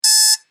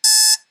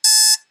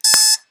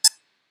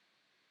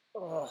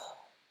Ugh.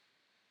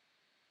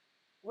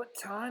 What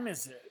time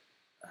is it?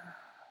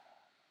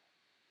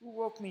 Who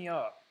woke me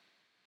up?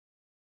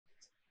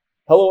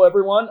 Hello,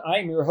 everyone.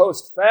 I'm your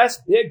host,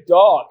 Fast Big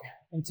Dog.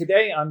 And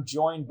today I'm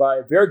joined by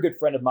a very good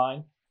friend of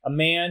mine, a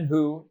man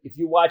who, if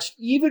you watched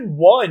even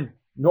one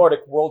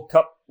Nordic World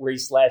Cup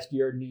race last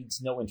year,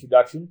 needs no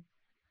introduction,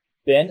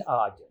 Ben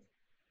Ogden.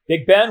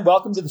 Big Ben,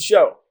 welcome to the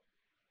show.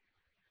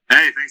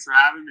 Hey, thanks for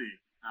having me.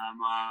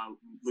 I'm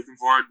looking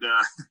forward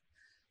to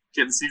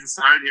getting the season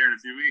started here in a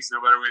few weeks.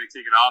 No better way to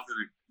kick it off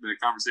than a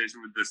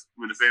conversation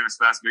with the famous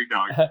Fast Big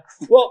Dog.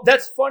 Well,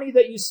 that's funny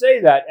that you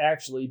say that,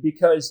 actually,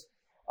 because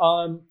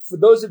for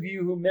those of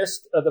you who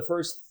missed the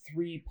first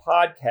three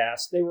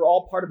podcasts, they were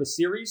all part of a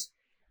series.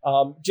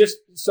 Just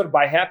sort of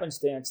by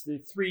happenstance, the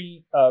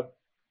three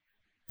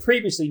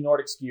previously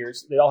Nordic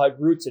skiers, they all had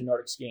roots in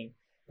Nordic skiing.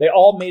 They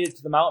all made it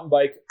to the Mountain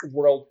Bike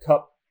World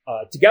Cup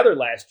together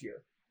last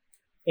year.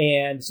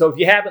 And so if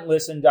you haven't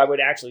listened, I would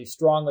actually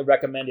strongly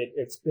recommend it.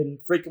 It's been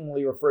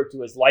frequently referred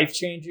to as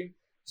life-changing.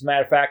 As a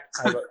matter of fact,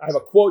 I have a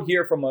quote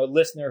here from a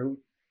listener who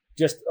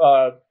just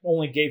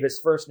only gave his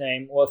first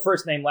name. Well,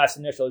 first name, last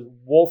initial is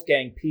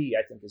Wolfgang P.,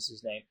 I think is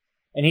his name.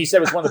 And he said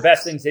it was one of the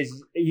best things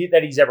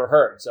that he's ever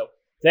heard. So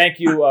thank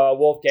you,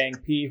 Wolfgang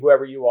P.,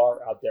 whoever you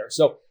are out there.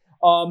 So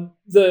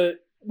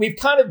we've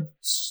kind of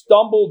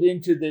stumbled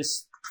into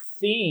this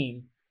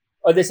theme,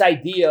 or this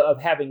idea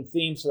of having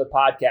themes for the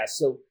podcast.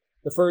 So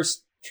the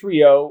first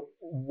trio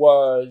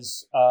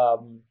was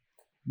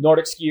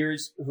Nordic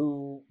skiers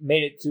who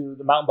made it to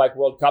the Mountain Bike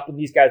World Cup. And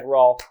these guys were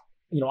all,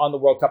 on the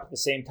World Cup at the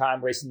same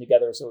time, racing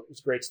together. So it was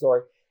a great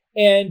story.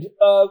 And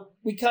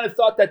we kind of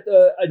thought that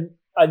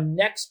a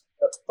next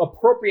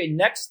appropriate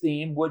next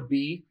theme would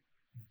be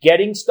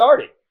getting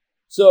started.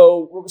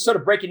 So we're sort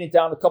of breaking it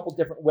down a couple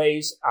different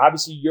ways.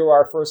 Obviously, you're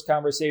our first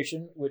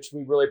conversation, which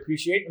we really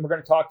appreciate. And we're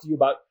going to talk to you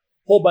about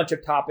a whole bunch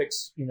of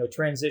topics,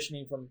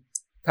 transitioning from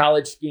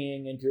college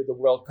skiing into the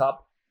World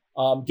Cup,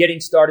 getting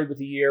started with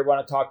the year. We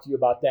want to talk to you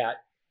about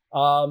that.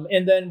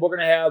 And then we're going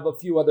to have a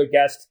few other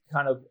guests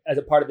kind of as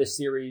a part of this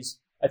series.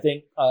 I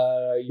think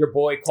your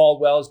boy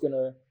Caldwell is going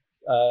to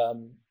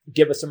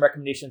give us some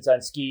recommendations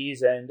on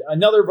skis. And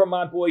another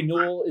Vermont boy,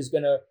 Newell, is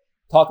going to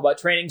talk about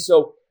training.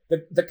 So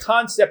the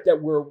concept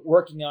that we're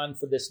working on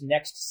for this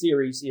next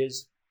series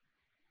is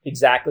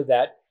exactly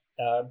that,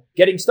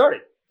 getting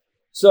started.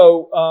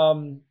 So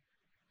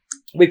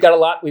we've got a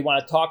lot we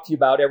want to talk to you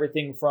about,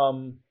 everything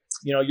from,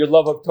 your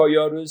love of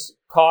Toyotas,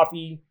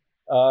 coffee,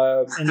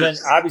 and then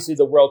obviously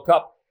the World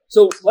Cup.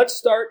 So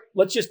let's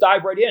just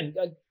dive right in.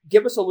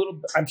 Give us a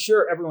little, I'm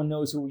sure everyone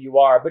knows who you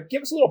are, but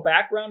give us a little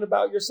background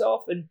about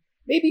yourself and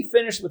maybe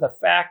finish with a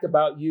fact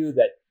about you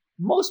that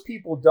most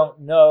people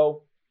don't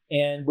know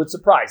and would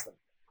surprise them.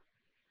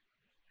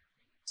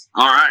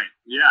 All right.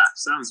 Yeah,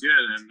 sounds good.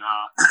 And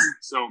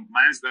so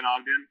my name is Ben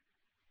Ogden.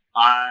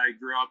 I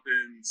grew up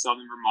in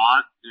southern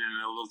Vermont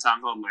in a little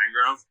town called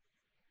Landgrove.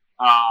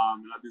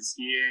 And I've been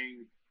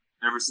skiing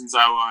ever since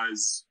I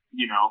was,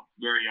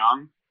 very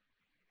young.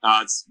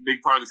 It's a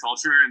big part of the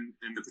culture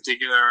in the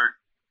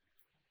particular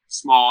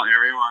small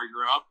area where I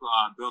grew up.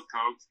 Bill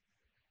Koch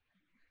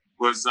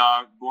was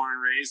born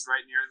and raised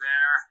right near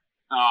there.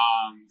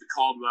 The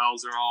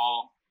Caldwells are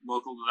all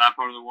local to that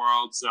part of the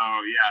world. So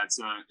yeah, it's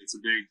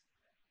a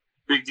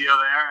big deal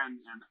there. And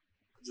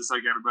just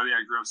like everybody,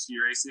 I grew up ski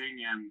racing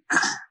and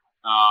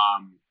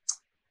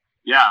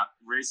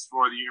raced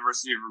for the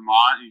University of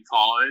Vermont in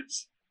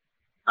college.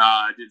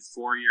 I did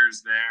 4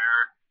 years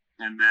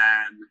there, and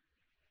then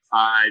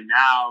I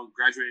now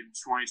graduated in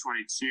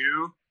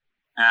 2022,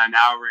 and I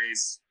now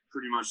race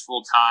pretty much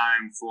full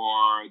time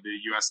for the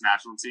U.S.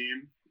 national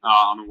team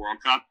on the World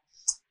Cup,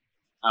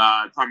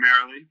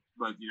 primarily.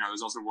 But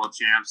there's also world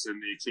champs and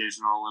the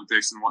occasional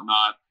Olympics and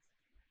whatnot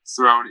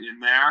thrown in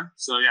there.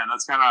 So yeah,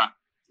 that's kind of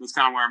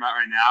where I'm at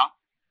right now.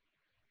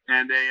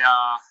 And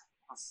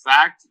a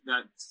fact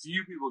that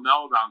few people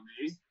know about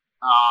me.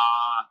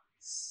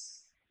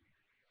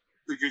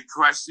 The good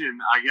question.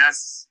 I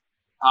guess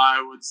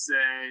I would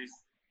say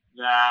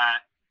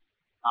that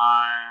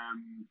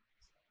I'm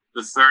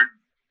the third.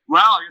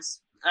 Well, I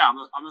guess I'm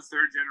the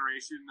third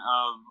generation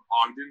of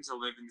Ogden to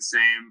live in the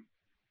same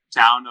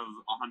town of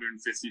 150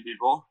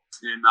 people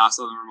in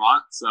southern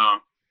Vermont. So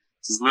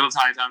it's this little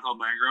tiny town called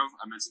Landgrove.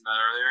 I mentioned that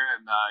earlier,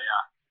 and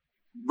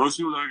most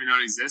people don't even know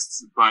it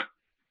exists, but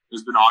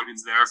there's been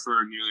Ogdens there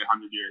for nearly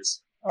 100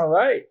 years. All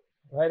right.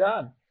 Right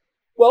on.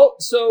 Well,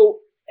 so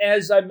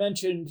as I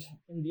mentioned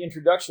in the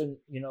introduction,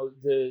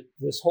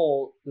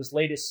 this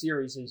latest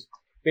series is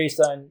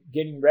based on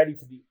getting ready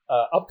for the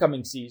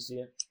upcoming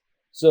season.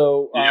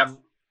 So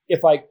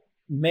if I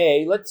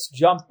may, let's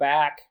jump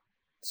back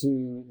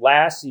to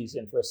last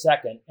season for a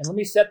second. And let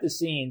me set the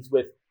scenes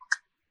with,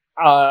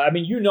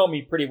 you know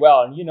me pretty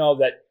well, and you know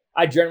that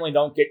I generally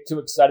don't get too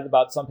excited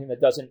about something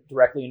that doesn't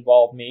directly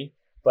involve me.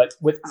 But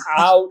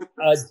without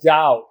a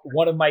doubt,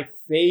 one of my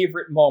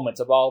favorite moments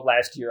of all of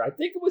last year, I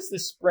think it was the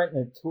sprint in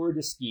the Tour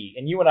de Ski.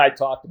 And you and I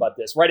talked about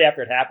this right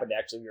after it happened,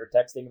 actually. We were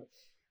texting.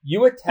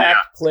 You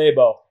attacked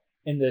Klæbo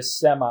in the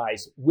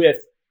semis with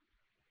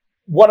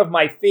one of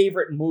my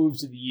favorite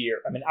moves of the year.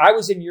 I mean, I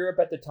was in Europe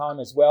at the time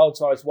as well,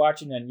 so I was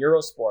watching on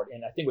Eurosport,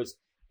 and I think it was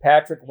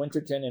Patrick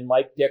Winterton and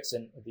Mike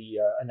Dixon, the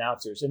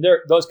announcers. And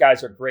those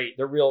guys are great.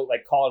 They're real,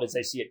 like, call it as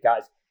they see it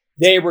guys.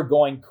 They were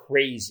going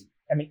crazy.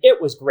 I mean,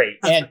 it was great.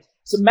 And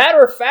as a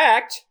matter of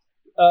fact,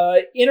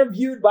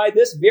 interviewed by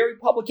this very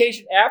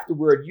publication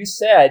afterward, you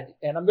said,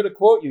 and I'm going to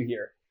quote you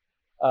here,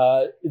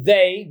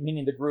 they,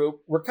 meaning the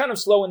group, were kind of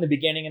slow in the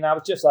beginning, and I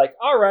was just like,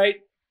 all right,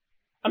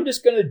 I'm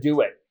just going to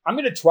do it. I'm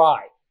going to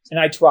try. And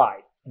I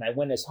tried. And I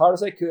went as hard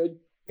as I could,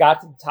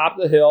 got to the top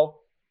of the hill,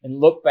 and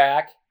looked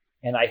back,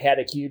 and I had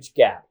a huge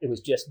gap. It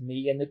was just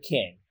me and the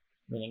king,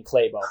 meaning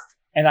Klæbo.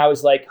 And I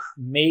was like,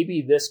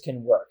 maybe this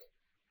can work.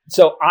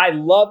 So I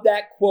love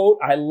that quote.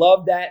 I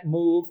love that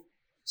move.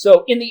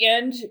 So in the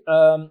end,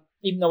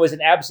 even though it was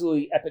an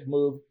absolutely epic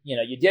move,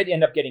 you did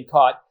end up getting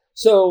caught.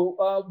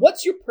 So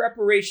what's your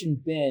preparation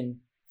been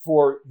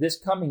for this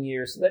coming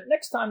year so that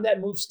next time that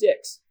move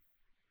sticks?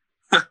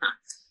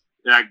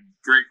 Yeah,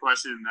 great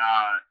question.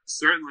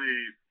 Certainly,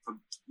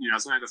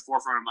 something at the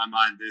forefront of my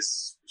mind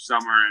this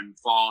summer and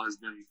fall has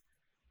been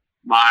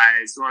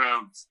my sort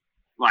of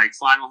like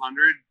final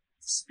 100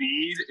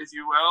 speed, if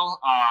you will.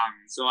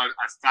 So I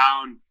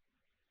found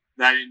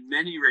that in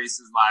many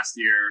races last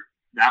year,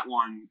 that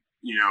one,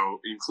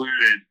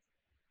 included,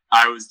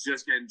 I was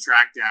just getting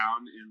tracked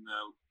down in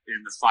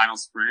the final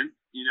sprint,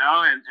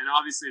 and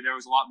obviously there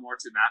was a lot more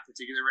to that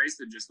particular race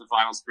than just the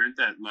final sprint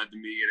that led to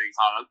me getting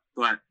caught up.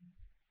 But,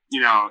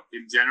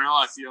 in general,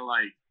 I feel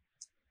like,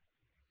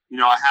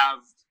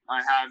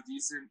 I have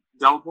decent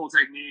double pole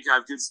technique. I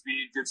have good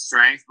speed, good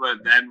strength.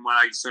 But then when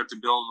I start to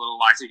build a little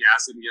lactic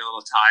acid and get a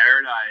little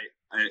tired,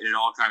 it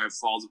all kind of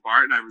falls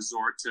apart, and I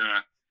resort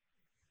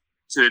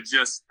to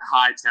just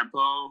high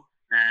tempo.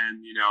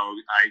 And,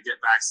 I get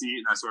backseat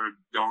and I sort of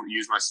don't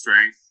use my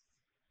strength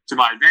to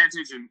my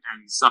advantage and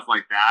stuff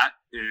like that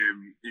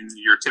in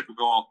your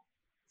typical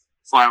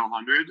final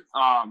 100.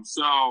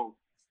 So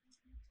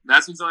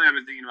that's been something I've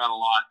been thinking about a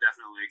lot,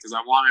 definitely, because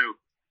I want to,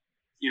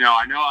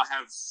 I know I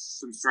have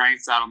some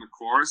strengths out on the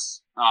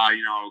course,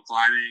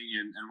 climbing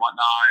and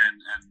whatnot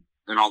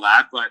and all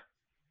that, but,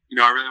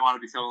 I really want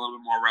to become a little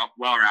bit more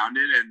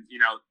well-rounded. And,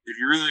 if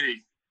you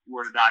really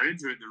were to dive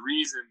into it, the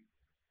reason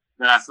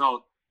that I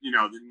felt,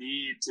 the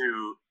need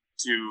to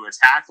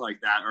attack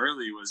like that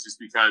early was just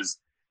because,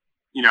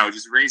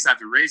 just race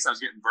after race, I was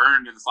getting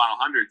burned in the final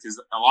 100 because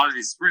a lot of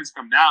these sprints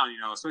come down,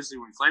 especially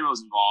when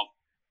Klæbo's involved,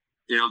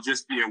 it'll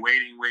just be a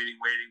waiting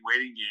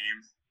game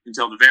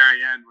until the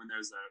very end when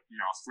there's a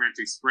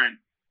frantic sprint,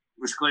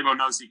 which Klæbo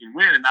knows he can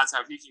win, and that's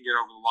how he can get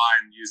over the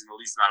line using the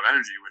least amount of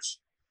energy,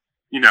 which,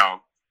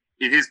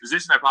 in his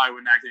position, I probably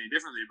wouldn't act any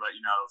differently, but,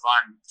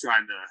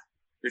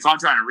 if I'm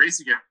trying to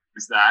race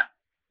against that,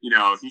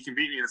 if he can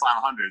beat me in the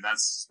final 100,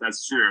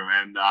 that's true.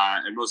 And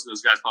most of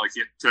those guys probably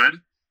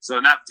could. So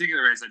in that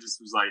particular race, I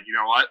just was like, you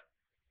know what?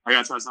 I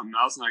got to try something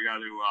else, and I got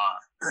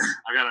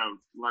to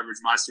leverage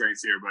my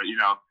strengths here. But,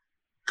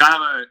 kind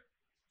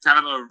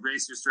of a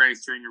race your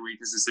strengths, train your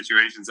weaknesses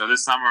situation. So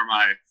this summer,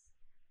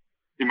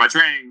 in my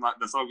training,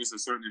 the focus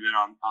has certainly been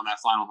on that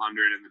final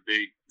 100 and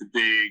the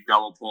big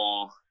double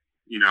pole,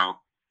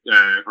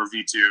 or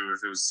V2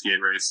 if it was a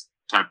skate race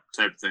type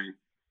thing.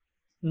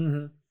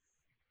 Mm-hmm.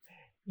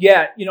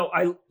 Yeah,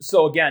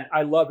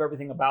 I love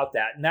everything about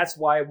that. And that's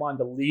why I wanted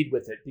to lead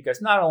with it,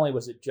 because not only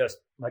was it just,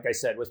 like I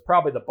said, was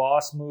probably the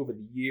boss move of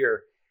the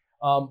year,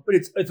 but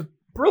it's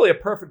really a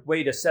perfect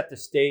way to set the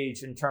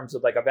stage in terms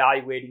of like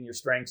evaluating your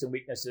strengths and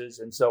weaknesses.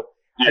 And so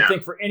I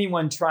think for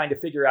anyone trying to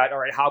figure out, all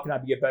right, how can I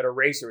be a better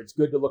racer? It's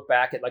good to look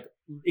back at like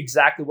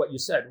exactly what you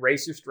said,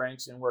 race your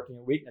strengths and working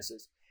your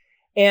weaknesses.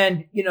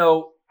 And,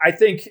 I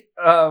think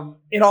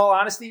in all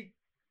honesty,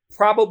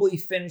 probably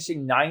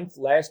finishing 9th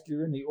last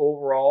year in the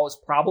overall is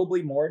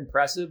probably more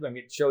impressive. I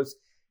mean, it shows,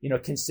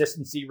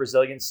 consistency,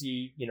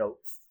 resiliency,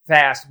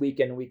 fast week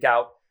in, week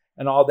out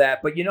and all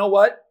that. But you know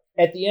what?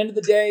 At the end of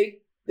the day,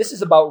 this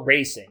is about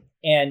racing.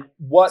 And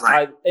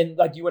and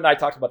like you and I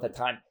talked about that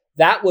time,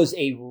 that was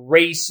a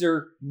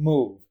racer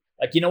move.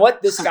 Like, you know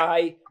what? This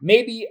guy,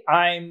 maybe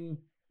I'm,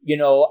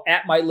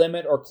 at my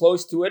limit or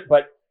close to it,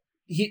 but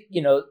he,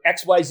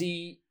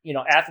 XYZ,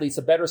 athlete's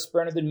a better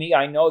sprinter than me.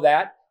 I know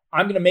that.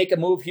 I'm going to make a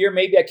move here.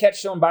 Maybe I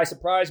catch someone by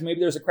surprise. Maybe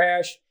there's a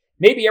crash.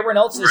 Maybe everyone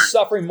else is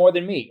suffering more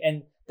than me.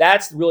 And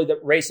that's really the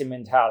racing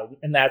mentality.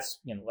 And that's,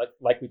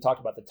 like we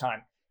talked about at the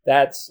time,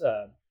 that's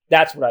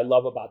what I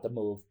love about the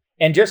move.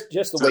 And just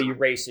the way you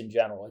race in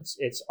general.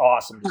 It's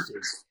awesome to see.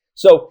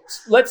 So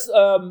let's,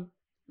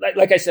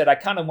 like I said, I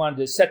kind of wanted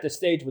to set the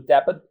stage with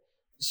that, but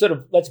sort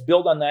of let's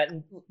build on that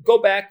and go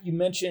back. You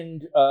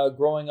mentioned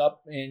growing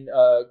up in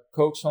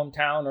Koch's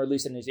hometown, or at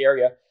least in his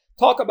area.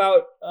 Talk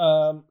about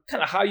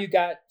kind of how you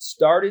got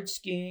started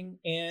skiing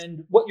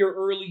and what your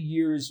early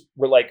years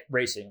were like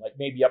racing, like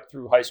maybe up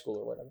through high school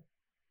or whatever.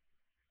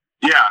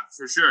 Yeah,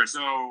 for sure.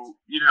 So,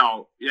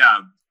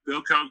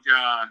 Bill Koch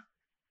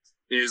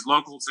is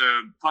local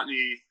to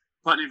Putney,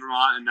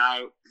 Vermont, and now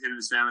him and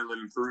his family live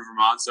in Peru,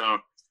 Vermont. So,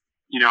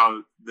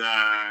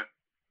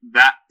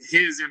 that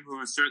his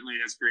influence certainly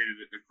has created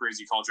a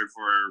crazy culture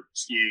for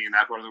skiing in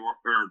that part of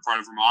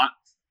Vermont.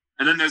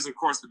 And then there's, of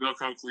course, the Bill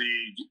Koch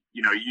League,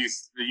 the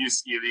youth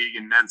ski league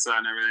in Mensa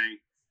and everything.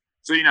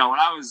 So, when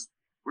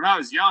I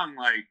was young,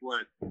 like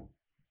what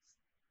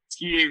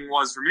skiing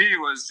was for me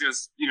was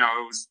just, it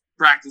was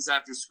practice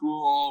after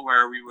school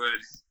where we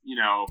would,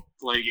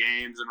 play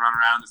games and run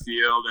around the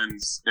field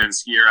and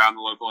ski around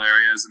the local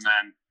areas. And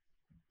then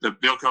the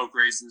Bill Koch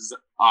races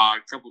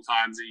a couple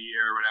times a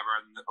year or whatever.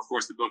 And of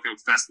course, the Bill Koch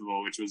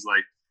Festival, which was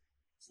like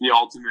the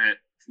ultimate,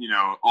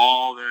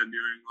 all the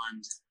New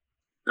England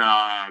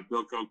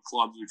Bill Koch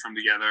clubs would come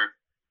together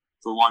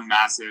for one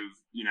massive,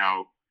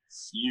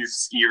 youth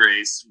ski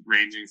race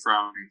ranging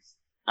from,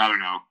 I don't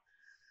know,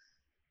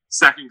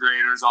 second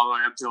graders all the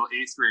way up till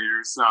eighth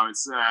graders. So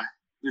it's a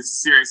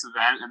serious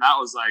event. And that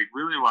was like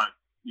really what,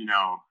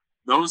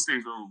 those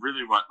things were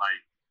really what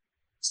like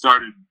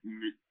started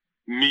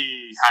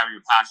me having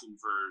a passion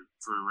for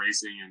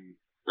racing and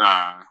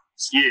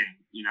skiing.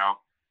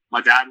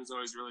 My dad was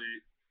always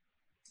really,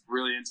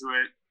 really into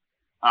it.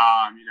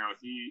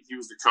 He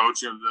was the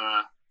coach of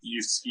the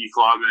youth ski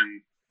club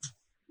and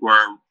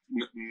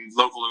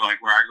locally,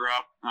 like where I grew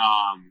up.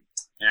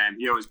 And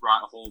he always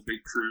brought a whole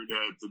big crew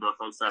to the Bill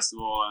Koch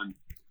Festival, and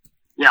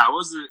yeah, it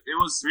was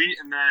sweet.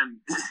 And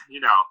then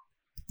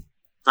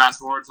fast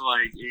forward to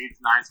like 8th,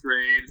 9th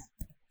grade.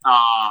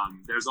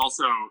 There's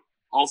also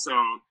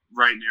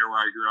right near where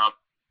I grew up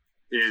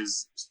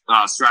is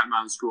Stratton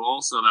Mountain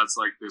School, so that's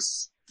like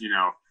this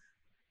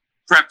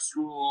prep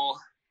school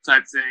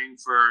type thing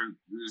for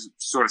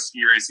sort of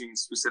ski racing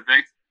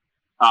specific.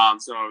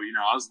 So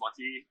I was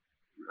lucky,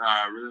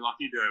 really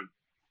lucky to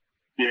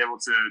be able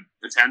to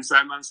attend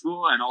Stratton Mountain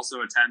School and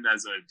also attend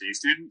as a day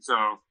student. So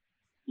a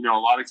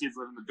lot of kids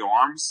live in the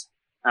dorms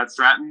at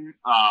Stratton,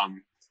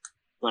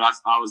 but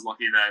I was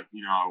lucky that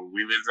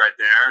we lived right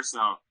there,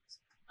 so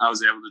I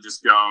was able to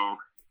just go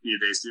be a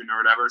day student or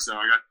whatever. So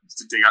I got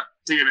to take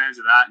advantage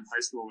of that in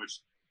high school,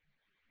 which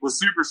was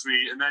super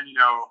sweet. And then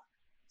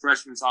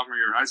freshman, sophomore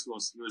year of high school,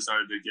 really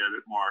started to get a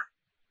bit more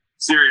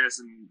serious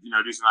and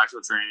do some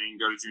actual training,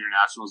 go to junior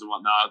nationals and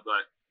whatnot.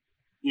 But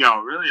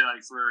really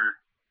like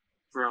for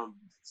a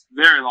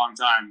very long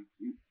time,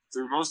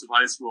 through most of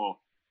high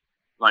school,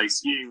 like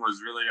skiing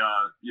was really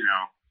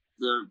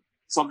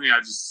something I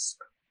just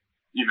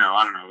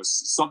I don't know, it was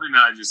something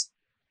that I just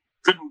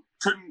couldn't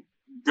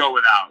go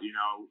without.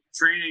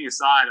 Training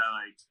aside,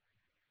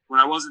 when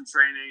I wasn't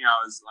training, I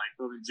was like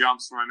building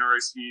jumps for my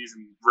Nordic skis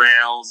and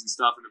rails and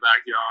stuff in the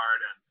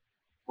backyard,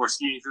 or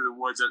skiing through the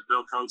woods at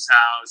Bill Koch's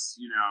house,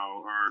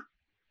 or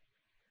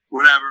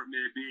whatever it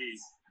may be.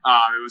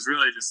 It was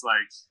really just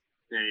like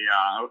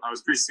I was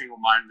pretty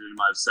single-minded in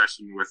my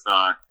obsession with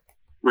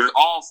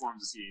all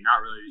forms of skiing, not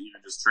really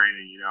even just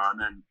training,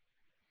 And then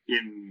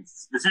in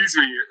the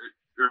future year,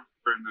 or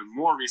in the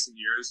more recent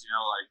years,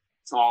 like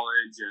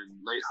college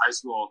and late high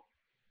school,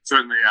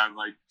 certainly I've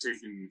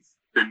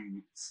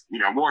been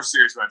more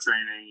serious about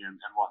training and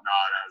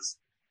whatnot as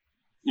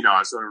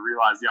I sort of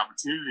realized the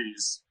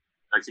opportunities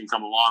that can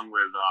come along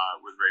with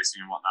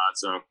racing and whatnot.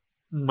 So,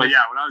 But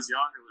yeah, when I was young,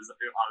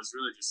 I was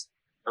really just,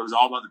 it was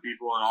all about the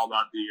people and all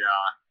about the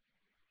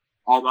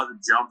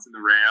jumps and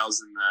the rails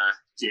and the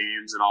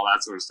games and all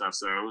that sort of stuff.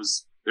 So it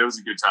was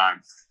a good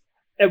time.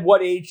 At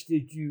what age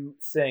did you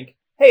think,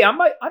 hey, I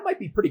might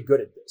be pretty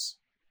good at this?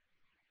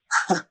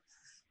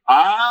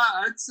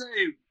 I'd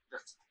say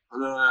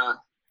the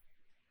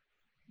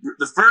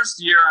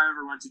first year I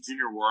ever went to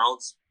Junior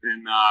Worlds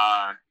when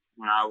I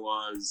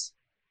was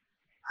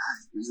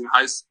in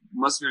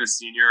must have been a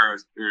senior or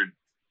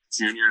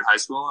junior in high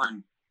school,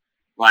 and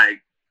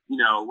went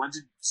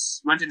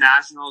to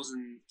nationals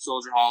in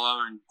Soldier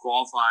Hollow and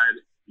qualified,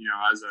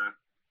 as a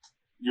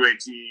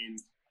U18,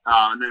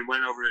 and then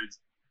went over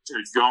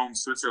to Gome,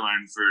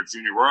 Switzerland for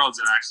Junior Worlds,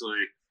 and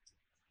actually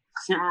I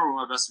can't remember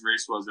what my best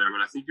race was there,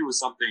 but I think it was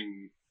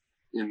something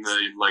in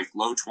the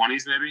low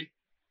 20s maybe.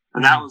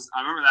 And I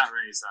remember that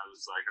race. I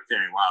was like,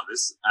 okay, wow,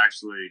 this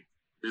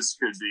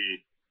could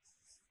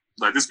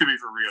be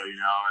for real,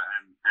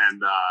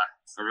 and I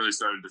really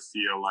started to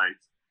feel like,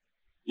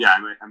 yeah,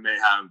 I may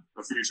have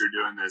a future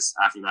doing this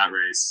after that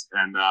race.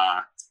 And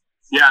and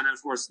then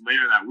of course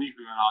later that week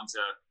we went on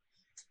to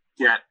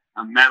get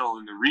a medal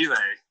in the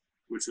relay,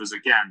 which was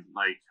again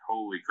like,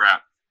 holy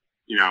crap,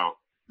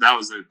 that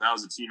was a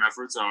team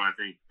effort. So I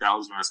think that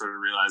was when I sort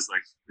of realized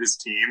like this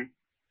team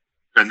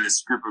and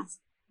this group of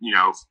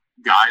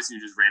guys who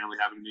just randomly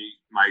happen to be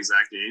my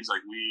exact age,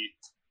 like we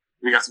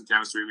got some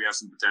chemistry, we have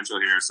some potential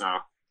here.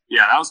 So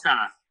yeah, that was kind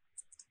of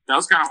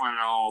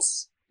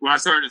when I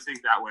started to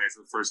think that way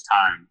for the first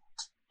time.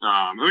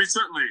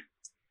 Certainly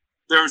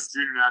there was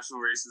junior national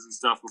races and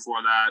stuff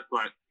before that,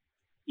 but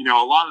a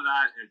lot of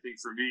that, I think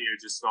for me, it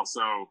just felt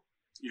so,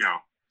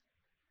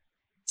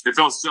 it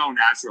felt so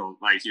natural.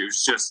 Like it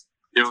was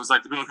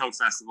like the Bill Koch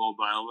Festival,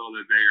 but a little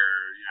bit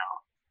bigger,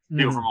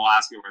 people from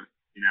Alaska, where,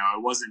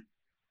 it wasn't,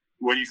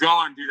 when you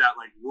go and do that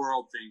like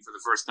world thing for the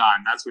first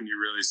time, that's when you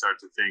really start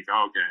to think,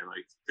 oh, okay,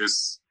 like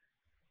this,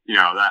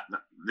 that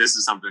this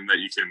is something that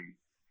you can,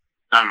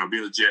 I don't know,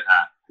 be legit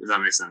at. if that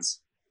makes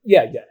sense.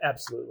 Yeah,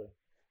 absolutely.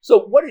 So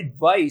what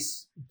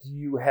advice do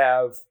you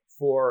have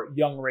for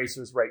young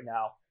racers right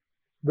now,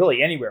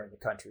 really anywhere in the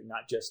country,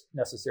 not just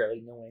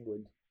necessarily New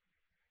England?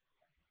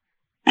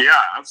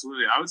 Yeah,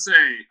 absolutely. I would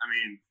say,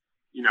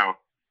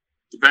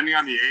 depending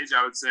on the age,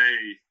 I would say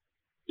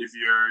if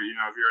you're in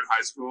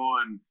high school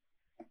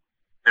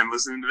and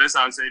listening to this,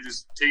 I would say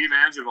just take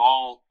advantage of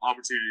all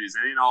opportunities,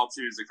 any and all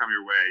opportunities that come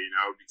your way,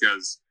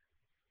 because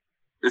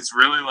it's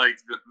really like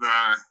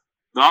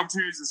the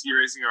opportunities in ski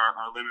racing are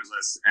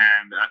limitless,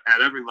 and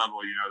at every level,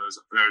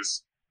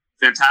 there's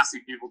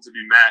fantastic people to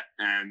be met,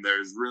 and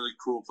there's really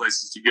cool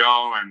places to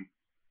go and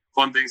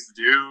fun things to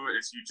do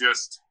if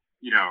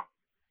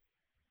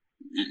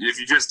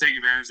you just take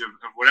advantage of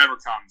whatever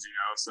comes,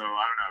 So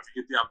I don't know, if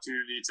you get the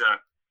opportunity to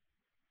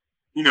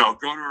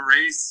go to a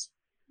race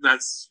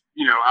that's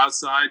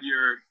outside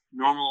your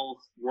normal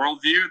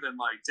worldview, then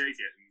take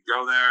it and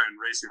go there and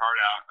race your heart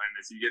out. And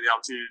if you get the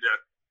opportunity to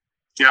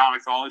get on a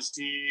college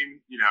team,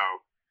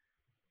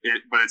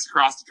 but it's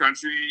across the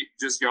country,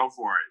 just go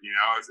for it.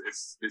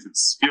 If it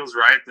feels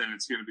right, then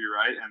it's going to be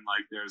right. And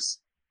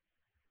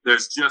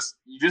there's just,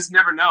 you just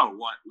never know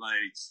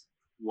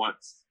what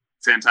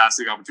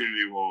fantastic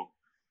opportunity will,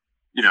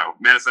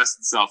 manifest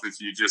itself if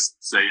you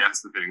just say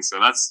yes to things. So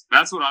that's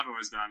what I've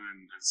always done,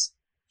 and it's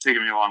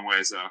taken me a long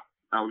way. So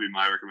that would be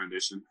my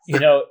recommendation.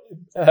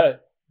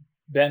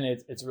 Ben,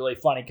 it's really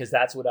funny because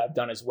that's what I've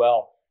done as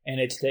well. And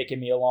it's taken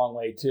me a long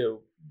way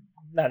too.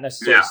 Not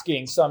necessarily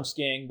skiing, some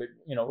skiing, but,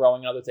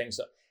 rowing and other things.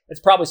 So it's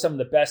probably some of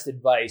the best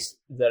advice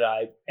that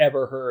I've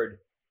ever heard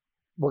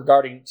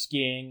regarding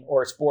skiing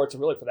or sports, or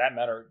really for that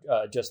matter,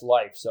 just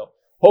life. So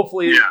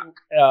hopefully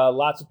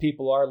lots of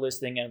people are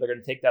listening and they're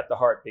going to take that to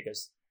heart,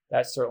 because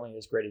that certainly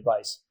is great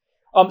advice.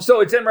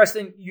 So it's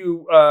interesting.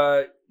 You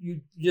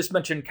just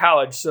mentioned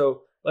college.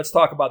 So let's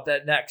talk about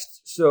that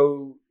next.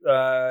 So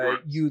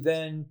you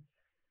then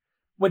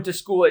went to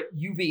school at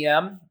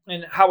UVM,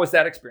 and how was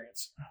that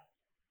experience?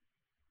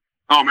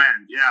 Oh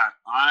man, yeah,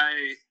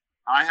 I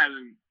had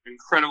an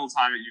incredible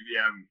time at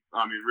UVM.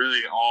 I mean,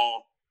 really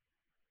all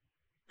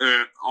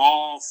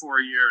 4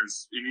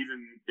 years, and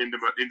even into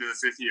the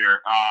fifth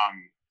year.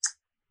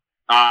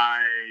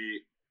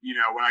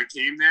 When I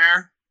came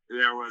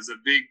there was a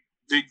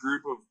big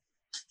group of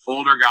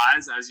older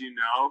guys, as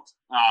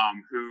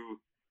who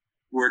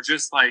were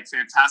just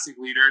fantastic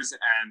leaders,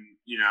 and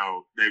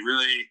they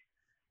really,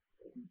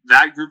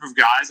 that group of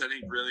guys, I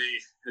think, really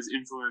has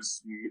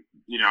influenced me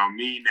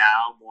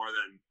now more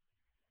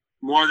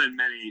than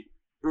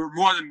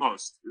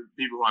most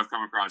people who I've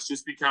come across.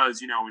 Just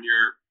because when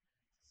you're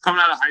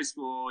coming out of high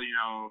school,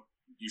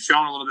 you've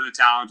shown a little bit of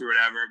talent or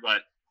whatever,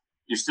 but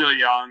you're still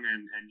young,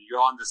 and you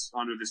go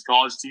onto this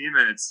college team,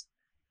 and it's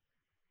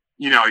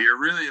you're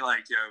really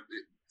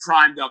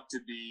primed up to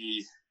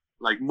be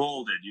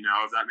molded,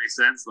 if that makes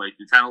sense.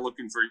 You're kind of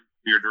looking for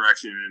your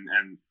direction,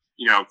 and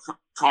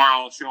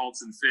Carl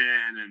Schultz and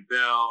Finn and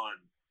Bill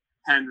and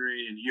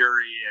Henry and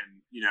Yuri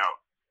and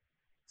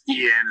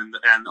Ian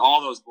and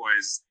all those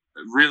boys,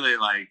 really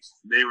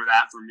they were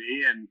that for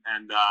me, and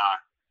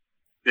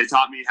they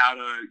taught me how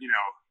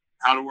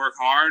to work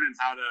hard, and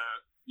how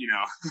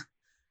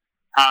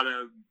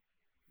to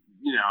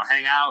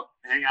hang out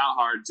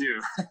hard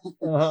too.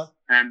 Uh-huh.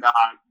 And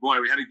boy,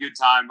 we had a good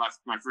time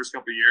my first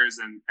couple of years,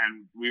 and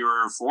we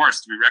were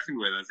forced to be reckoned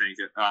with, I think,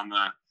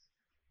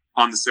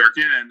 on the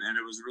circuit, and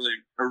it was really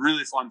a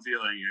really fun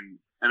feeling,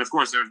 and of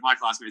course there was my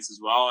classmates as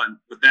well,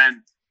 but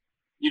then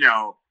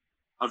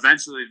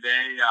eventually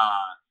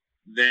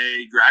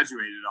they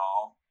graduated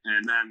all,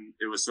 and then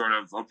it was sort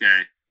of,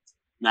 okay,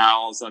 now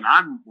all of a sudden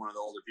I'm one of the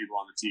older people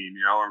on the team,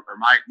 or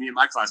me and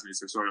my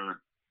classmates are sort of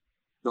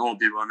the old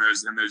people, and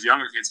there's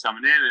younger kids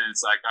coming in, and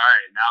it's all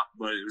right now,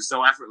 but it was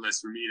so effortless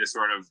for me to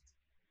sort of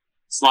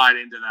slide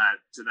into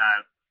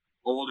that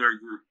older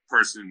group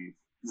person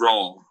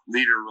role,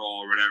 leader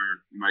role, or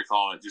whatever you might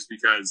call it, just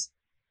because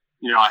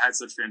I had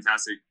such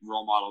fantastic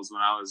role models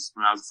when I was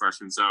a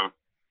freshman. So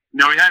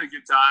we had a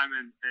good time,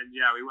 and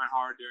we went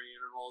hard during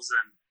intervals,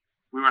 and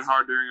we went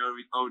hard during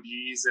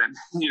ODs, and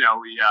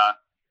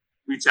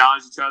we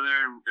challenged each other,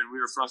 and we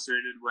were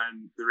frustrated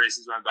when the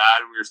races went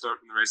bad, and we were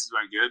stoked when the races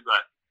went good.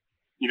 But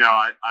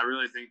I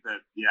really think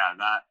that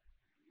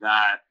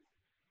that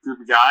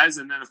group of guys,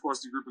 and then of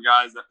course the group of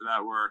guys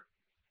that were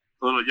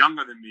a little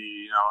younger than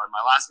me, in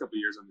my last couple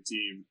of years on the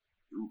team,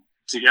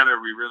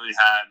 together we really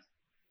had,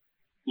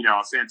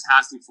 a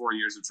fantastic 4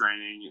 years of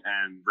training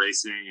and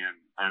racing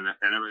and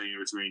everything in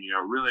between.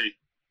 Really,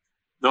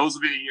 those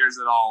will be the years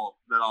that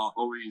I'll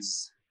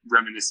always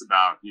reminisce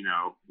about,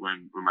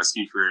 when my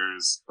ski career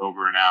is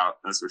over and out.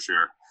 That's for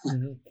sure.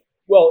 Mm-hmm.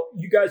 Well,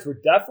 you guys were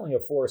definitely a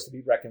force to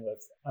be reckoned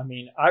with. I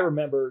mean, I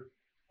remember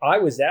I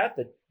was at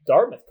the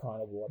Dartmouth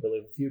Carnival, I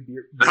believe, a few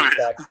years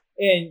back,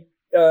 and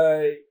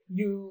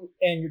you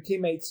and your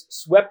teammates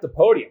swept the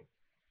podium.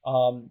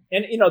 And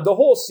the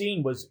whole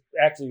scene was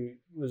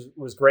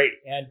great.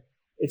 And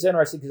it's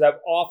interesting because I've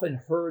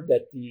often heard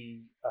that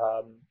the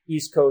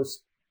East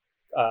Coast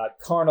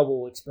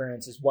Carnival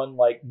experience is one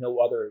like no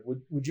other.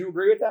 Would you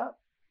agree with that?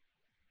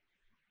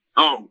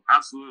 Oh,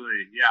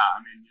 absolutely. Yeah. I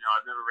mean,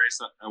 I've never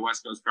raced a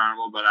West Coast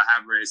Carnival, but I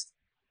have raced,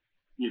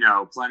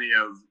 plenty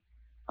of,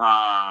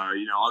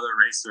 other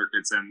race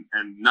circuits, and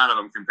none of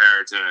them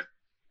compare to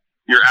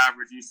your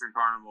average Eastern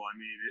Carnival. I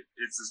mean,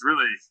 it's a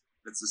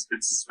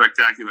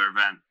spectacular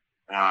event,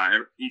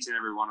 each and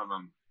every one of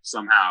them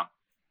somehow.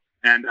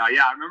 And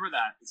I remember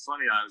that. It's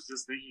funny. I was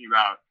just thinking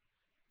about,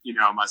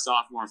 my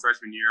sophomore and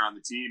freshman year on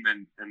the team,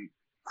 and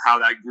how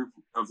that group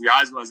of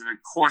guys was. And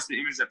of course, the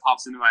image that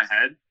pops into my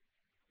head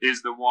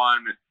is the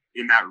one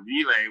in that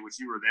relay, which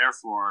you were there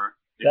for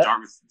in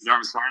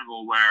Dartmouth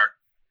Carnival, where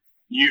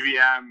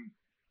UVM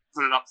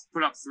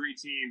put up three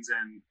teams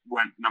and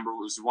went number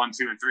was 1,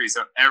 2, and 3.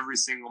 So every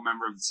single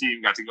member of the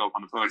team got to go up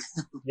on the podium.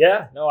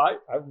 Yeah, no, I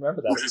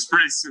remember that. Which is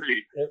pretty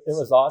sweet. It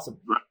was awesome.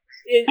 But,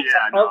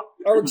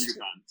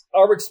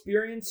 our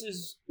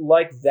experiences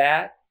like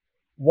that,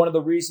 one of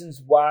the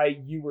reasons why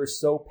you were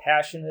so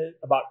passionate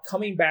about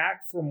coming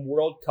back from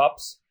World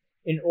Cups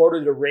in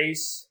order to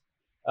race,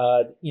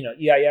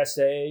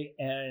 EISA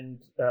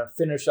and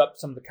finish up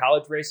some of the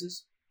college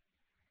races?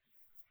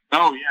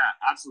 Oh yeah,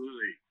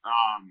 absolutely.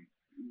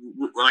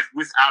 Like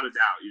without a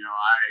doubt,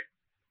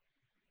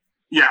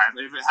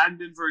 if it hadn't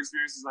been for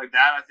experiences like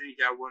that, I think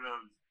I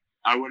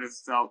would have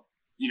felt,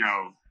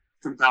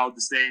 compelled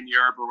to stay in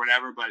Europe or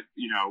whatever. But,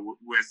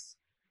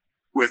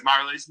 with my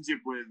relationship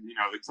with,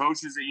 the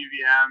coaches at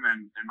UVM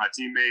and my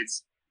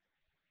teammates,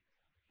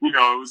 it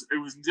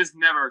was just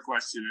never a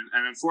question.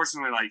 And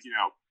unfortunately,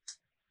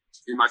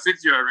 in my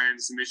fifth year, I ran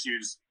into some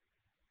issues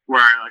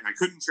where I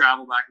couldn't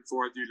travel back and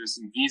forth due to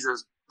some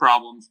visa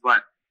problems,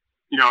 but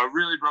it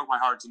really broke my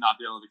heart to not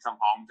be able to come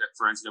home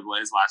for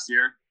NCAA's last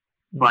year.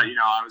 Mm-hmm. But,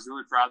 I was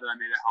really proud that I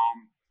made it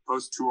home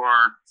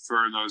post-tour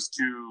for those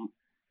 2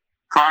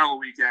 Carnival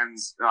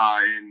weekends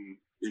in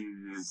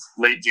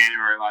late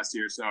January last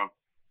year. So,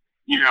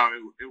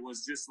 it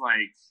was just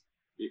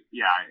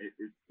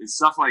it's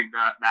stuff like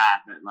that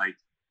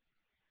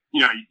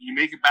you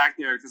make it back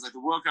there because the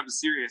World Cup is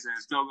serious and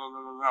it's go,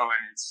 and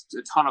it's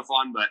a ton of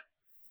fun, but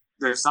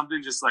there's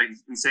something just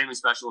insanely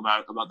special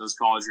about those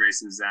college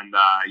races and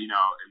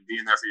and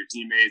being there for your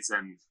teammates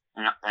and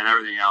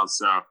everything else.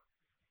 So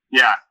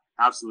yeah,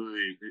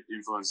 absolutely, it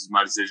influences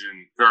my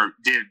decision, or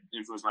did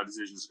influence my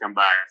decision to come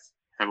back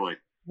heavily.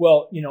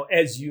 Well,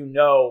 as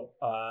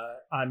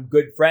I'm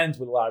good friends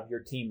with a lot of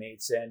your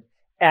teammates, and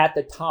at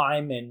the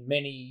time and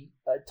many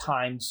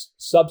times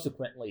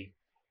subsequently,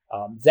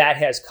 that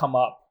has come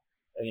up,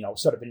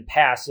 sort of in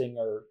passing,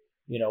 or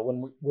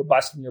when we're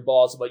busting your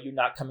balls about you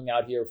not coming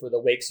out here for the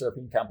wake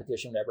surfing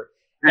competition, whatever.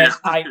 And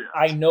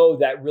I know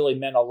that really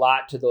meant a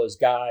lot to those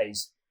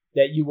guys,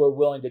 that you were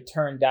willing to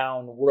turn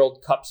down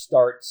World Cup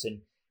starts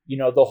and,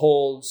 the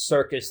whole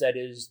circus that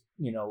is,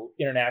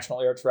 international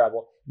air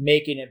travel,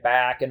 making it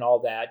back and all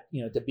that,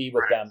 to be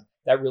with them.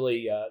 That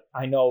really,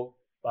 I know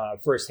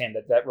firsthand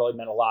that really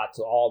meant a lot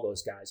to all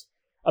those guys.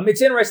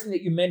 It's interesting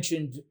that you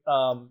mentioned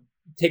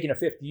taking a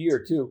fifth year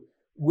too.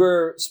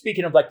 We're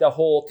speaking of the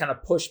whole kind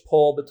of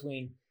push-pull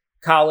between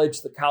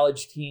college, the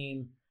college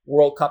team,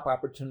 World Cup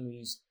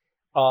opportunities.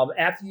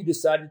 After you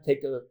decided to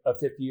take a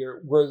fifth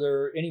year, were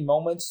there any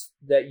moments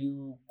that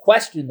you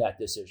questioned that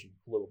decision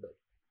a little bit?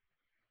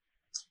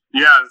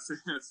 Yeah, the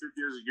fifth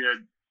year is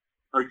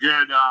a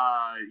good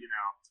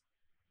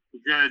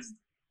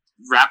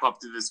wrap up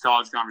to this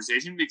college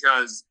conversation,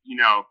 because,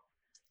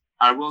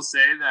 I will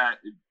say that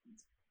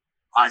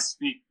I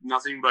speak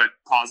nothing but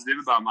positive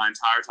about my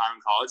entire time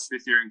in college,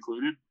 fifth year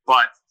included.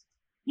 But,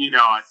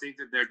 I think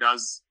that there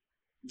does,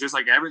 just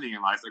like everything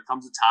in life, there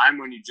comes a time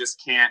when you just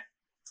can't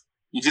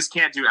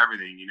do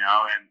everything,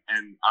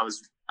 and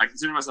I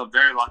consider myself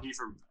very lucky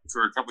for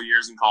a couple of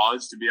years in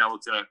college to be able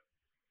to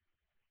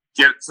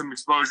get some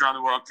exposure on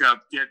the World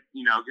Cup, get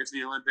to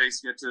the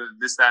Olympics, get to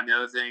this, that, and the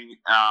other thing,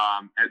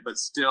 but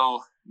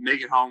still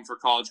make it home for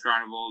college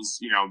carnivals,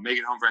 make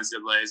it home for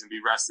NCAAs and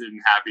be rested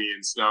and happy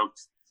and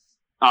stoked.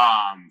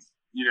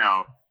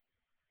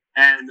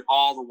 And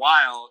all the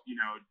while,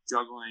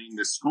 juggling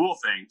the school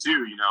thing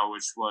too,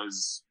 which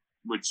was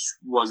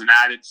an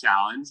added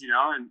challenge,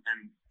 and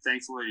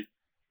thankfully,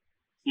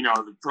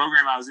 the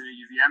program I was in at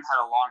UVM had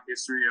a long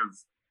history of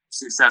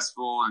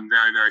successful and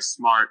very, very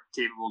smart,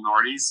 capable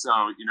Nordies.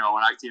 So, when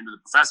I came to the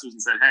professors and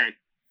said, hey,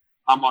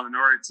 I'm on the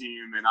Nordic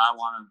team and I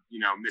want to,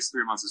 miss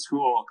 3 months of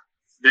school,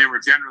 they were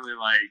generally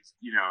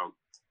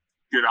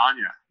good on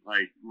you.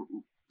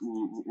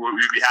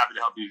 We'd be happy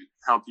to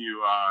help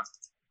you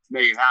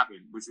make it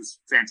happen, which was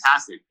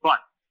fantastic. But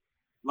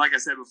like I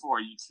said before,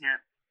 you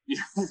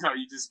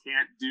just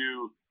can't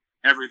do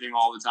everything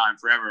all the time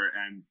forever.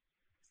 And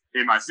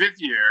in my fifth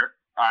year,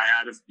 I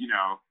had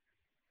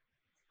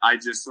I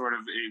just sort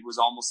of, it was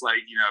almost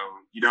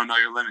you don't know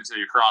your limit till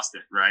you crossed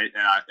it, right?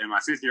 And in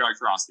my fifth year, I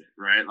crossed it,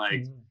 right?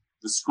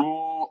 The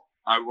school,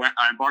 I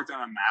embarked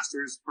on a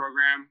master's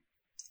program,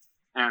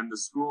 and the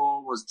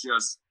school was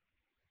just,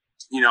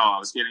 I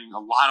was getting a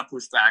lot of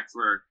pushback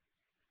for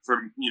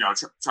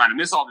trying to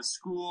miss all this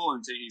school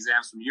and taking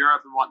exams from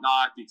Europe and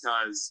whatnot,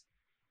 because,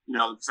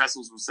 the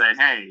professors will say,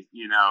 hey,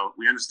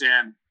 we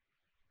understand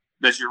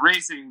that you're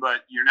racing,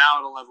 but you're now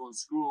at a level in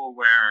school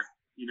where,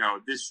 you know,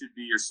 this should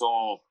be your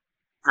sole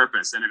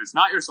purpose. And if it's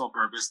not your sole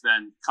purpose,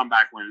 then come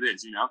back when it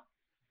is, you know?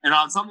 And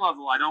on some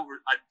level, I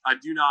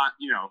do not,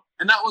 you know,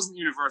 and that wasn't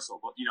universal,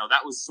 but, you know,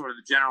 that was sort of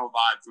the general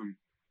vibe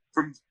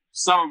from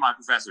some of my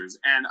professors.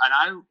 And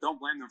I don't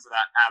blame them for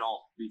that at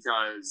all,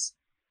 because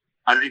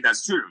I think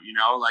that's true, you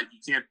know, like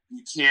you can't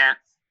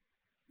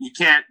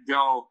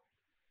go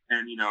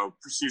and, you know,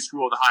 pursue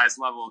school at the highest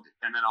level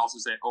and then also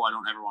say, oh, I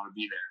don't ever want to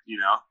be there, you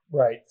know?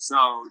 Right.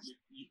 So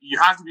you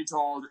have to be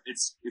told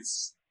it's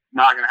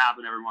not going to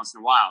happen every once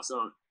in a while.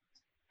 So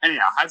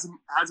anyhow, had some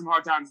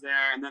hard times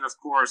there. And then of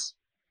course,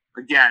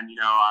 again, you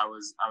know, I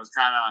was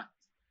kind of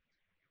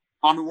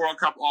on the World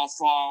Cup all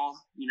fall,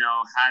 you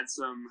know, had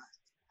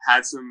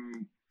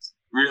some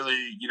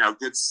really, you know,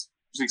 good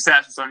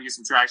success, was starting to get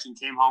some traction,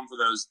 came home for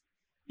those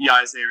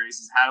EISA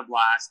races, had a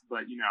blast.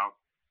 But, you know,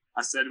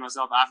 I said to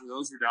myself after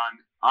those were done,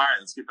 all right,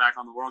 let's get back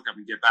on the World Cup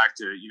and get back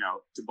to, you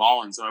know, to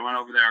balling. So I went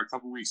over there a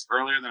couple weeks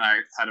earlier than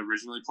I had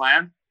originally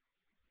planned.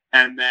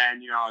 And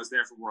then, you know, I was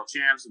there for World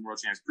Champs and World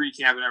Champs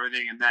pre-camp and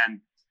everything. And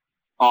then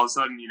all of a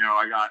sudden, you know,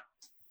 I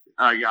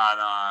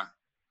got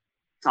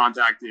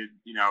contacted,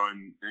 you know,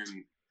 and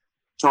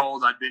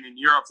told I'd been in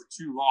Europe for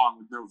too long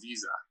with no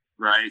visa,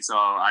 right? So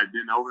I'd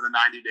been over the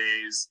 90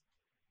 days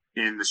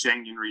in the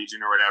Schengen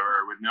region or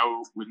whatever with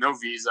no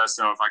visa.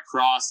 So if I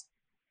crossed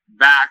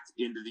back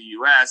into the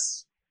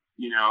US,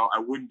 you know, I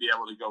wouldn't be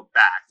able to go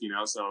back, you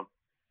know, so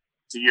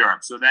to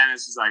Europe. So then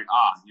it's just like,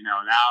 you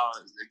know, now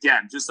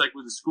again, just like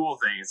with the school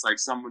thing, it's like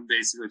someone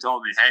basically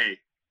told me, hey,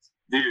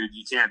 dude,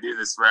 you can't do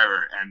this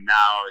forever. And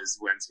now is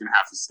when it's going to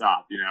have to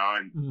stop, you know?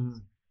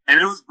 And, and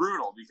it was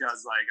brutal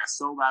because like, I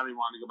so badly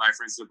wanted to go back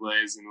for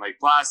NCAAs and Lake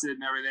Placid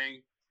and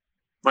everything.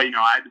 But, you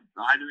know, I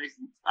had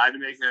to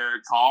make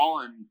a call,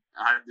 and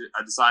I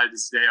decided to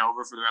stay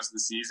over for the rest of the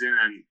season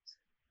and,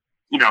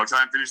 you know,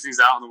 try and finish things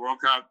out in the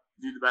World Cup,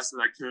 do the best that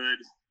I could,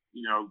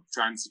 you know,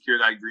 try and secure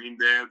that green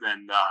bib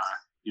and,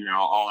 you know,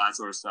 all that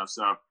sort of stuff.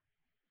 So,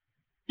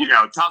 you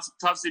know,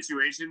 tough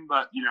situation,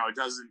 but, you know,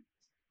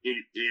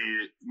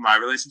 my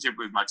relationship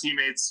with my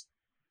teammates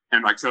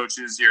and my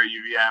coaches here at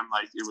UVM,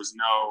 like it was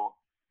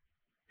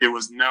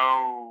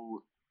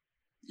no,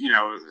 you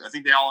know, I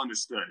think they all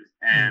understood.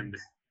 And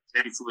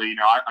thankfully, you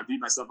know, I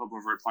beat myself up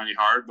over it plenty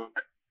hard, but,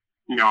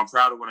 you know, I'm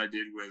proud of what I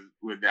did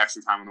with the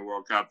extra time in the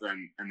World Cup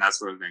and that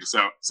sort of thing.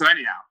 So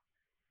anyhow,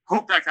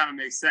 hope that kind of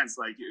makes sense.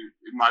 Like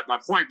my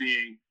point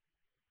being,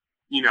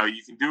 you know,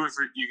 you can do it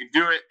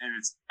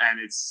and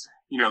it's,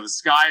 you know, the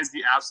sky is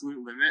the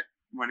absolute limit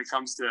when it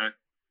comes to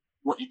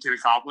what you can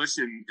accomplish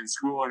in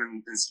school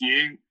and in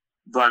skiing.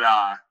 But,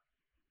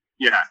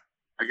 yeah,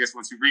 I guess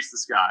once you reach the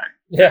sky,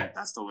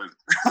 that's the limit.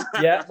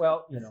 Yeah.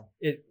 Well, you know,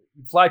 you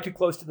fly too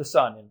close to the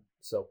sun. And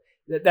so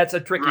that's a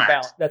tricky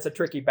balance. That's a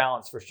tricky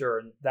balance for sure.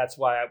 And that's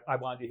why I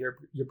wanted to hear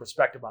your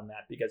perspective on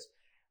that, because,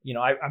 you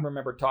know, I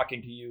remember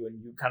talking to you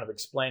and you kind of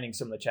explaining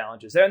some of the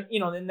challenges. And, you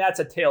know, and that's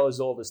a tale as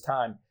old as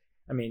time.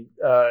 I mean,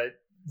 I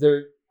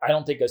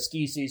don't think a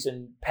ski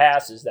season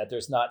passes that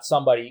there's not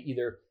somebody,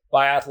 either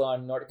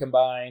biathlon, Nordic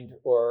combined,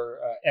 or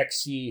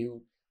XC,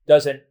 who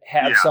doesn't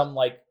have some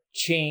like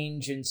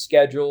change in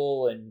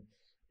schedule and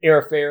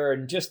airfare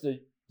and just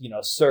the, you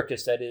know,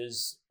 circus that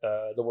is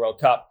the World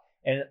Cup.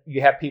 And you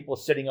have people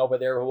sitting over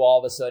there who all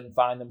of a sudden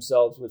find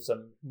themselves with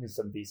some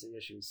visa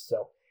issues.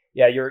 So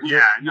yeah, you're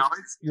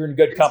in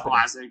good company.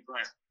 Classic,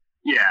 but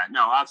yeah,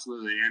 no,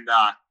 absolutely. And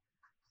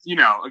you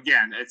know,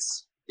 again,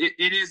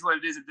 it is what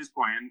it is at this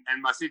point.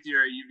 And my fifth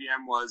year at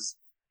UVM was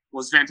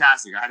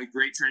fantastic. I had a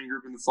great training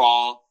group in the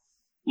fall,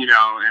 you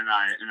know, and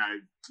I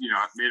you know,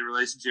 made a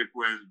relationship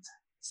with,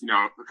 you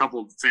know, a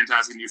couple of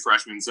fantastic new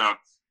freshmen. So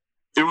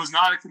it was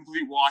not a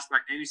complete wash by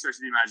any stretch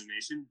of the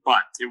imagination,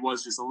 but it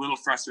was just a little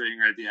frustrating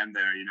right at the end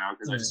there, you know,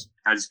 because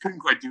I just couldn't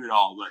quite do it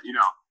all. But, you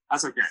know,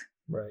 that's okay.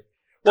 Right.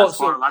 Well,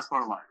 that's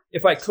part of life.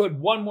 If I could,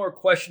 one more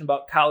question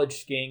about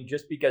college skiing,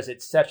 just because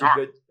it's such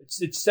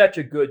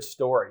a good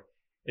story.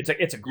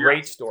 It's a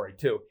great story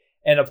too.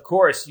 And of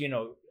course, you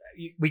know,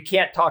 we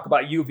can't talk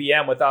about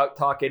UVM without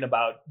talking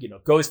about, you know,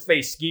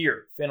 Ghostface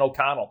skier Finn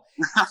O'Connell.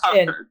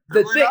 And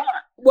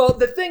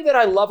the thing that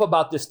I love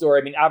about this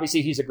story, I mean,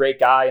 obviously he's a great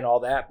guy and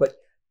all that, but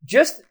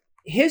just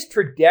his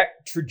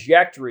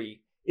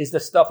trajectory is the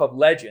stuff of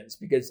legends,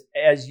 because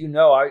as you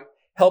know, I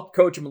helped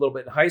coach him a little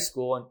bit in high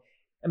school. And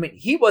I mean,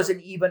 he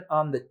wasn't even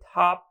on the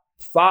top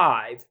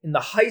 5 in the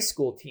high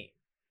school team.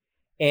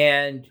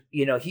 And,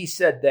 you know, he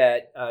said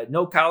that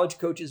no college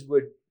coaches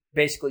would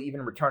basically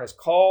even return his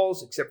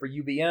calls except for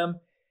UVM.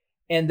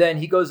 And then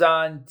he goes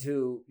on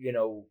to, you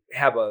know,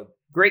 have a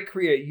great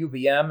career at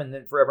UVM. And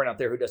then for everyone out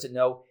there who doesn't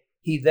know,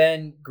 he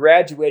then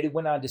graduated,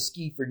 went on to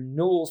ski for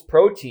Newell's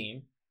pro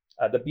team,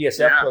 the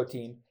BSF pro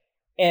team,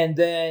 and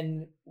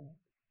then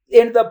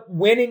ended up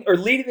winning or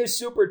leading the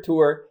Super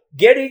Tour,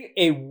 getting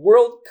a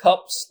World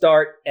Cup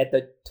start at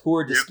the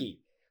Tour de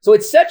Ski. So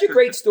it's such a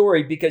great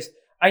story, because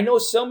I know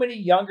so many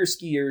younger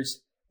skiers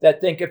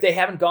that think if they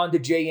haven't gone to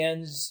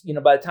JNs, you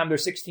know, by the time they're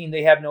 16,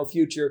 they have no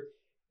future.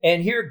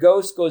 And here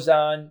Ghost goes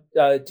on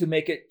to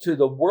make it to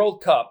the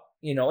World Cup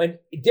and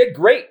he did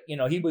great.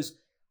 He was,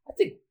 I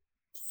think,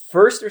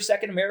 first or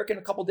second American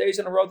a couple days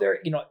in a row there.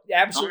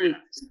 Absolutely.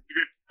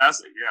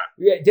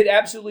 Yeah, did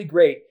absolutely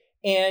great.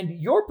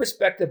 And your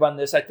perspective on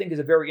this, I think, is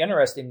a very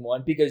interesting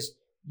one because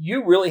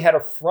you really had a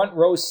front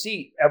row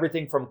seat,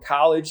 everything from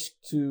college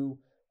to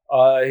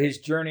his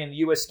journey in the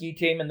U.S. ski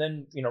team, and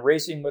then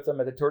racing with him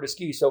at the Tour de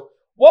Ski. So,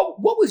 what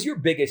was your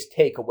biggest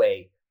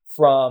takeaway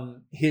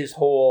from his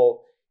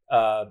whole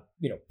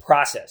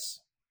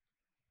process?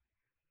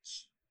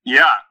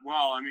 Yeah,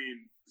 well, I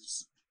mean,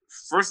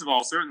 first of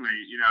all, certainly,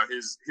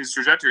 his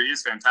trajectory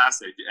is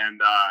fantastic,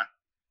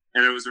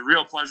 and it was a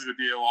real pleasure to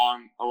be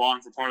along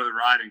for part of the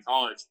ride in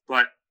college.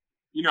 But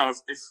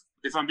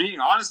if I'm being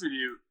honest with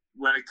you,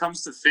 when it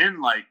comes to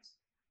Finn, like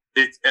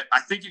I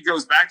think it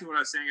goes back to what I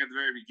was saying at the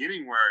very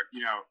beginning, where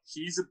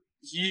he's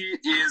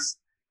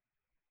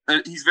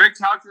very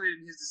calculated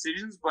in his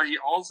decisions, but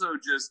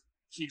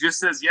he just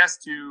says yes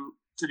to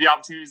the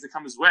opportunities that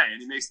come his way,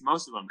 and he makes the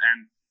most of them,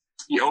 and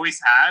he always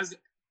has.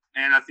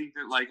 And I think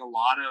that like a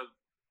lot of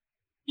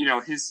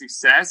his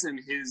success and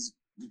his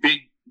big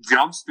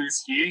jumps through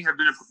skiing have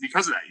been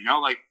because of that.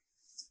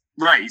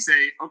 Right? You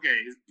say, okay,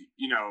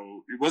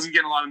 it wasn't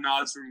getting a lot of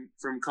nods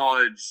from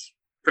college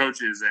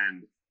coaches,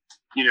 and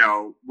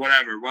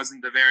whatever,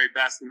 wasn't the very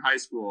best in high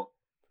school,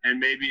 and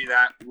maybe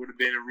that would have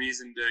been a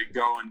reason to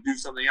go and do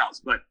something else.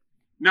 But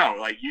no,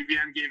 like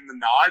UVM gave him the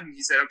nod, and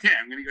he said, okay,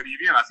 I'm going to go to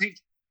UVM.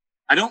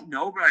 I don't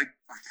know, but I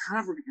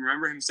kind of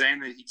remember him saying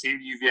that he came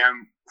to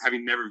UVM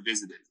having never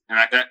visited, and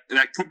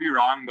that could be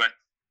wrong, but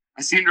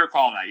I seem to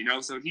recall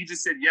that, so he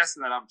just said yes to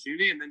that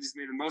opportunity and then just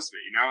made the most of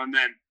it, and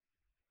then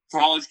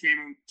college came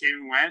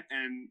and went,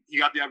 and he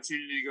got the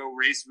opportunity to go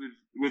race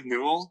with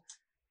Newell,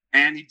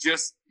 and he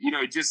just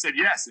said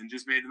yes and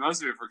just made the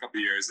most of it for a couple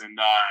of years, and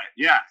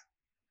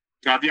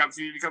got the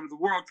opportunity to come to the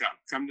World Cup,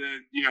 come to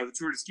the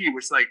Tour de Ski,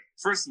 which, like,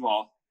 first of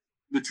all,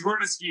 the Tour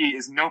de Ski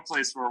is no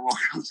place for a World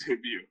Cup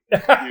debut.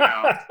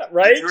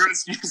 Right? The Tour de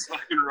Ski is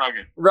fucking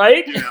rugged,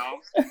 right?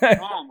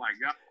 Oh my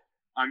god.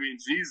 I mean,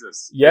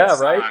 Jesus. Yeah,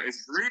 right.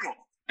 It's brutal.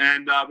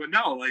 And but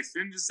no, like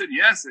Finn just said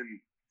yes, and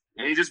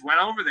he just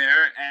went over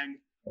there, and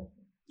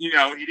he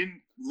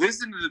didn't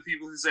listen to the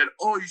people who said,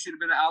 "Oh, you should have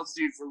been at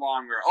altitude for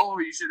longer. Oh,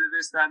 you should have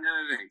this, that, and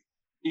everything."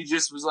 He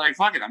just was like,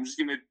 "Fuck it, I'm just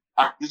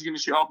gonna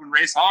show up and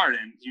race hard,"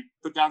 and he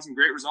put down some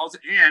great results,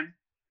 and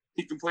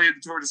he completed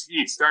the Tour de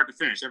Ski start to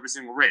finish every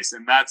single race,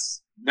 and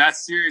that's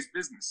serious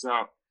business.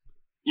 So.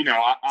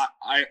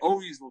 I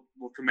always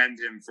will commend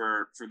him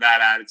for that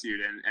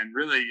attitude, and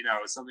really,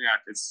 it's something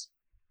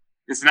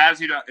it's an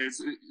attitude. I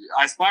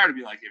aspire to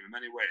be like him in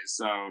many ways.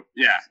 So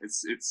yeah,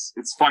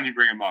 it's fun you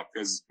bring him up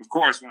because, of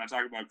course, when I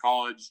talk about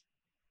college,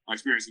 my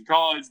experience in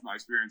college, my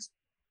experience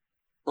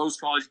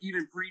post college,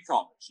 even pre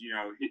college,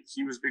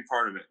 he was a big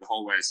part of it the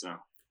whole way. So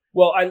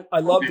well, I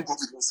love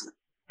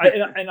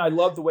I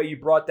love the way you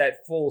brought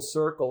that full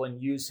circle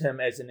and use him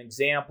as an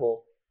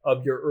example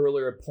of your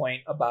earlier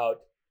point about.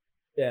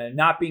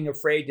 Not being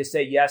afraid to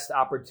say yes to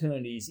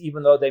opportunities,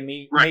 even though they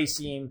may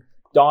seem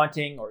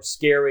daunting or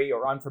scary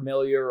or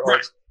unfamiliar, or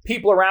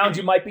people around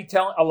you might be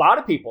telling a lot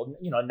of people,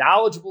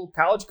 knowledgeable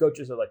college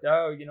coaches are like,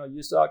 oh,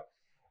 you suck.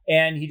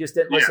 And he just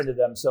didn't listen to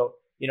them. So,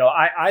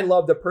 I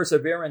love the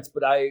perseverance,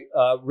 but I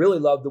really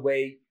love the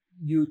way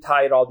you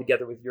tie it all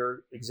together with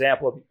your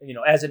example of,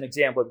 as an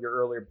example of your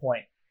earlier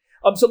point.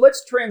 So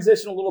let's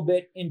transition a little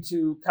bit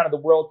into kind of the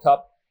World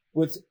Cup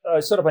with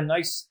sort of a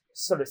nice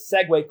sort of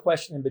segue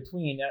question in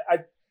between. I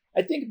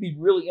think it'd be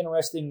really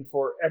interesting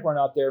for everyone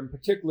out there, in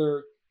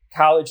particular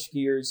college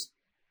skiers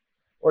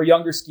or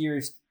younger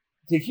skiers,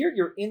 to hear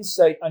your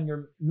insight on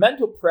your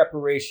mental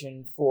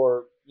preparation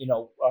for,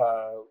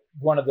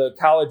 one of the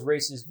college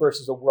races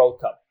versus a World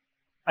Cup.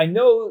 I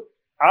know,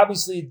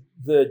 obviously,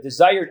 the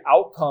desired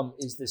outcome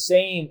is the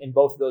same in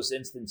both of those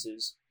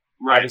instances,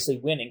 obviously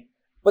winning,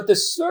 but the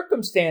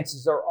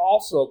circumstances are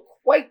also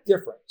quite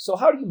different. So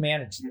how do you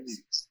manage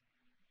this?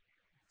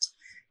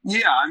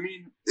 Yeah, I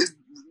mean,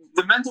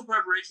 the mental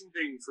preparation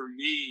thing for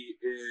me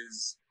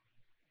is,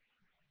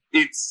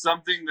 it's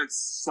something that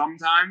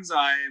sometimes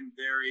I am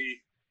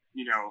very,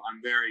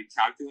 I'm very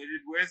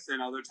calculated with,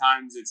 and other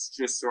times it's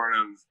just sort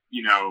of,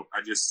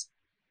 it just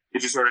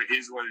sort of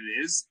is what it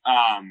is.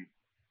 And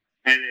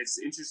it's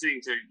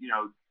interesting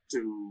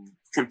to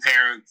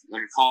compare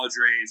like a college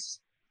race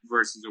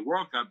versus a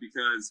World Cup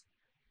because,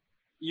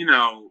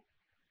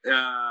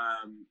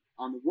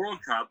 on the World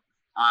Cup,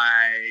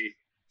 I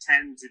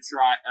tend to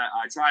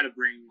try to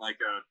bring like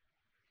a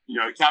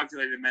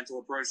calculated mental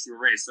approach to a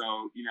race.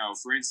 So,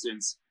 for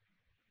instance,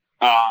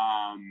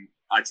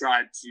 I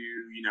tried to,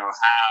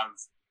 have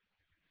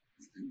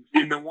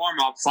in the warm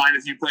up, find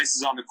a few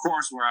places on the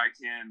course where I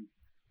can,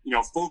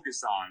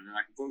 focus on, and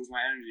I can focus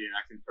my energy, and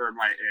I can, or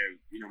my,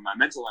 my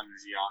mental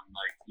energy on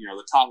like,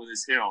 the top of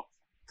this hill,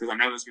 because I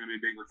know there's going to be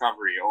a big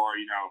recovery, or,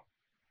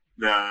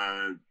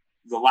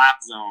 the lap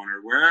zone,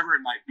 or wherever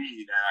it might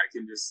be, that I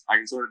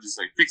can sort of just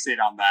like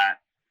fixate on that.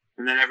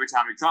 And then every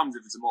time it comes,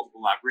 if it's a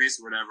multiple lap race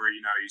or whatever,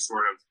 you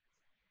sort of,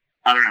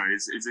 I don't know,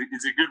 it's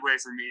a good way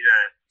for me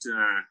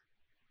to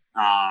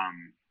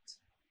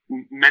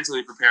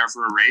mentally prepare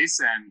for a race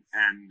and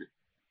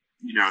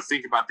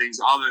think about things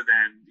other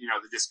than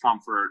the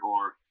discomfort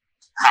or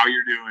how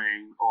you're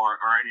doing or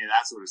any of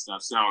that sort of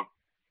stuff. So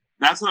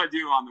that's what I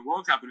do on the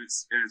World Cup, and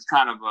it's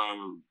kind of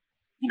a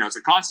it's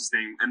a conscious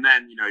thing. And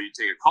then you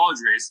take a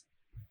college race.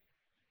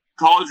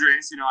 I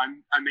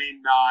may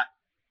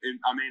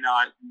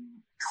not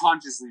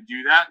consciously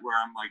do that where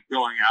I'm like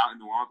going out in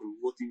the world and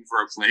looking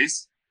for a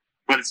place,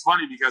 but it's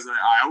funny because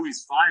I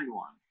always find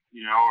one,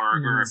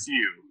 or a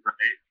few,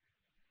 right?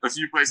 A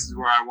few places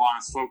where I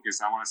want to focus.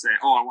 I want to say,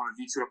 oh, I want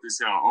to V2 up this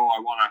hill. Oh, I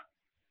want to,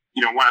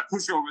 when I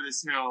push over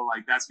this hill,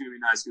 like that's going to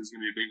be nice because it's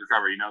going to be a big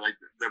recovery. Like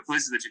the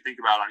places that you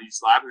think about on each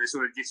lap, and they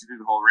sort of get you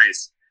through the whole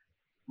race.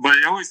 But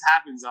it always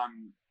happens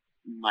on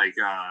like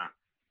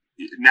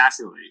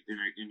naturally in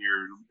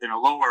a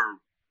lower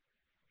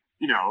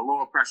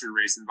pressure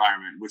race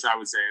environment, which I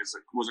would say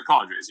was a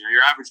college race.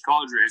 Your average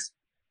college race.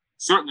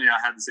 Certainly, I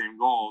had the same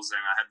goals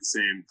and I had the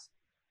same,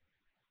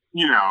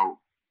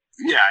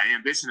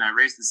 ambition. I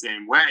raced the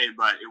same way,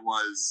 but it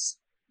was,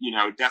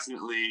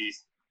 definitely,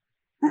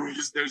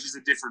 there was just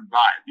a different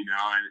vibe, and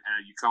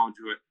you come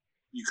to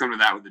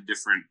that with a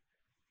different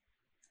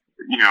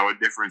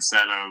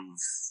set of,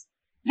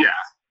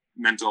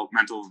 mental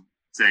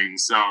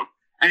things. So,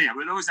 anyhow,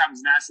 but it always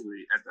happens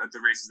naturally at the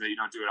races that you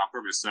don't do it on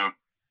purpose. So,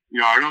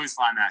 I'd always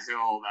find that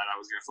hill that I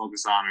was going to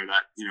focus on, or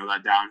that,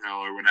 that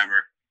downhill or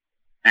whatever.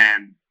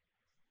 And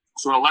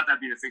so I'll let that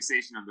be the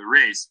fixation of the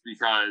race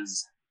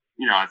because,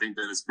 I think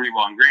that it's pretty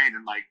well ingrained.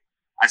 And like,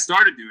 I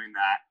started doing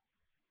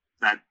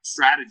that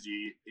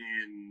strategy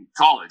in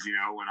college,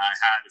 when I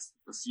had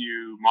a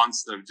few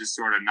months of just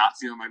sort of not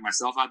feeling like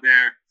myself out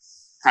there,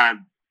 kind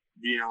of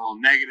being a little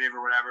negative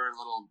or whatever, a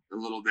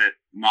little bit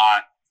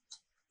not,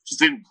 just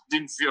didn't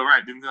feel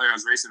right. Didn't feel like I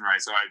was racing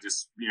right. So I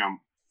just,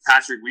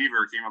 Patrick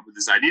Weaver came up with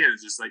this idea.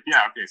 It's just like,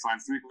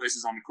 find 3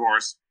 places on the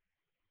course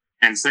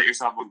and set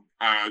yourself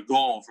a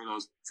goal for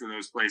those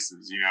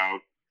places,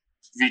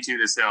 V2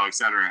 this hill,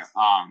 etc.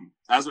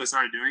 That's what I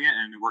started doing it,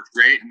 and it worked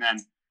great. And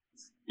then,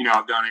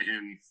 I've done it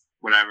in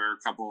whatever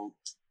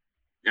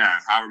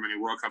however many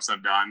World Cups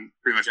I've done,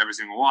 pretty much every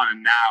single one.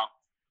 And now,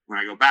 when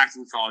I go back to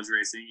the college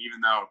racing, even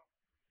though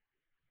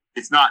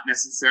it's not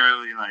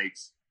necessarily like,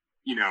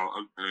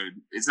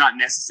 it's not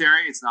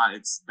necessary.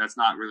 That's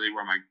not really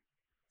where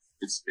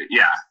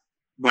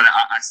but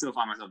I still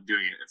find myself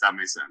doing it, if that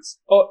makes sense.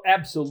 Oh,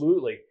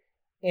 absolutely.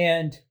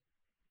 And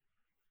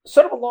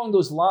sort of along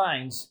those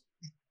lines,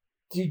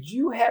 did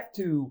you have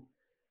to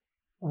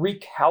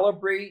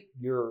recalibrate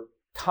your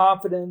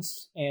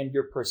confidence and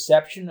your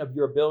perception of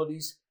your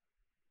abilities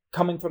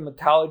coming from the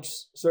college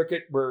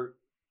circuit where,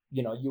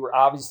 you were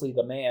obviously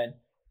the man,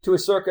 to a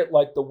circuit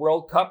like the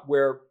World Cup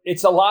where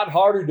it's a lot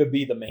harder to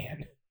be the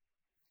man?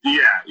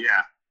 Yeah.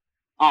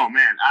 Oh,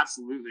 man,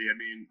 absolutely. I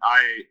mean,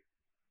 I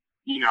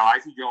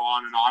could go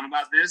on and on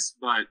about this,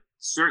 but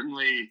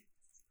certainly,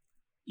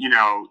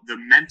 the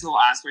mental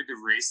aspect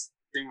of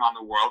racing on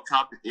the World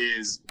Cup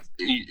is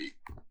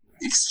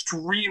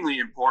extremely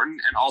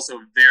important and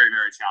also very,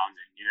 very challenging.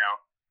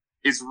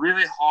 It's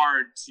really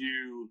hard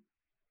to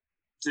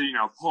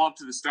pull up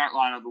to the start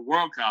line of the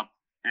World Cup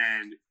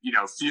and,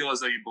 feel as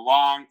though you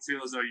belong,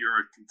 feel as though you're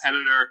a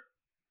competitor,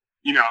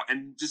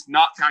 and just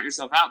not count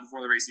yourself out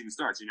before the race even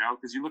starts,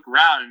 because you look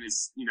around and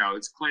it's,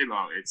 it's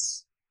Klæbo,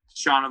 it's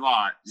Sean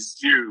Avant,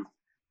 it's you,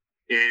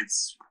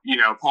 it's,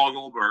 Paul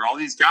Goldberg, all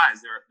these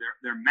guys,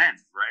 they're men,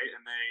 right?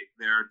 And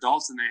they're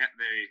adults, and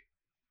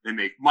they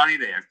make money,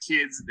 they have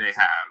kids, they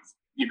have,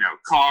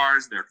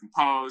 cars, they're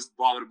composed,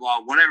 blah, blah, blah,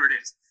 whatever it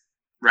is,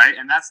 right?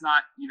 And that's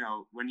not,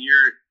 when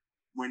you're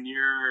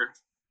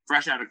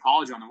fresh out of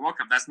college on the World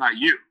Cup, that's not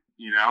you,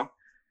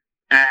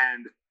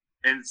 and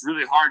it's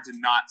really hard to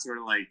not sort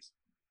of like,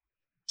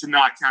 to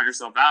not count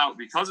yourself out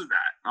because of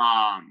that.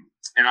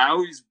 And I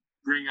always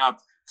bring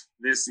up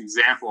this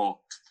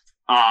example,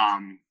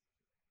 in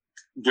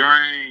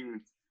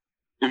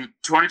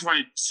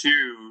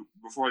 2022,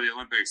 before the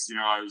Olympics,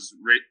 was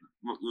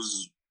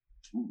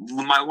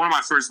one of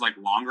my first like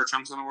longer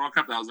chunks on the World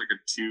Cup. That was like a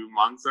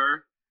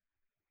 2-monther,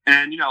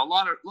 and a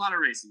lot of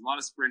racing, a lot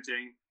of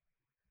sprinting,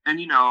 and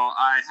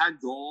I had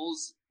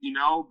goals,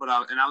 but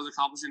I was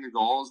accomplishing the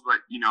goals,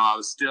 but I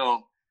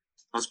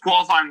was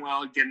qualifying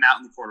well, getting out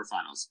in the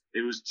quarterfinals.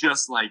 It was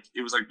like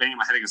banging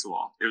my head against the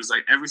wall. It was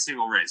like every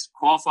single race,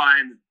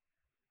 qualifying,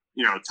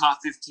 top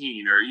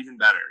 15 or even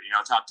better,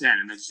 top 10,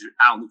 and then just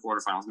out in the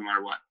quarterfinals no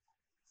matter what.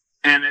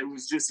 And it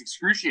was just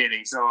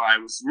excruciating. So I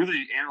was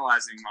really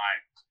analyzing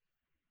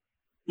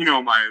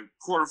my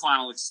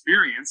quarterfinal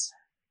experience.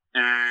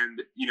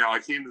 And, I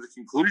came to the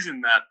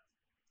conclusion that,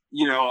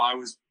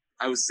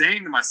 I was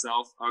saying to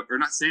myself, or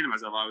not saying to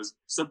myself, I was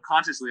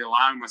subconsciously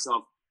allowing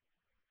myself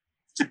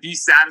to be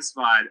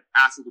satisfied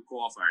after the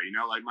qualifier.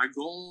 Like my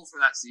goal for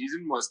that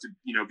season was to,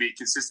 be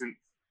consistently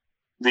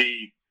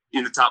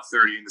in the top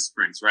 30 in the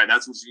sprints, right?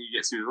 That's what you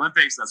get to the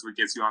Olympics. That's what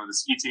gets you onto the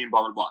ski team,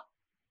 blah, blah, blah.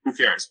 Who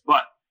cares?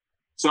 But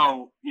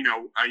so, you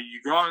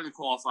go out in the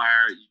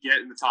qualifier, you get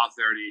in the top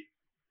 30,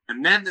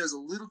 and then there's a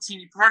little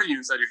teeny part of you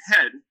inside your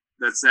head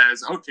that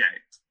says, okay,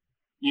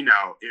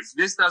 if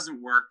this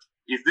doesn't work,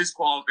 if this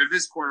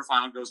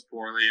quarterfinal goes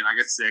poorly and I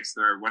get sixth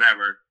or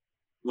whatever,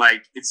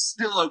 like, it's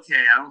still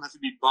okay. I don't have to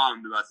be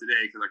bummed about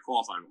today because I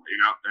qualified well,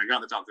 and I got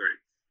in the top 30.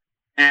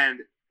 And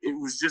it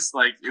was just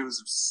like, it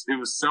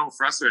was so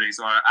frustrating.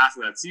 So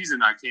after that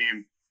season, I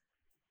came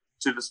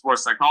to the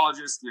sports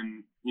psychologist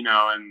and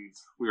and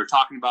we were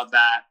talking about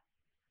that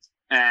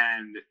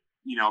and,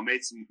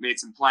 made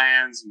some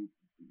plans and,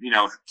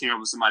 came up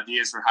with some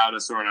ideas for how to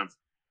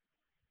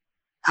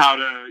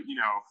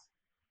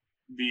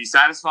be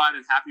satisfied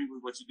and happy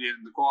with what you did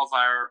in the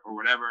qualifier or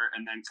whatever.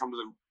 And then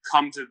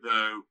come to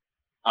the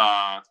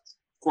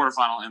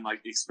quarterfinal and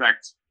like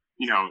expect,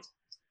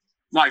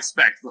 not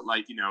expect, but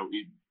like,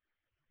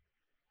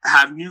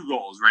 have new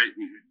goals, right?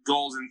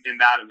 Goals in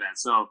that event.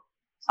 So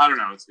I don't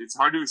know. It's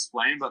hard to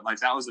explain, but like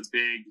that was a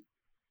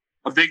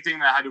big thing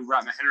that I had to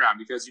wrap my head around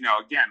because,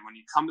 again, when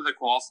you come to the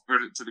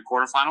to the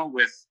quarterfinal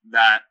with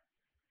that,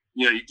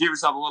 you give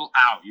yourself a little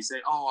out. You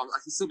say, oh, I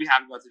can still be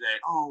happy about today.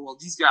 Oh, well,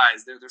 these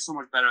guys, they're so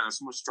much better. They're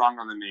so much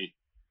stronger than me.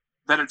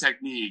 Better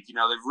technique.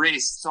 They've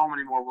raced so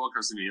many more World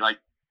Cups than me. Like,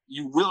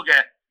 you will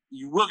get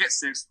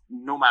sixth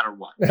no matter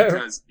what.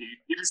 Because if you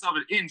give yourself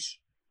an inch,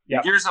 yep.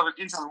 You give yourself an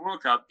inch on the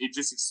World Cup, it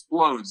just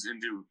explodes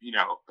into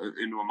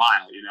a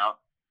mile,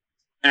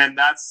 And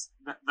that's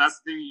the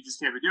thing you just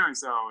can't be doing.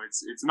 So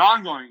it's an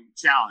ongoing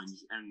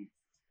challenge. And,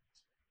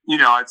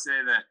 I'd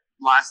say that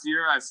last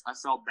year I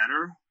felt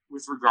better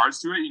with regards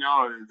to it.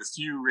 The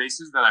few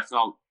races that I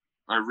felt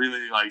I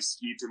really like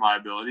skewed to my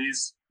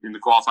abilities in the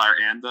qualifier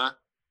and the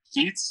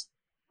heats.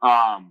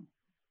 I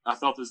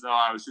felt as though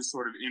I was just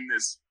sort of in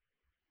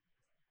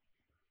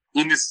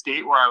this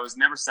state where I was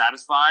never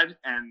satisfied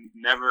and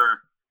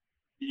never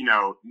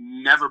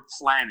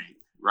planning,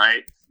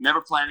 right?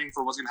 Never planning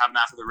for what's going to happen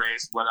after the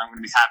race, whether I'm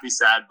going to be happy,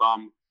 sad,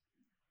 bummed,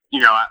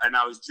 and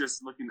I was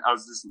just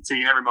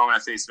taking every moment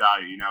at face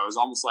value, it was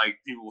almost like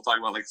people will talk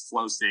about like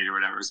flow state or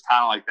whatever. It's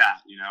kind of like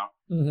that,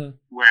 mm-hmm.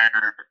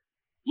 where,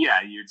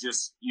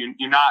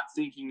 you're not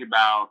thinking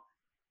about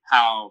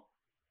how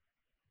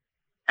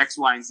X,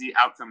 Y, and Z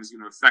outcome is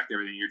going to affect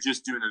everything. You're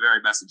just doing the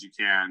very best that you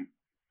can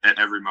at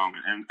every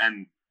moment.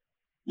 And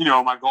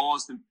my goal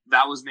is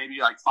that was maybe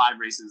like 5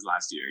 races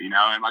last year,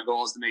 and my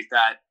goal is to make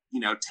that,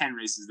 10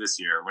 races this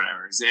year or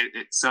whatever.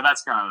 So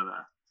that's kind of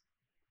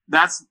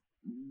that's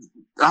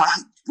a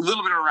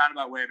little bit of a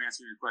roundabout way of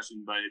answering your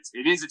question, but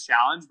it is a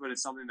challenge, but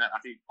it's something that I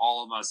think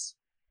all of us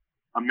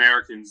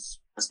Americans,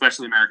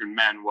 especially American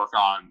men, work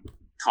on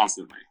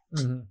constantly.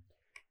 Mm-hmm.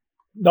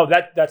 No,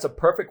 that's a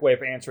perfect way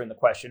of answering the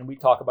question. We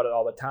talk about it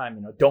all the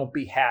time. Don't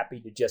be happy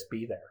to just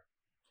be there.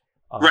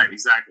 Right,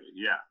 exactly.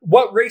 Yeah.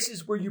 What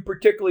races were you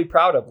particularly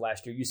proud of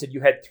last year? You said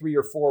you had 3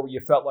 or 4 where you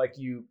felt like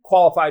you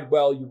qualified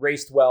well, you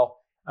raced well.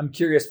 I'm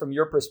curious from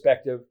your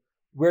perspective,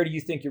 where do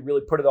you think you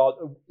really put it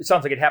all? It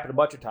sounds like it happened a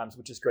bunch of times,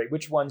 which is great.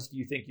 Which ones do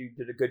you think you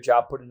did a good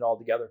job putting it all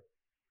together?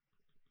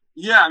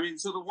 Yeah, I mean,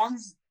 so the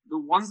ones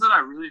that I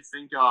really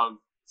think of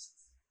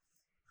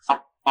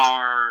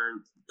are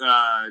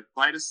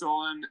brightest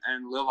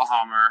and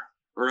Lillehammer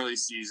early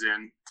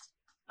season.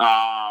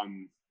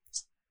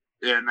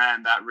 And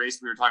then that race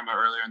we were talking about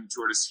earlier in the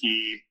Tour de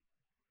Ski,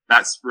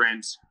 that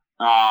sprint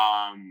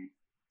in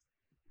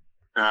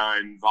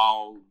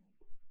Val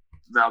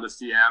de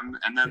Fiemme.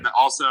 And then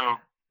also,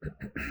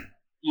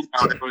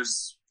 there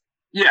was,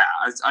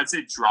 I'd say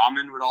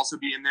Drammen would also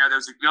be in there. There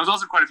was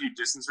also quite a few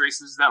distance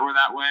races that were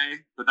that way,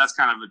 but that's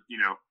kind of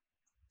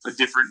a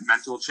different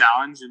mental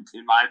challenge,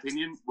 in my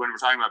opinion, when we're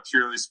talking about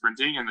purely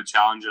sprinting and the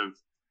challenge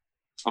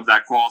of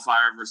that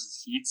qualifier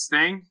versus heats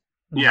thing.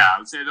 Yeah, I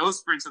would say those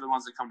sprints are the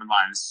ones that come to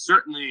mind.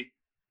 Certainly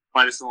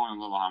brightest and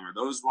Lillehammer.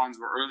 Those ones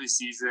were early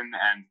season,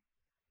 and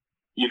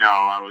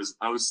I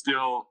was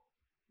still,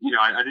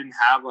 I didn't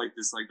have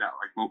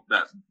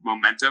that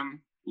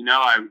momentum.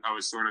 I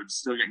was sort of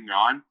still getting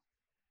going,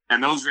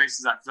 and those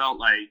races I felt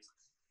like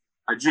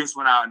I just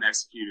went out and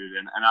executed,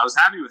 and I was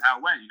happy with how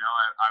it went.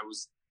 I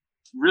was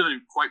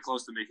really quite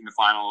close to making the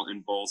final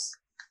in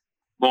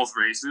both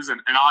races,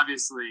 and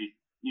obviously,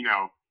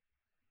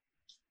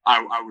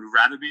 I would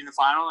rather be in the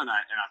final, and I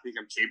think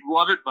I'm capable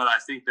of it. But I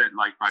think that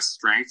my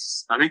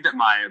strengths, I think that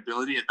my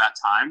ability at that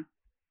time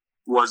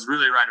was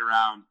really right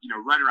around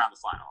the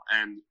final,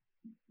 and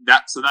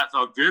that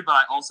felt good. But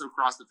I also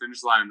crossed the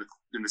finish line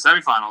in the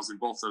semifinals in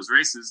both those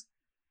races,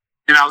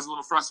 and I was a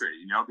little frustrated,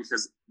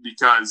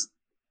 because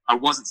I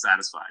wasn't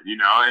satisfied,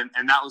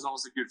 and that was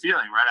almost a good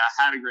feeling, right? I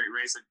had a great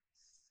race,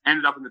 I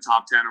ended up in the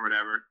top 10 or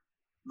whatever,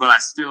 but I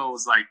still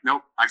was like,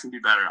 nope, I can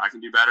do better,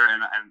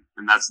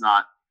 and that's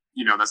not.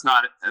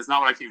 That's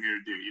not what I came here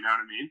to do. You know what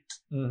I mean?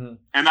 Mm-hmm.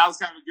 And that was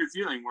kind of a good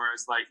feeling.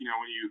 Whereas, when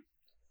you,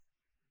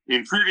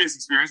 in previous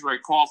experience, where I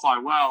qualify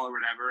well or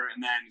whatever,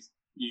 and then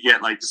you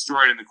get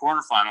destroyed in the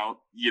quarterfinal,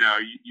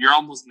 you're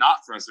almost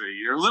not frustrated.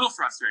 You're a little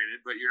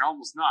frustrated, but you're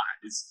almost not.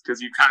 It's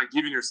because you've kind of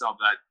given yourself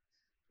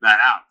that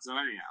out. So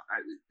anyhow,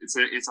 it's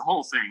a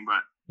whole thing.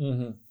 But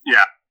mm-hmm.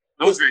 yeah,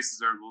 those races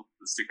will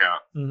stick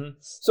out. Mm-hmm.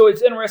 So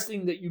it's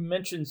interesting that you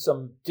mentioned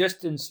some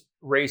distance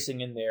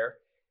racing in there,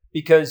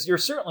 because you're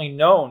certainly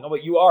known,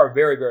 but you are a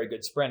very, very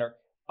good sprinter.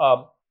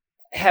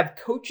 have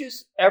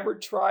coaches ever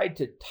tried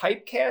to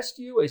typecast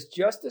you as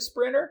just a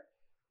sprinter?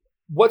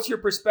 What's your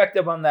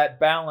perspective on that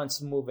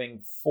balance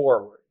moving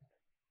forward?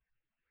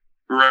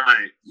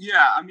 Right.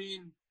 Yeah. I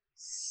mean,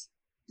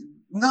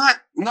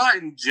 not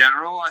in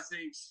general. I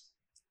think,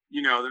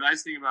 the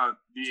nice thing about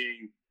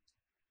being,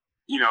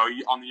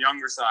 on the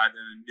younger side and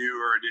a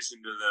newer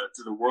addition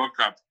to the World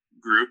Cup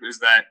group is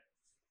that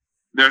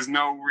there's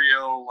no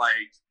real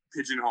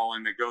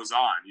pigeonholing that goes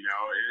on,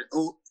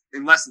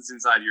 unless it's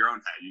inside your own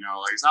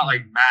head, it's not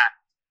like Matt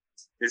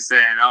is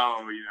saying,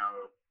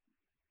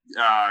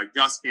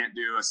 Gus can't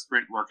do a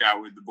sprint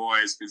workout with the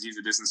boys because he's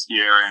a distance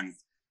skier, and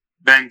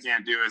Ben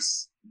can't do an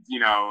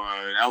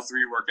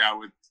L3 workout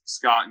with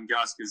Scott and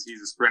Gus because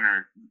he's a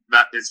sprinter.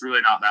 That it's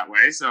really not that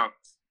way. So,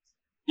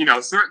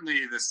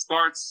 certainly the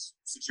starts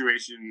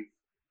situation,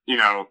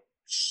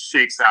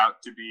 shakes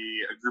out to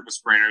be a group of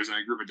sprinters and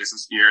a group of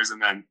distance skiers, and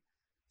then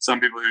some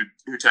people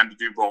who tend to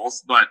do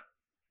both. But,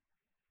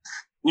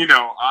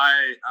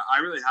 I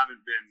really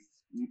haven't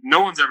been,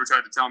 no one's ever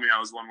tried to tell me I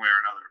was one way or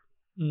another.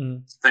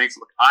 Mm.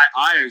 Thankfully,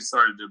 I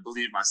started to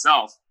believe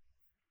myself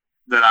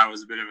that I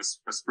was a bit of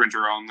a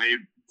sprinter only,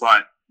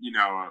 but,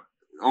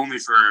 only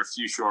for a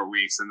few short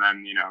weeks, and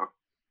then,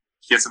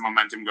 get some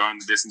momentum going in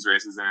the distance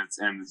races,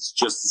 and it's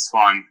just as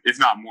fun, if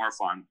not more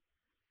fun.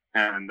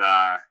 And,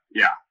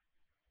 yeah.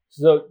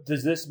 So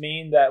does this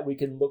mean that we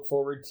can look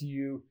forward to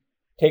you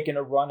taking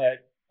a run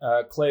at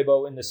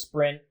Klæbo in the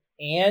sprint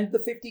and the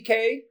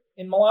 50K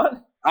in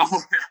Milan?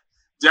 Oh,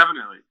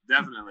 definitely.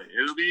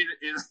 It'll be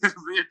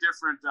a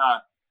different,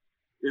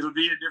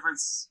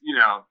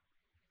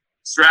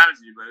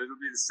 strategy, but it'll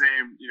be the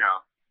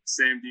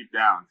same deep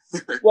down.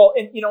 Well,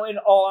 and in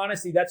all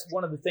honesty, that's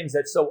one of the things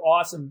that's so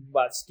awesome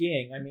about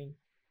skiing. I mean,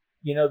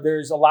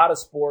 there's a lot of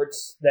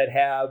sports that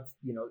have,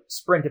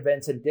 sprint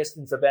events and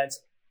distance events.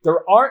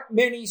 There aren't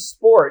many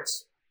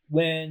sports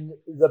when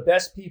the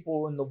best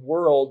people in the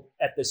world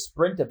at the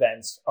sprint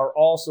events are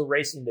also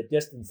racing the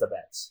distance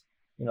events.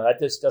 That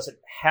just doesn't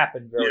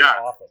happen very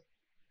often.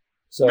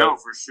 So, no,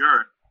 for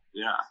sure.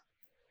 Yeah.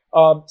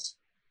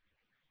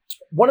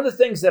 One of the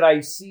things that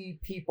I see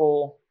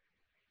people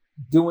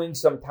doing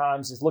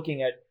sometimes is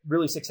looking at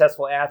really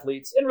successful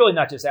athletes, and really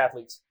not just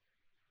athletes,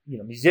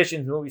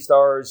 musicians, movie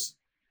stars,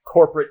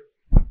 corporate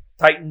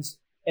titans,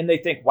 and they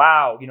think,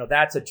 wow,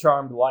 that's a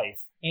charmed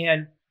life.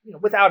 And,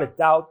 without a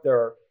doubt, there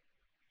are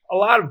a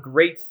lot of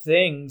great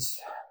things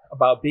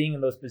about being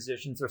in those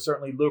positions. They're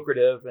certainly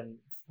lucrative and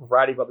a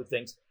variety of other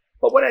things.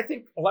 But what I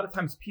think a lot of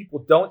times people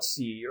don't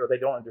see or they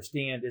don't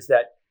understand is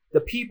that the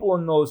people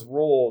in those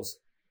roles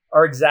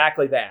are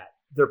exactly that.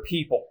 They're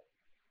people.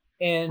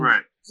 And,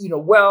 right.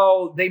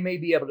 They may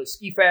be able to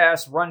ski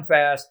fast, run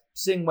fast,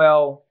 sing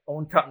well,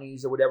 own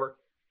companies or whatever.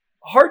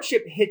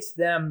 Hardship hits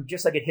them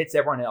just like it hits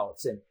everyone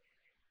else. And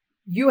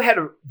you had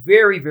a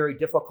very, very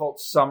difficult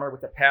summer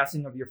with the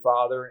passing of your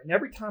father. And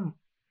every time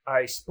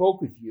I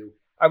spoke with you,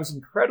 I was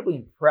incredibly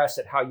impressed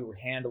at how you were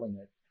handling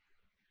it.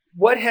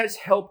 What has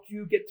helped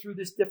you get through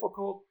this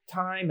difficult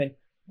time? And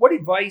what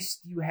advice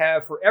do you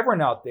have for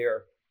everyone out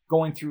there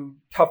going through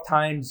tough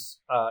times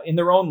in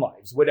their own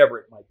lives, whatever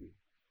it might be?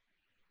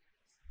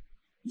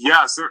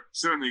 Yeah,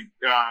 certainly.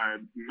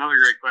 Another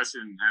great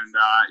question. And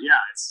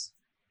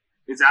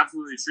it's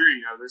absolutely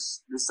true.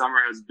 This summer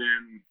has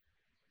been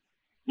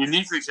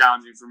uniquely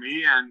challenging for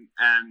me, and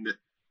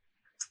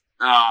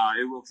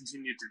it will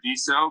continue to be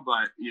so.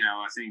 But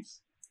I think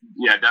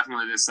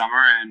definitely this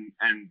summer, and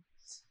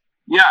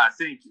I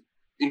think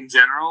in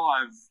general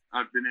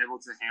I've been able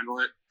to handle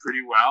it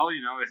pretty well.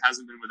 It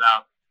hasn't been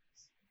without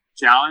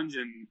challenge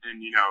and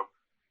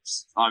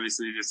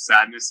obviously just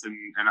sadness and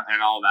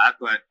all that.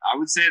 But I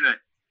would say that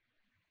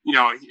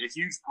a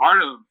huge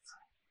part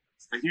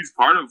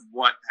of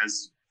what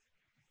has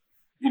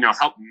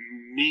helped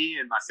me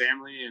and my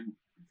family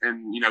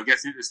and get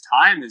through this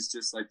time is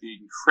just like the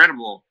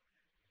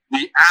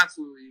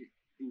absolutely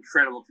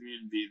incredible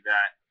community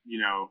that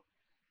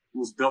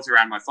was built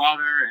around my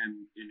father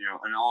and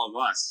and all of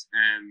us.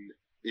 And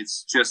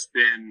it's just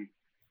been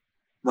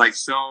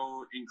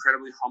so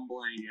incredibly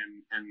humbling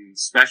and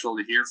special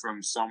to hear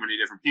from so many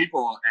different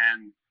people.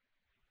 And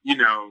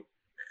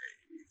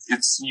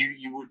it's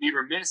you would be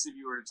remiss if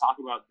you were to talk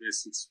about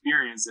this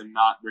experience and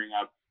not bring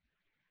up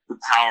the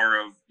power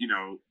of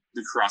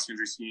the cross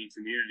country skiing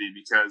community,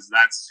 because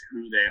that's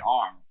who they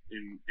are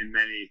in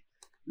many,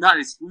 not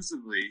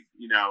exclusively,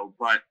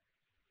 but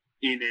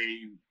in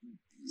a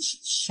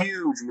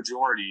huge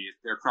majority.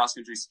 They're cross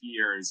country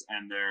skiers,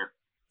 and they're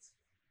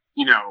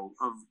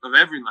of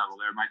every level.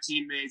 They're my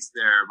teammates,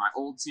 they're my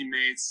old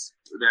teammates,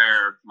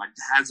 they're my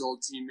dad's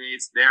old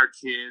teammates, their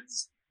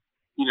kids,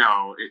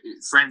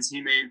 friends he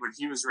made when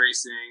he was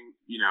racing.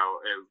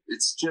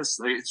 It's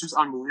just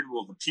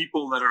unbelievable. The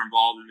people that are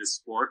involved in this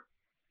sport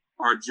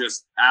are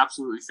just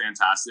absolutely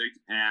fantastic.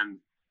 And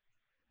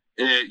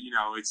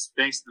it's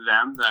thanks to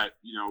them that,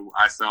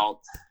 I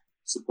felt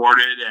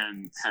supported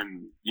and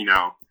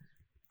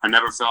I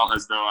never felt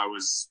as though I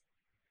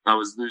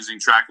was losing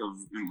track of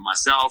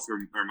myself or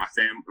my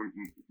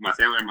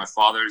family or my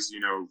father's,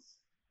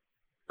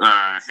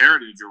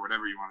 heritage or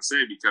whatever you want to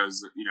say,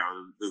 because, you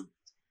know,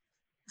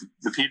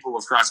 the people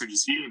of cross country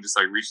skiing just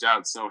like reached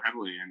out so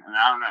heavily. And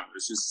I don't know,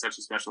 it's just such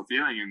a special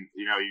feeling. And,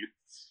 you know,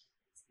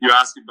 you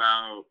ask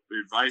about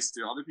advice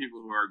to other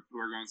people who are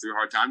going through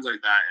hard times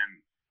like that.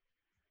 And,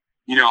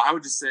 you know, I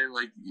would just say,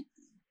 like,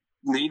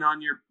 lean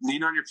on your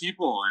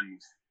people,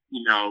 and,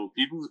 you know,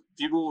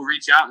 people will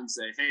reach out and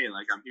say, hey,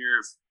 like, I'm here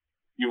if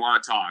you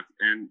want to talk,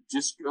 and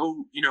just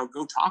go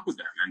talk with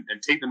them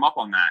and take them up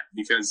on that.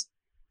 Because,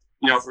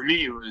 you know, for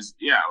me,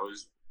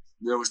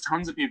 there was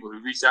tons of people who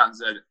reached out and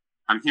said,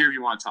 I'm here if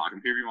you want to talk.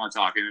 I'm here if you want to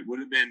talk. And it would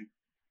have been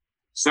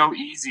so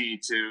easy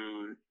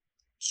to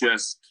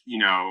just, you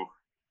know,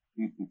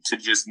 to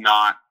just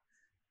not,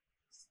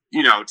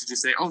 you know, to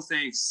just say, oh,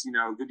 thanks, you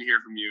know, good to hear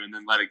from you, and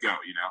then let it go,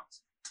 you know.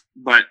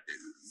 But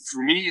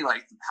for me,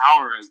 like, the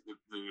power is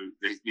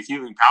the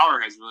healing power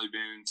has really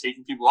been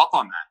taking people up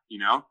on that, you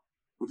know.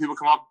 When people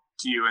come up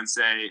to you and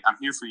say, I'm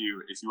here for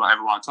you if you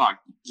ever want to talk,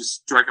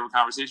 just strike up a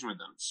conversation with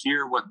them.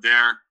 Hear what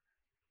their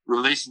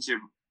relationship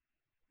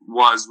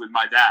was with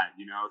my dad,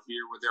 you know,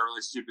 hear what their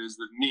relationship is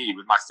with me,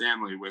 with my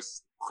family,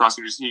 with cross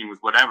country skiing, with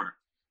whatever.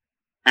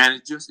 And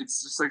it's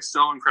just like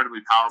so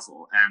incredibly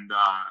powerful. And,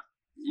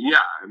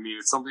 yeah, I mean,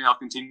 it's something I'll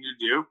continue to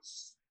do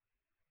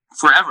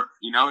forever.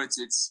 You know,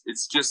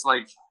 it's just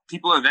like,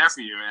 people are there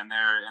for you, and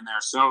they're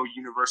so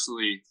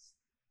universally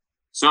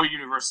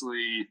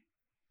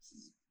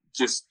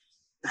just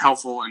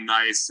helpful and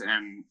nice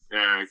and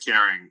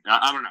caring.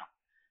 I don't know.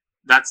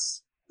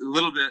 That's a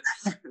little bit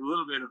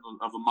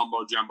of a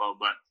mumbo jumbo,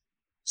 but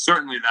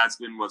certainly that's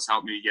been what's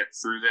helped me get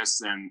through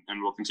this, and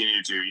will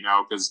continue to, you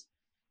know, because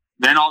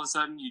then all of a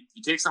sudden you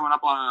take someone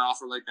up on an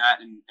offer like that,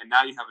 and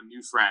now you have a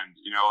new friend,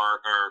 you know,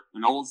 or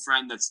an old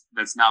friend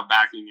that's now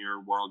back in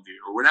your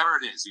worldview, or whatever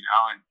it is, you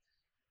know,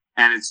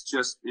 and it's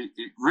just, it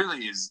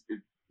really is,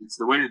 it's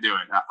the way to do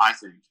it, I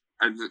think.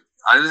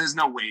 There's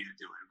no way to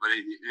do it, but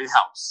it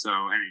helps. So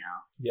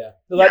anyhow. Yeah.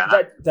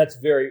 Well, that's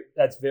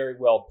very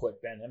well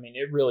put, Ben. I mean,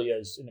 it really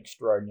is an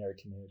extraordinary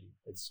community.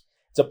 It's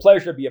a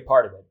pleasure to be a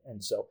part of it.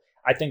 And so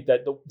I think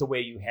that the way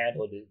you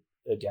handled it,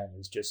 again,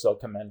 is just so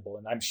commendable.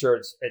 And I'm sure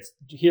it's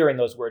hearing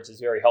those words is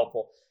very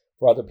helpful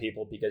for other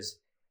people, because,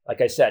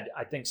 like I said,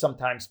 I think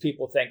sometimes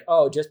people think,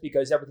 oh, just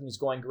because everything is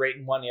going great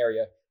in one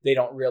area, they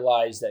don't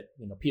realize that,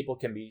 you know, people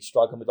can be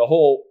struggling with a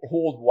whole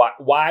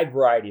wide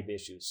variety of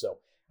issues. So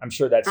I'm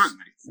sure that's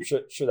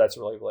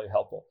really, really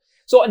helpful.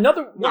 So one of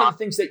the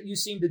things that you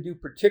seem to do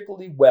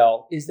particularly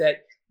well is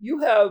that you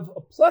have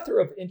a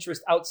plethora of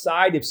interest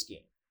outside of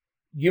skiing.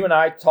 You and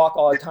I talk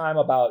all the time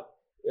about,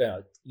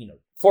 you know,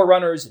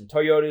 Forerunners and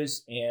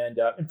Toyotas. And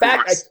in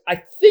fact, I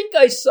think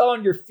I saw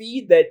on your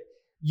feed that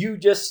you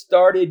just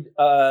started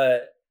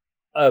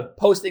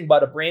posting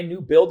about a brand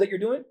new build that you're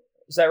doing.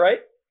 Is that right?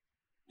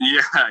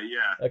 Yeah.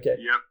 Okay.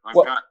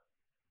 Yep.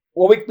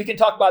 Well, we can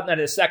talk about that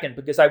in a second,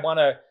 because I want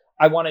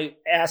to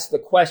ask the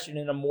question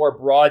in a more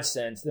broad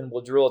sense, then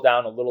we'll drill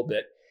down a little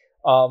bit.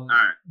 All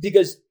right.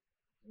 Because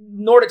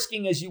Nordic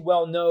skiing, as you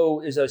well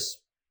know, is it's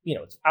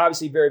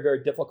obviously very,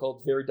 very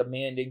difficult, very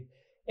demanding.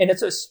 And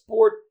it's a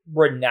sport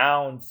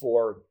renowned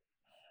for,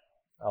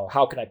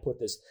 how can I put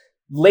this?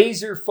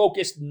 Laser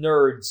focused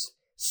nerds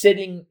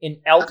sitting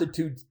in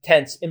altitude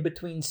tents in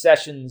between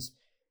sessions,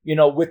 you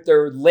know, with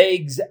their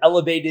legs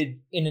elevated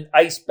in an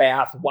ice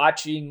bath,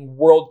 watching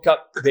World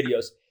Cup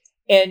videos.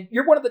 And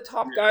you're one of the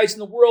top guys in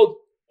the world,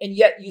 and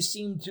yet you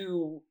seem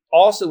to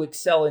also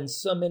excel in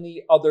so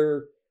many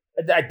other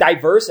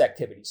diverse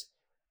activities.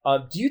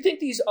 Do you think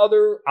these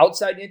other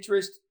outside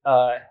interests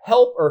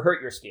help or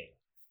hurt your skiing?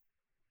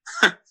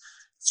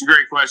 It's a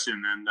great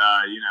question, and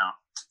you know,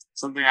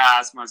 something I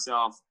ask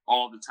myself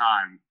all the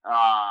time,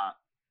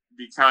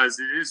 because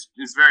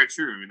it's very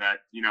true that,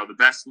 you know, the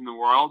best in the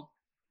world,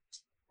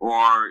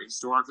 or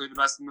historically the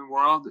best in the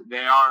world,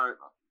 they are,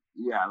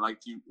 like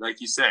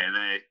you say,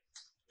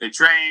 they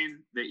train,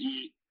 they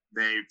eat,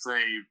 they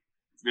play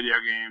video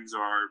games,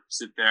 or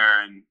sit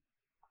there and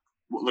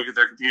look at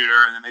their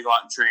computer, and then they go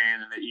out and train,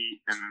 and they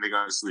eat, and then they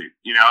go to sleep,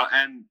 you know,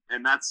 and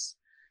that's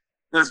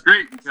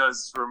great,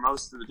 because for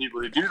most of the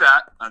people who do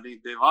that, I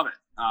think they love it.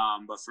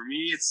 But for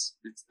me,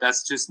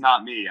 that's just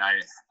not me. I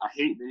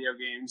hate video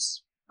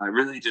games. I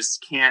really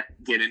just can't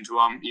get into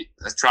them,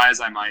 as try as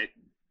I might.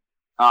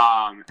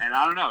 And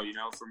I don't know, you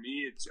know, for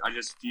me, I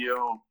just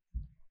feel,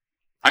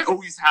 I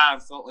always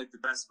have felt like the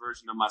best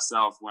version of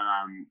myself when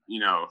I'm, you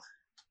know,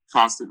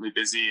 constantly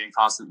busy and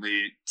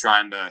constantly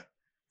trying to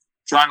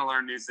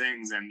learn new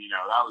things. And, you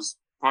know, that was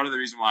part of the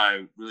reason why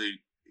I really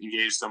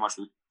engaged so much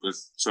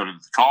with sort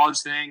of the college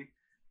thing.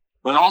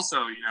 But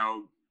also, you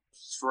know,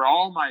 for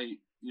all my,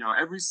 you know,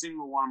 every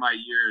single one of my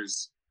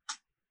years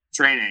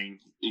training,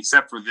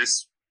 except for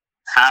this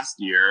past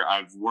year,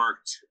 I've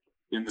worked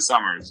in the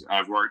summers.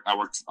 I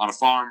worked on a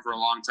farm for a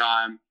long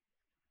time.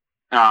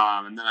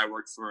 And then I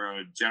worked for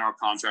a general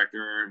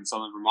contractor in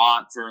southern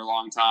Vermont for a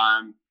long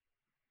time.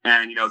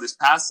 And, you know, this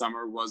past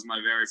summer was my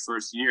very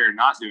first year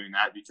not doing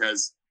that,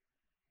 because,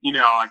 you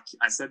know,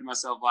 I said to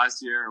myself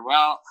last year,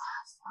 well,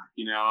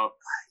 you know,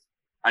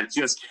 I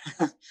just,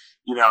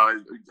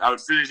 I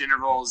would finish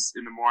intervals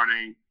in the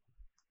morning,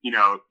 eat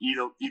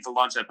the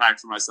lunch I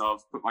packed for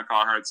myself, put my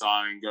Carhartts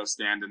on, and go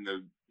stand in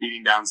the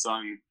beating down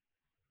sun,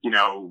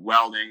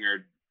 welding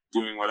or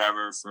doing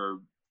whatever for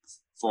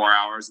 4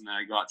 hours, and then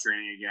I go out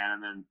training again,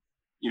 and then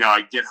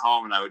I'd get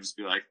home and I would just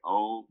be like,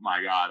 oh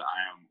my God,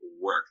 I am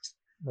worked.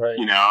 Right.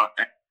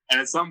 And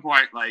at some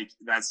point, like,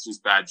 that's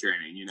just bad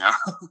training,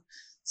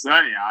 So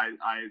anyhow,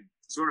 I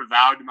sort of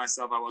vowed to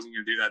myself I wasn't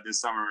going to do that this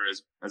summer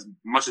as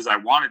much as I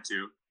wanted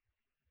to.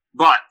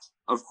 But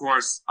of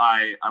course,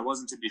 I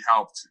wasn't to be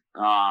helped.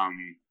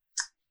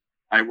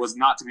 I was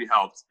not to be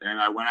helped. And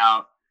I went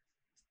out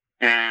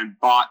and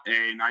bought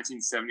a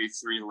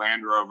 1973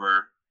 Land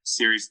Rover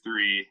Series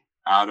 3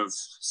 out of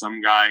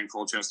some guy in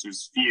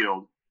Colchester's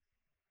field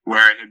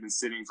where it had been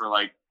sitting for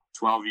like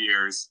 12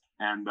 years.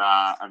 And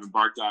I've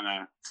embarked on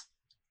a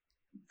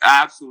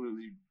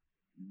absolutely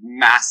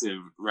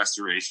massive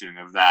restoration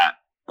of that.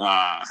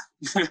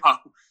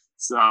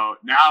 So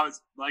now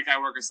it's like I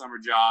work a summer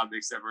job,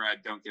 except for I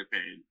don't get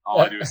paid. All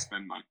I do is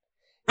spend money.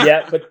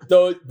 Yeah, but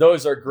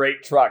those are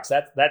great trucks.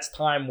 That's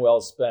time well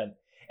spent.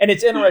 And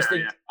it's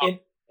interesting. Yeah.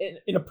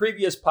 In a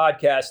previous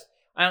podcast,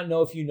 I don't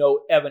know if you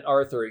know Evan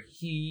Arthur.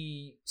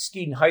 He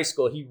skied in high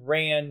school. He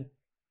ran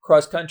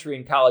cross country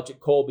in college at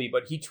Colby,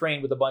 but he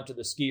trained with a bunch of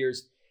the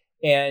skiers.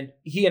 And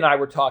he and I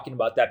were talking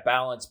about that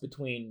balance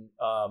between.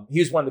 He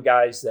was one of the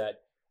guys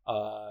that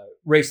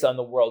raced on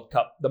the World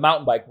Cup, the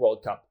mountain bike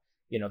World Cup.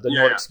 The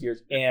Nordic skiers,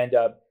 and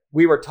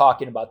we were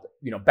talking about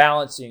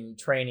balancing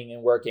training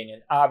and working,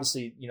 and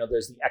obviously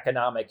there's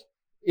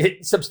the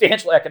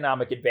substantial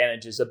economic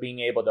advantages of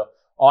being able to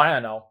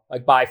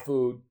like buy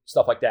food,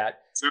 stuff like that.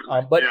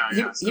 But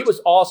he was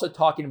also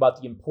talking about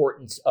the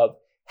importance of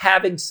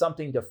having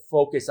something to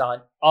focus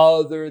on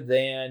other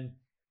than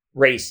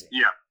racing.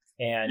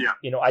 And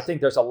I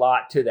think there's a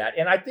lot to that,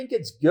 and I think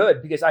it's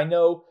good because I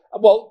know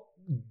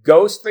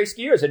Ghost Race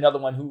Skier is another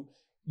one who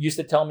used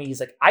to tell me, he's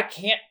like, I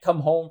can't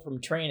come home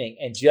from training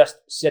and just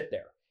sit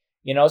there,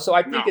 So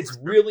I think it's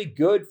really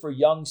good for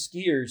young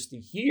skiers to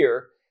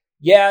hear,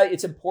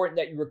 it's important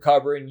that you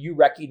recover and you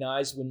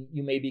recognize when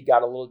you maybe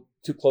got a little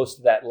too close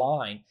to that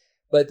line.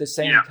 But at the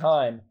same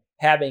time,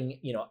 having,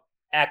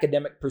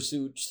 academic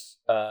pursuits,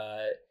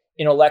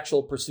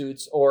 intellectual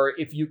pursuits, or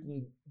if you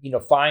can,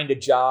 find a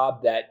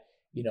job that,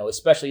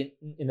 especially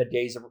in the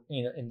days of,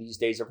 in these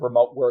days of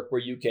remote work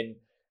where you can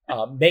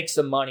make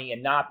some money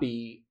and not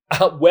be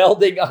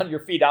welding on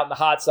your feet out in the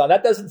hot sun.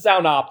 That doesn't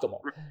sound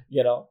optimal,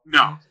 No,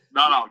 not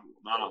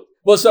optimal.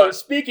 Well, so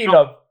speaking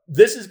of,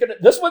 this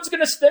one's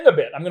gonna sting a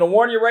bit. I'm gonna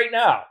warn you right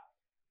now.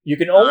 You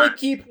can only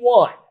keep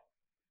one: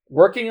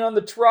 working on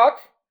the truck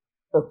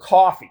or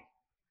coffee.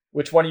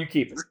 Which one are you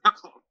keeping?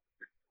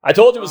 I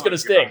told you it was gonna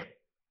sting.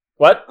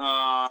 What?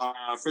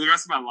 For the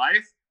rest of my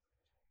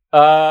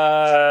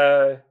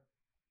life?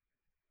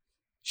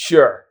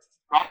 Sure.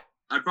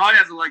 I probably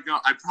have to let go.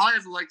 I probably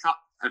have to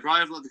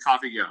let the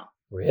coffee go.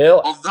 Really?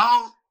 Although,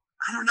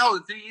 I don't know.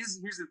 The thing is,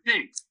 here's the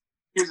thing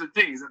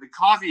is that the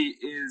coffee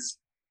is,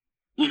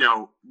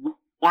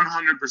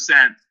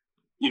 100%,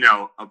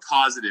 a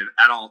positive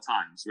at all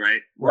times,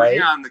 right?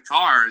 Working on the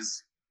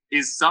cars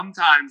is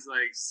sometimes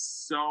like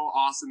so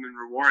awesome and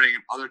rewarding,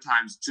 and other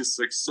times just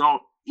like so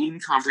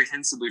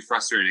incomprehensibly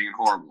frustrating and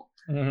horrible.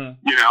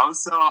 Mm-hmm.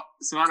 So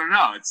I don't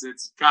know. It's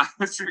kind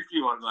of a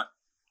tricky one, but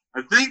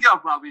I think I'll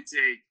probably get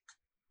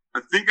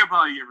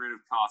rid of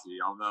coffee,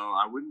 although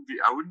I wouldn't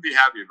be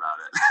happy about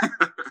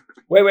it.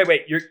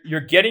 Wait.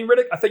 You're getting rid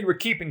of? I thought you were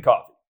keeping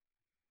coffee.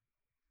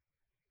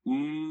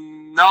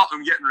 No,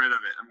 I'm getting rid of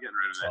it.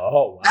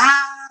 Oh,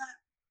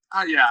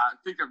 wow. Yeah, I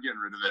think I'm getting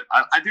rid of it.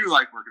 I do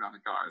like working on the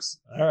cars.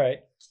 All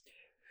right.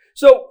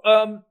 So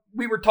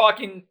we were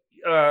talking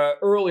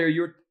earlier.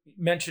 You were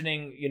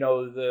mentioning,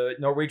 the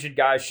Norwegian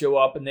guys show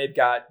up and they've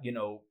got,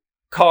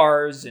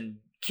 cars and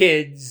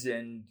kids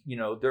and,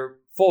 they're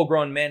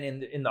full-grown men in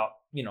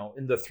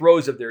the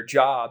throes of their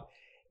job.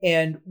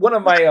 And one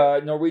of my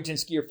Norwegian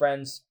skier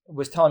friends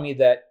was telling me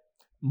that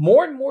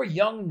more and more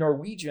young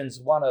Norwegians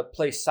want to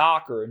play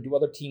soccer and do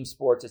other team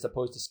sports as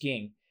opposed to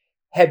skiing.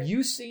 Have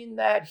you seen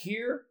that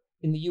here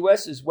in the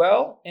U.S. as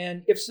well?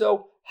 And if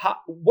so,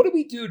 what do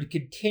we do to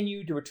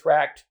continue to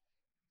attract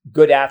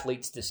good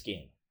athletes to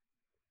skiing?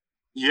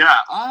 Yeah,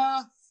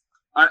 I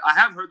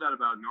have heard that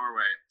about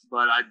Norway,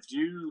 but I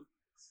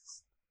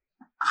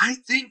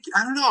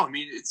don't know. I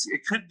mean,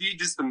 it could be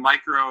just the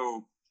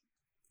micro,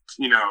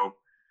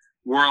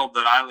 world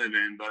that I live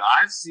in, but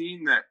I've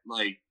seen that,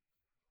 like,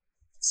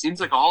 it seems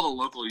like all the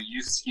local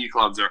youth ski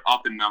clubs are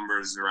up in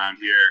numbers around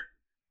here,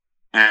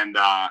 and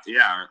are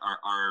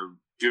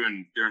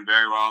doing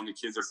very well, and the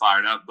kids are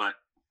fired up. But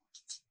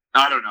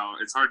I don't know;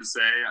 it's hard to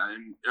say.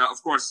 And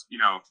of course,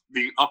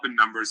 being up in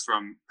numbers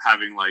from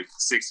having like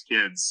 6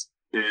 kids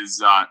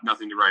is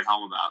nothing to write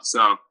home about.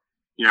 So,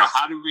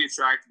 how do we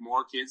attract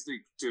more kids to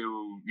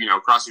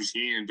cross-country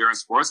skiing and endurance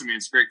sports? I mean,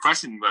 it's a great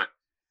question, but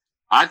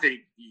I think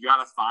you got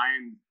to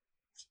find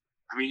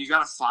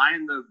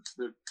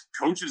the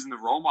coaches and the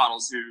role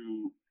models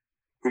who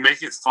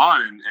make it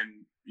fun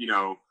and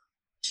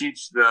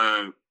teach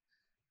the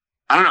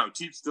I don't know,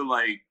 teach the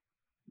like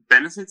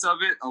benefits of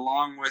it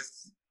along with,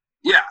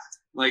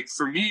 like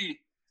for me,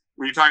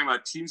 when you're talking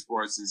about team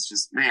sports, it's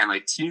just, man,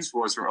 like team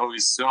sports were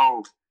always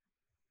so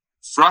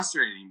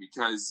frustrating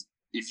because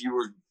if you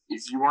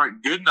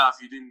weren't good enough,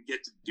 you didn't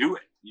get to do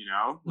it, you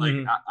know? Like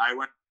I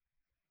went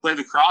play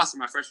lacrosse in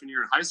my freshman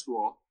year in high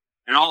school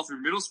and all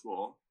through middle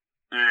school.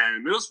 And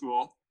in middle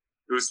school,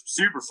 it was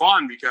super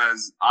fun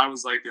because I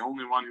was like the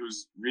only one who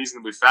was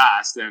reasonably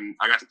fast and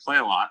I got to play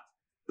a lot.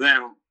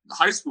 Then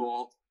high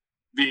school,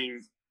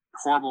 being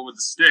horrible with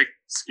the stick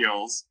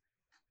skills,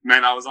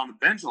 meant I was on the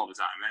bench all the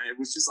time. And I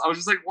was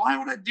just like, why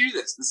would I do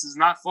this? This is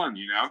not fun,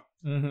 you know?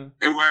 Mm-hmm.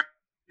 And where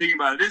thinking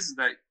about it is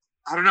that,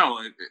 I don't know,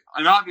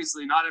 and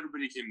obviously not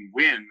everybody can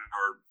win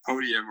or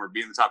podium or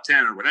be in the top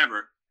 10 or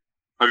whatever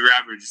of your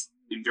average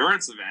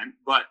endurance event,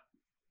 but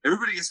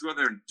everybody gets to go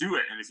there and do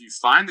it. And if you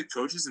find the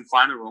coaches and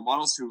find the role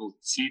models who will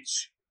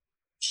teach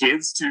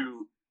kids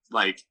to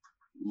like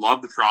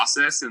love the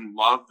process and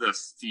love the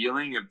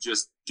feeling of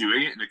just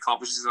doing it and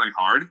accomplishing something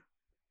hard,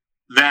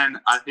 then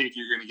I think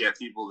you're going to get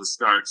people to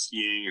start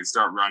skiing and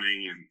start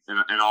running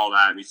and all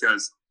that,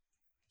 because,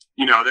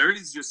 you know, there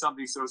is just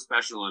something so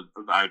special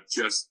about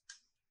just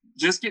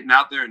getting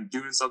out there and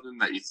doing something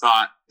that you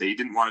thought that you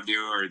didn't want to do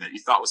or that you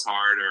thought was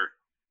hard or,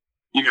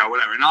 you know,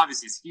 whatever. And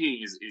obviously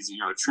skiing is you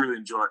know, a truly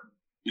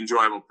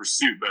enjoyable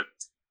pursuit. But,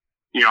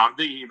 you know, I'm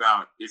thinking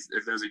about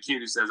if there's a kid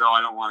who says, oh,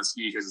 I don't want to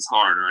ski because it's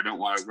hard, or I don't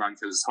want to run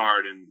because it's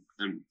hard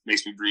and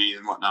makes me breathe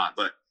and whatnot.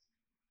 But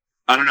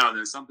I don't know.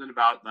 There's something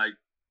about like,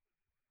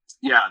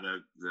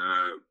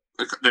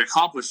 the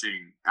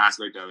accomplishing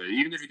aspect of it,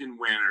 even if you didn't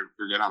win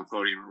or get on the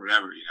podium or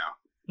whatever, you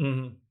know.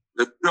 Mm-hmm.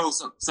 There's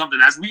still something,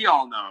 as we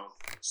all know,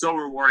 so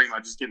rewarding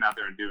about just getting out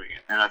there and doing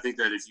it. And I think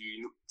that if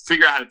you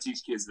figure out how to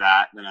teach kids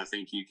that, then I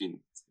think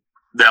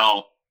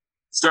they'll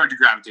start to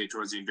gravitate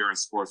towards the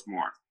endurance sports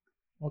more.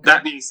 Okay.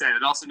 That being said,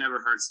 it also never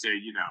hurts to,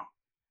 you know,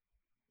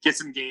 get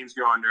some games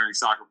going during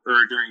soccer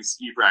or during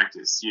ski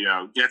practice, you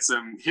know, hit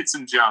some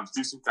jumps,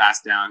 do some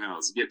fast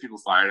downhills, get people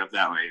fired up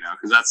that way, you know,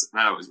 because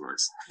that always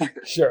works.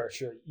 Sure.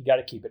 You got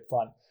to keep it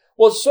fun.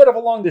 Well, sort of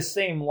along the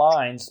same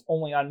lines,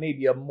 only on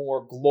maybe a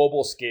more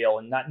global scale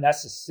and not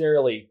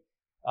necessarily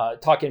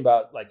talking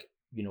about like,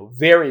 you know,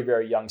 very,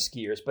 very young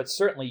skiers, but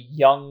certainly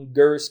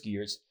younger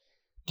skiers.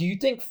 Do you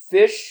think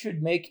FISH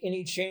should make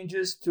any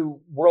changes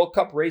to World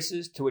Cup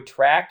races to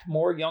attract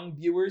more young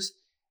viewers?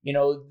 You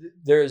know,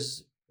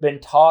 there's been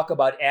talk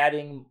about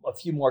adding a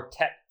few more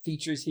tech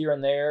features here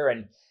and there.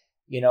 And,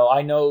 you know,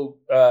 I know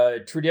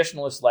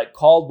traditionalists like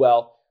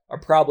Caldwell are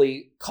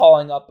probably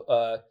calling up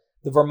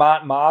the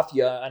Vermont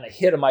Mafia on a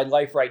hit of my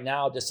life right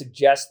now to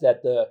suggest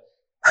that the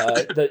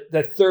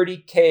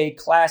 30K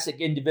classic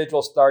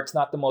individual start's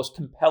not the most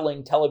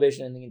compelling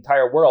television in the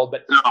entire world.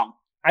 But no.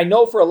 I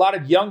know for a lot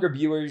of younger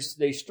viewers,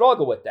 they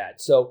struggle with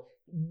that. So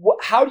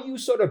how do you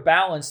sort of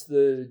balance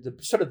the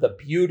sort of the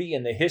beauty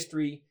and the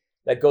history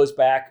that goes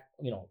back,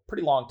 you know,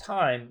 pretty long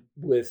time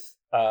with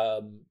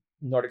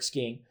Nordic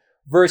skiing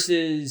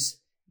versus,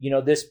 you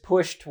know, this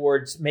push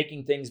towards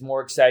making things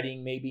more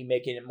exciting, maybe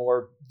making it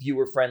more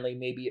viewer friendly,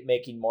 maybe it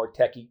making more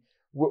techy?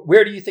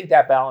 Where do you think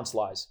that balance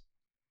lies?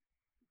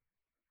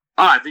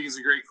 I think it's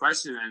a great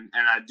question. And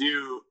I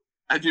do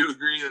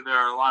agree that there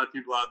are a lot of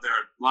people out there,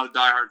 a lot of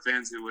diehard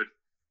fans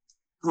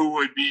who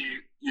would be,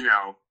 you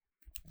know,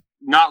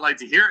 not like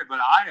to hear it, but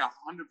I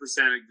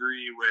 100%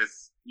 agree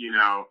with, you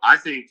know, I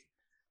think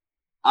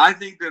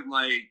that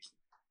like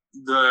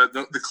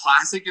the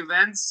classic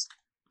events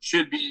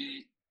should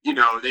be, you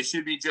know, they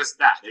should be just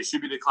that. They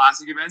should be the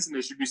classic events, and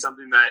they should be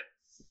something that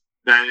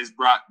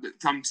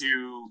come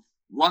to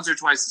once or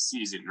twice a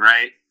season,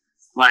 right?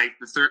 Like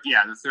the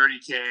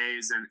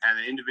 30Ks and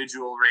the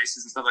individual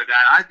races and stuff like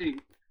that. I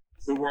think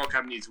the World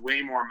Cup needs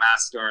way more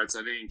mass starts.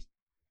 I think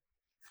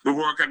the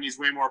World Cup needs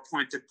way more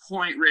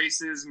point-to-point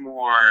races,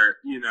 more,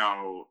 you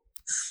know,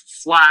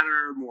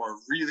 flatter, more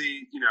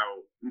really, you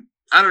know,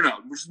 I don't know,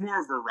 just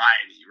more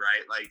variety,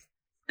 right? Like,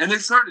 and they're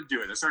starting to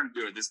do it.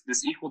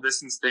 This equal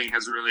distance thing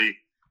has really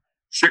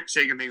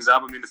shaking things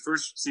up. I mean, the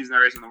first season I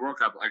raced in the World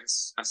Cup, like,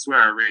 I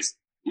swear I raced,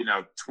 you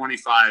know,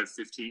 25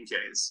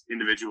 15Ks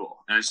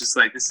individual. And it's just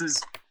like, this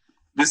is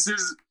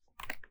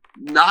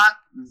not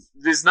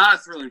a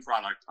thrilling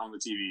product on the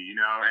TV, you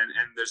know, and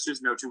there's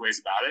just no two ways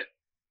about it.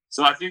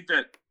 So I think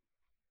that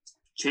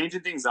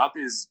changing things up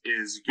is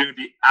going to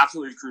be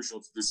absolutely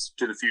crucial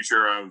to the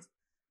future of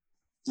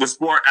the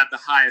sport at the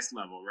highest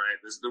level, right?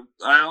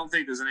 I don't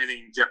think there's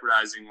anything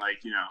jeopardizing,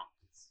 like, you know,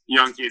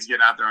 young kids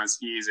getting out there on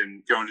skis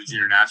and going to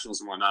junior nationals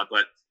and whatnot.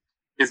 But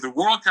if the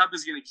World Cup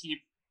is going to keep,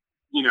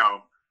 you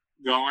know,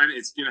 going,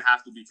 it's going to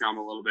have to become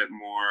a little bit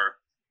more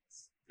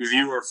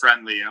viewer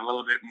friendly and a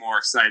little bit more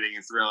exciting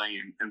and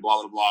thrilling and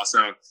blah, blah, blah.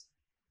 So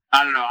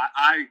I don't know.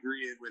 I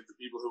agree with the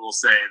people who will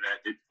say that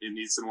it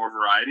needs some more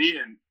variety.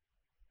 And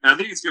I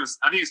think it's going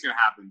to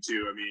happen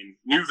too. I mean,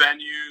 new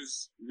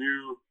venues,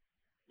 new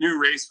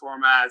race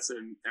formats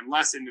and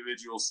less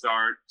individual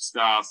start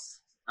stuff.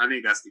 I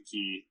think that's the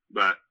key.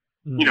 But,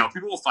 you know,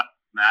 people will fight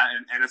on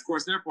that. And of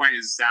course, their point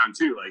is sound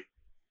too. Like,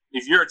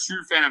 if you're a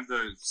true fan of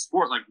the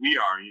sport like we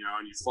are,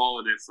 and you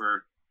followed it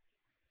for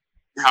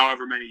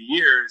however many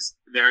years,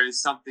 there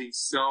is something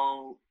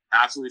so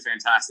absolutely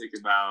fantastic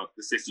about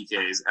the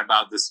 50Ks,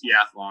 about the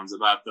skiathlons,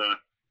 about the,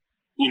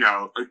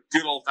 a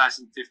good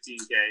old-fashioned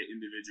 15K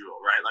individual,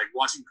 right? Like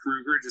watching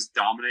Kruger just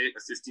dominate a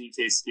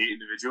 15K skate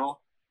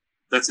individual,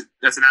 that's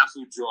an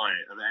absolute joy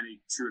of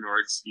any true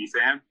Nordic ski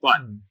fan.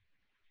 But,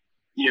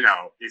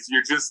 if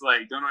you're just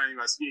like, don't know anything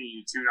about skiing,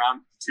 you tune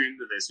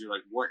into this, you're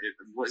like, what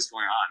is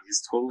going on?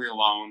 He's totally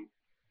alone.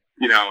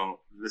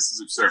 This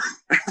is absurd.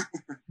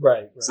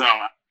 Right. So,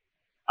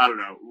 I don't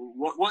know.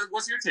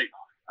 What's your take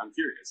on it? I'm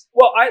curious.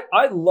 Well,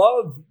 I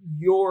love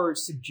your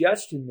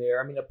suggestion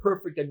there. I mean, a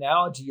perfect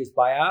analogy is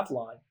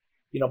biathlon.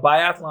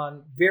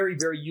 Biathlon, very,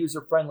 very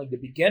user-friendly to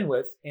begin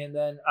with. And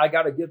then I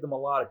got to give them a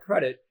lot of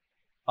credit.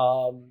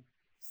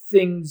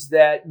 Things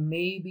that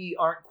maybe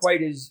aren't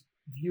quite as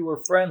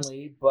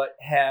viewer-friendly, but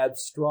have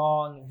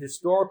strong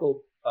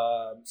historical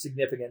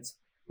significance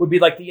would be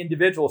like the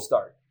individual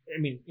start. I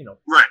mean,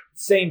 right.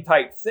 Same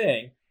type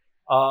thing.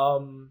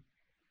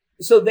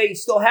 So they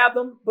still have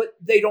them, but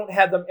they don't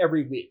have them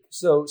every week.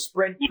 So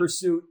sprint,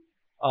 pursuit,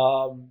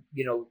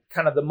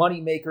 kind of the money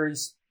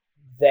makers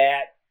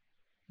that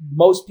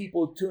most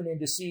people tune in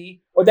to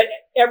see, or that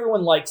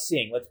everyone likes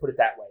seeing. Let's put it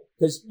that way,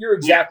 because you're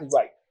exactly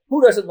right.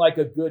 Who doesn't like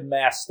a good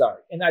mass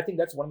start? And I think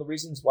that's one of the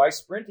reasons why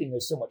sprinting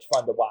is so much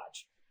fun to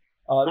watch.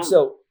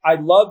 So I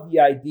love the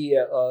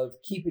idea of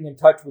keeping in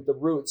touch with the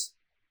roots,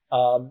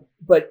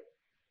 but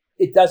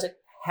it doesn't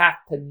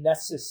have to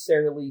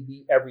necessarily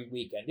be every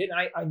weekend. And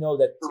I know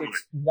that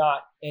it's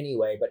not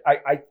anyway, but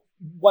I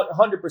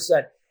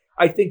 100%,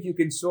 I think you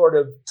can sort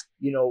of,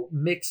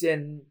 mix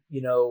in,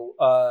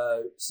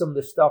 some of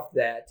the stuff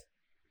that,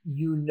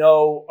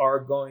 are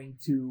going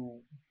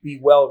to be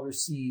well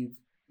received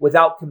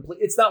without complete.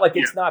 It's not like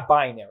it's not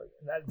binary.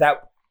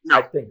 No.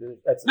 I think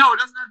that's no, it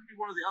doesn't have to be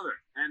one or the other.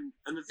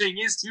 And the thing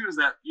is too, is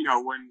that,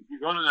 when you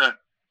go to the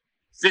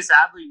FIS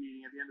athlete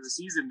meeting at the end of the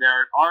season,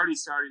 they're already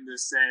starting to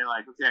say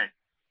like, okay,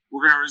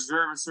 we're going to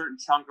reserve a certain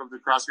chunk of the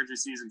cross country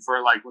season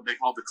for like what they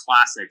call the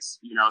classics,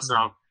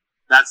 so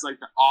that's like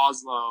the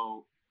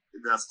Oslo,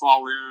 the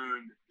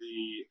Falun,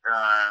 the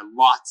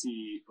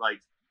Lahti, like,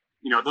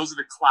 those are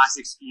the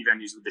classic ski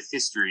venues with the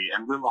history,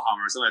 and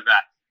Lillehammer, something like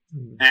that.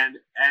 And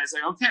it's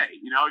like, okay,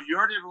 you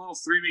already have a little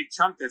 3-week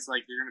chunk that's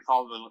like, you're going to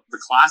call the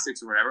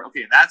classics or whatever.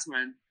 Okay, that's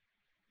when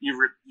you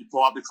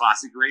pull out the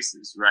classic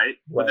races, right?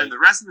 But then the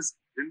rest of the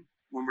season,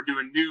 when we're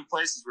doing new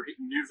places, we're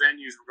hitting new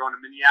venues, we're going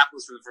to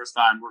Minneapolis for the first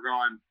time, we're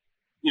going,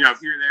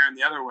 here, there, and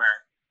the other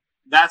where,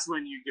 that's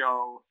when you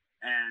go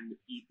and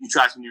you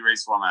try some new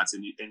race formats,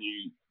 and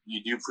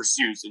you do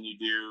pursuits, and you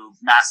do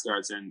mass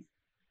starts, and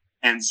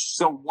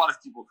so what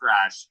if people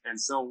crash? And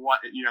so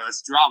what,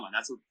 that's drama.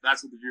 That's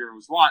what the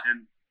viewers want.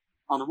 And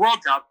on the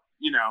World Cup,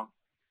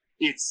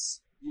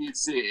 it's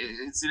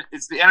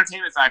the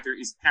entertainment factor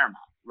is paramount,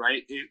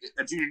 right?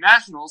 At junior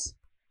nationals,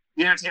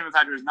 the entertainment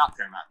factor is not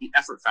paramount. The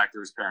effort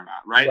factor is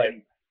paramount, right?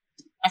 And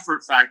the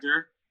effort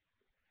factor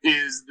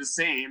is the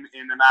same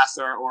in the mass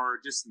start or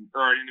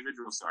an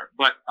individual start.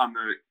 But on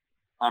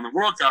the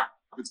World Cup,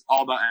 it's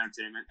all about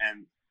entertainment,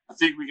 and I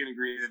think we can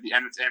agree that the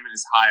entertainment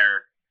is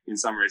higher in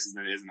some races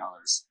than it is in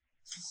others.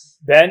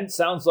 Ben,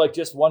 sounds like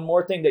just one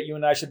more thing that you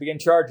and I should be in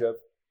charge of.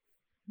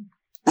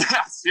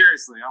 Yeah,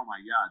 seriously. Oh my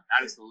God,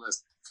 that is the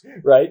list.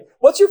 Right.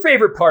 What's your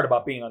favorite part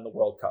about being on the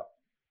World Cup?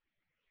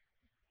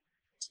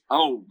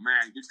 Oh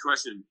man, good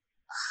question.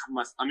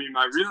 My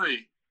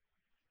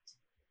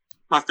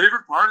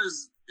favorite part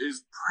is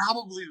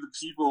probably the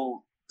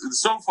people.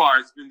 So far,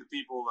 it's been the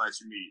people that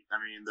you meet. I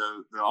mean,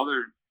 the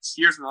other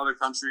skiers from other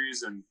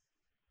countries and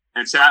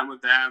chatting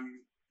with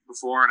them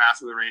before and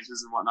after the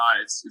races and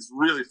whatnot. It's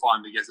really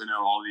fun to get to know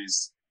all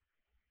these,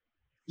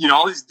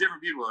 all these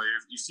different people.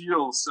 You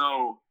feel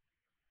so.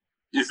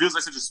 It feels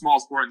like such a small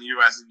sport in the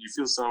U.S. and you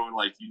feel so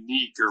like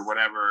unique or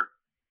whatever,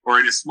 or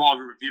in a small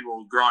group of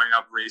people growing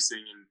up racing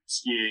and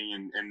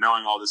skiing and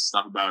knowing all this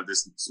stuff about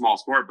this small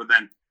sport. But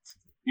then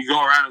you go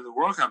around to the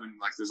World Cup and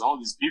like there's all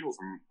these people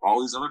from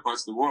all these other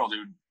parts of the world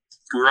who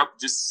grew up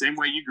just the same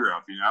way you grew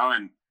up,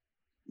 and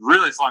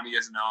really fun to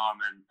get to know them.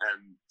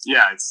 And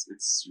yeah,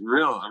 it's a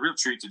real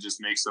treat to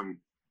just make some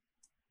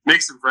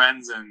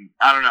friends. And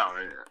I don't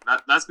know,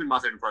 that's been my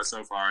favorite part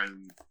so far.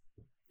 And,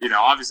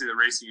 obviously the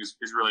racing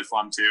is really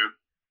fun too.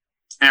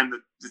 And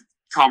the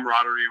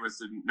camaraderie with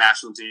the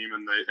national team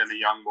and the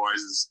young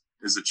boys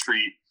is a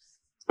treat.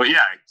 But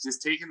yeah,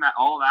 just taking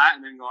all that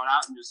and then going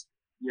out and just,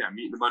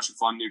 meeting a bunch of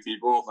fun new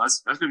people.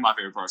 That's been my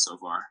favorite part so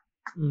far.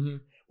 Mm-hmm.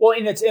 Well,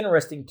 and it's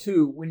interesting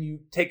too, when you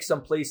take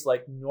some place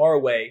like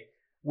Norway,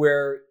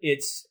 where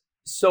it's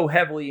so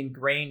heavily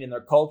ingrained in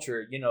their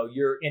culture.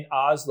 You're in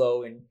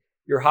Oslo and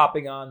you're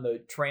hopping on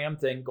the tram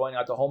thing going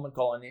out to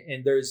Holmenkollen,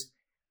 and there's,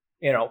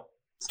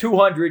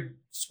 200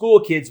 school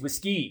kids with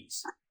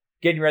skis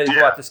getting ready to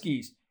go out to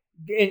skis.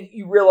 And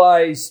you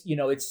realize,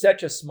 it's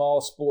such a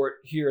small sport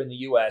here in the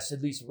U.S.,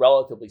 at least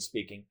relatively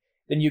speaking.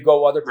 Then you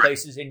go other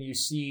places and you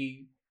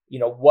see,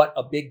 what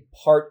a big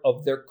part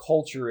of their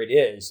culture it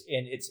is.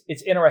 And it's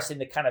interesting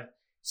to kind of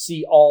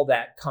see all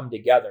that come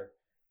together.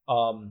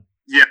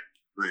 Yeah.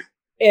 Right.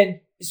 And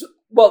so,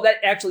 well,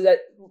 that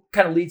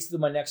kind of leads to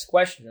my next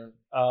question.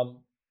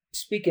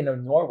 Speaking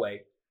of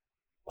Norway,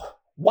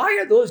 why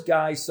are those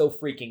guys so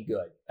freaking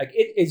good? Like,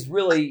 it is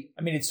really,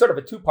 I mean, it's sort of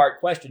a two-part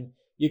question.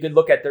 You could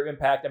look at their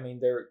impact. I mean,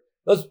 they're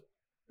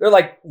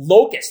like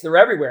locusts. They're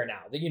everywhere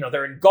now.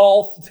 They're in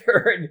golf.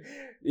 They're in,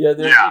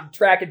 they're in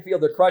track and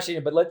field. They're crushing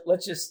it. But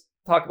let's just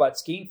talk about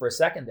skiing for a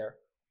second there.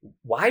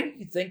 Why do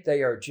you think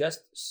they are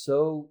just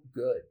so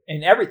good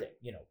in everything?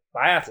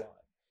 Biathlon,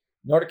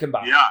 Nordic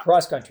combined,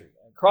 cross country,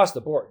 across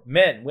the board,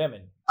 men,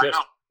 women. Just, I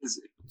know. It's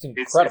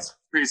incredible.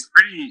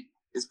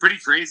 It's pretty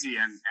crazy.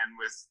 And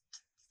with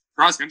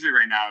cross country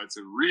right now, it's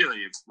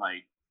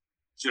like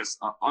just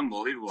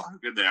unbelievable how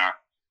good they are.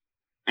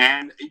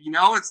 And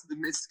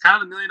it's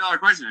kind of the $1 million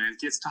question, and it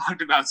gets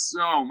talked about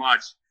so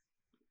much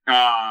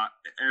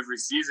every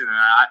season. And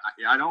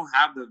I don't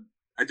have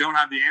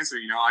the answer.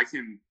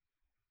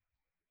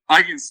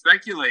 I can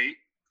speculate.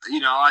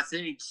 I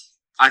think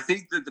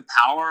that the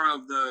power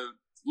of the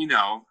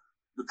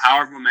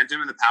power of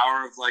momentum and the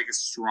power of like a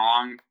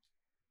strong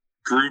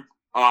group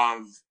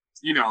of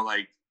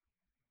like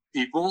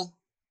people,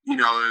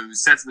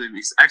 sets the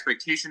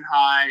expectation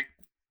high.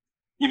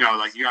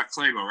 Like you got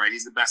Klæbo, right?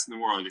 He's the best in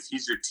the world. If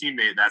he's your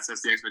teammate, that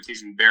sets the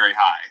expectation very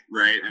high,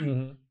 right?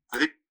 And I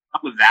think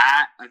with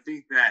that, I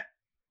think that,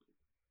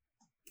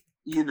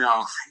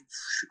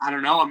 I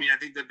don't know. I mean, I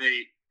think that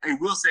I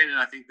will say that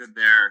I think that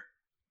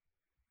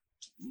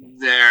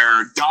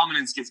their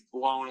dominance gets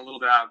blown a little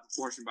bit out of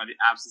proportion by the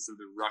absence of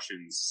the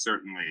Russians,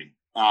 certainly.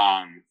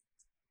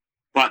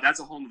 But that's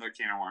a whole other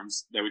can of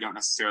worms that we don't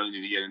necessarily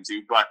need to get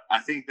into. But I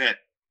think that,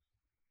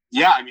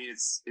 yeah, I mean,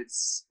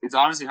 it's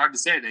honestly hard to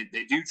say.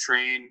 They do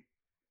train,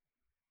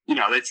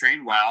 they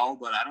train well,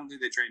 but I don't think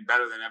they train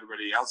better than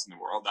everybody else in the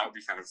world. That would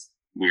be kind of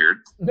weird.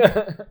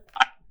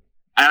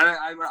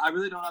 I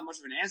really don't have much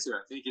of an answer.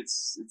 I think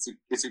it's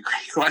a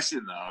great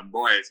question though. And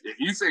boy, if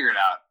you figure it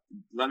out,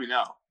 let me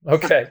know.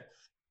 Okay.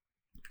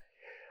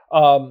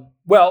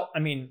 Well, I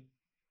mean,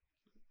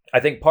 I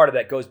think part of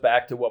that goes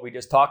back to what we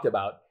just talked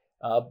about.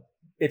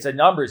 It's a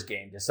numbers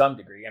game to some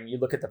degree. I mean, you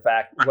look at the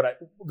fact,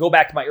 go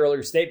back to my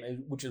earlier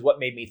statement, which is what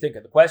made me think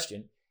of the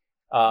question.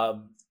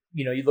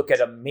 You look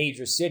at a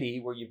major city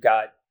where you've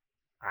got,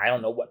 I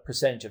don't know what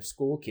percentage of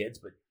school kids,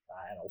 but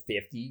I don't know,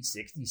 50,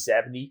 60,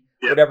 70,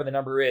 whatever the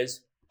number is,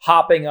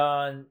 hopping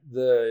on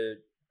the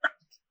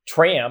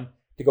tram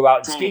to go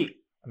out and ski.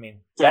 I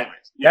mean,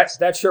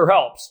 that sure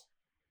helps.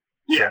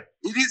 Yeah,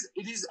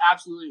 it is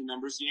absolutely a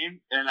numbers game.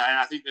 And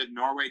I think that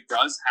Norway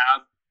does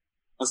have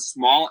a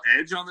small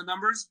edge on the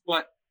numbers,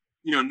 but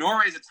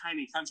Norway is a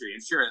tiny country,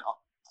 and sure,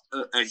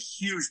 a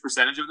huge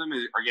percentage of them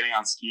are getting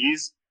on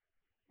skis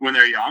when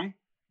they're young.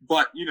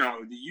 But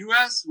the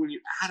U.S., when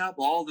you add up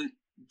all the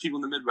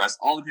people in the Midwest,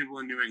 all the people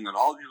in New England,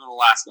 all the people in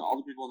Alaska, all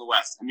the people in the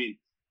West, I mean,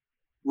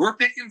 we're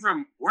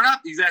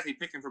not exactly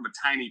picking from a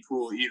tiny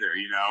pool either,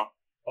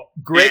 Oh,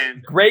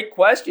 great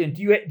question.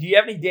 Do you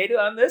have any data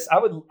on this? I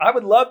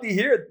would love to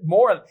hear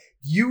more. Do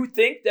you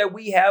think that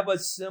we have a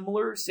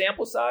similar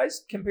sample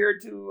size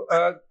compared to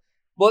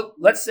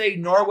let's say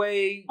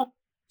Norway,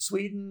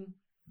 Sweden?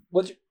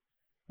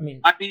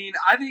 I think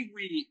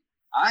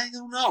I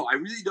don't know. I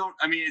really don't.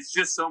 I mean, it's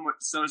just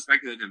so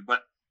speculative.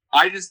 But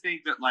I just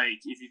think that,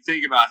 like, if you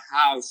think about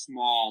how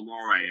small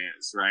Norway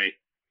is, right?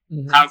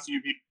 Mm-hmm. How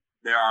few people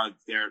there are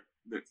there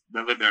that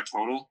live there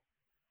total.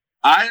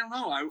 I don't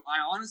know. I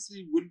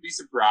honestly wouldn't be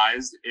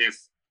surprised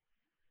if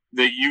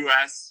the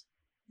U.S.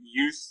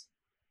 Youth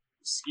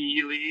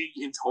Ski League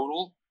in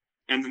total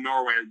and the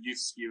Norway Youth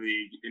Ski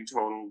League in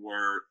total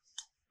were,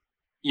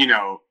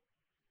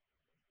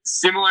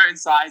 similar in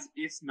size,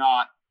 if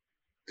not,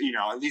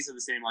 at least of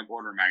the same, like,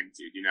 order of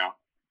magnitude,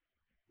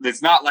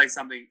 It's not like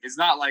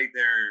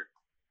they're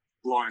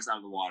blowing us out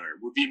of the water,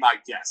 would be my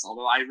guess,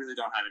 although I really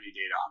don't have any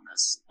data on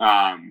this.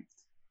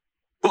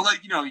 But,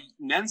 like,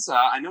 Nensa,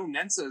 I know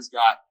Nensa's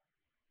got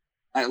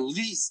at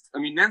least, I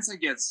mean, Nensa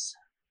gets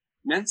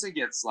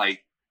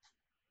like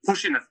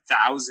pushing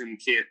 1,000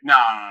 kids. No,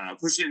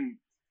 pushing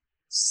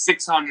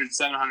 600,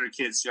 700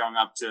 kids showing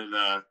up to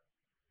the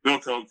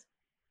Bilko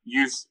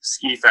Youth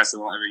Ski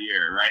Festival every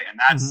year, right? And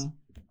that's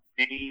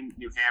Maine,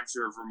 New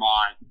Hampshire,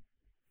 Vermont,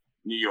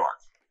 New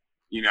York.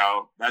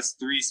 That's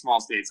 3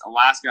 small states.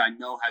 Alaska, I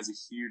know, has a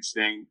huge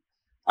thing.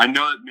 I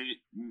know that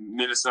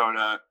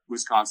Minnesota,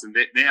 Wisconsin,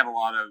 they have a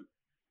lot of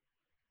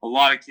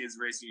kids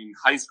racing in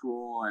high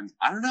school, and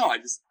I don't know. I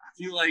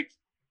feel like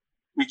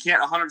we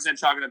can't 100%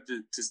 chalk it up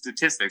to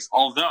statistics.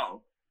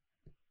 Although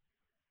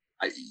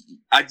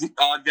I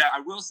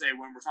will say,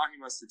 when we're talking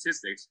about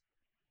statistics,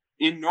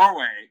 in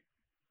Norway,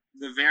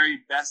 the very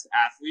best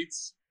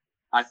athletes,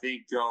 I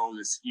think, go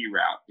the ski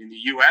route. In the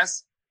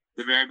U.S.,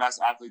 the very best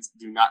athletes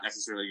do not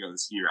necessarily go the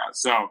ski route.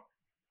 So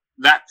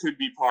that could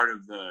be part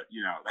of the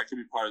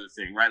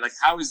thing, right? Like,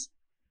 how is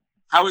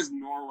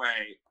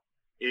Norway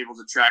able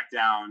to track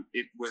down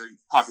it with a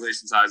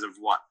population size of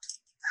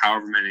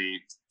however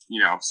many,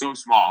 so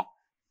small?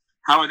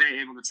 How are they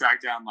able to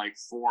track down like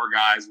 4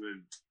 guys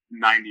with,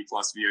 90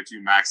 plus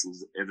VO2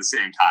 maxes at the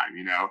same time,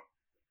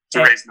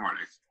 to race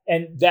Nordic.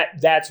 And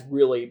that's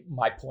really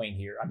my point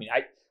here. I mean,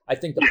 I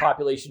think the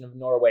population of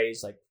Norway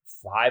is like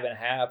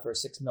 5.5 or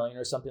 6 million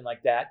or something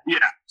like that. Yeah.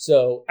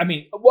 So, I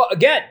mean, well,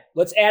 again,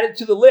 let's add it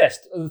to the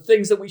list of the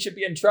things that we should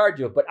be in charge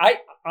of. But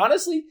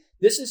honestly,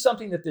 this is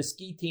something that the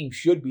ski team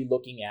should be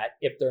looking at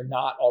if they're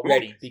not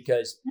already,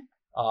 because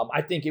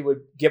I think it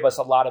would give us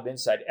a lot of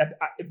insight.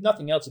 If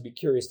nothing else, I'd be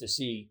curious to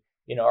see,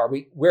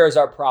 where is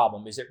our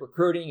problem? Is it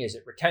recruiting? Is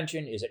it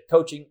retention? Is it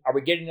coaching? Are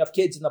we getting enough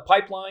kids in the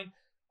pipeline?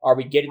 Are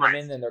we getting them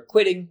in and they're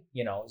quitting?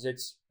 I don't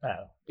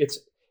know.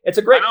 It's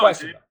a great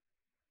question.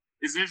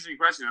 It's an interesting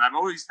question, and I've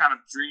always kind of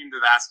dreamed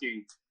of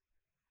asking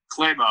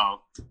Klæbo,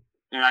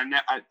 and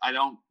I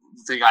don't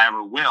think I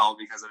ever will,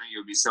 because I think it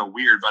would be so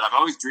weird, but I've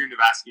always dreamed of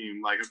asking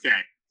him, like,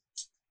 okay,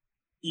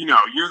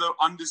 you're the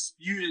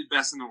undisputed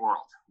best in the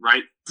world,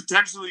 right?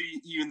 Potentially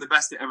even the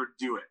best to ever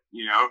do it,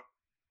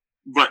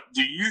 But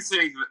do you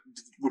think,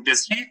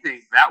 does he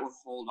think that would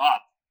hold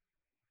up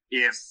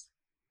if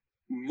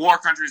more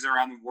countries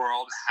around the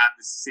world have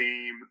the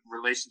same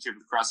relationship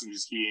with cross-country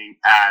skiing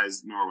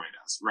as Norway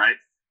does, right?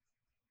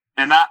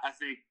 And that, I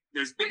think,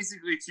 there's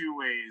basically two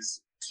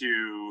ways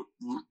to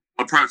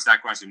approach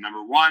that question.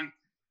 Number one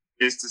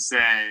is to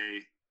say,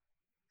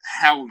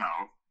 hell no,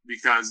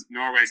 because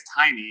Norway's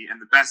tiny, and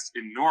the best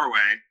in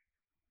Norway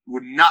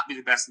would not be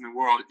the best in the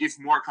world if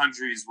more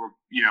countries were,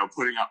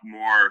 putting up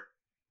more,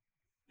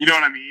 you know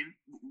what I mean?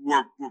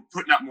 We're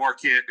putting up more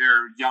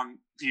young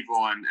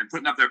people and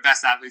putting up their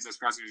best athletes as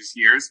cross-country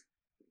skiers.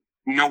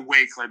 No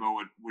way Klæbo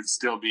would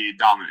still be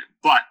dominant.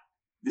 But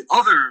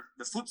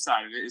the flip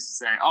side of it is to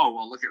say, oh,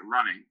 well, look at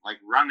running. Like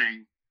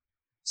running,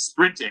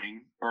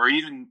 sprinting, or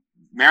even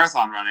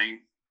marathon running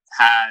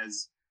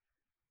has,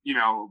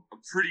 a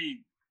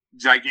pretty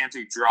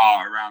gigantic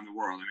draw around the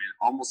world. I mean,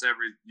 almost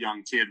every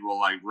young kid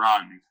will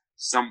run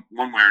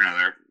one way or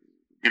another.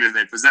 And if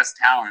they possess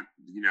talent,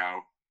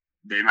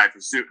 they'll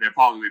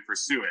probably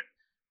pursue it.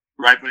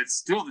 Right. But it's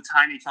still the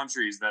tiny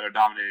countries that are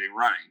dominating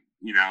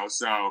running,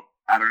 so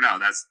I don't know.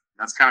 That's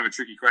kind of a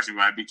tricky question,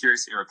 but I'd be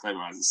curious to hear what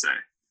Klæbo has to say.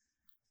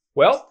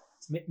 Well,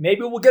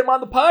 maybe we'll get him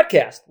on the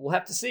podcast. We'll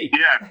have to see.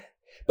 Yeah.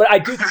 But I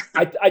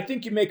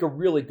think you make a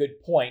really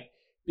good point,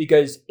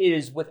 because it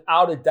is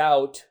without a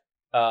doubt,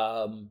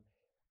 I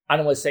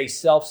don't want to say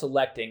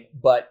self-selecting,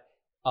 but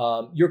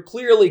you're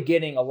clearly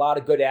getting a lot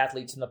of good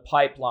athletes in the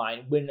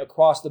pipeline when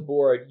across the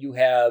board you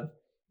have,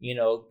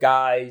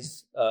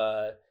 guys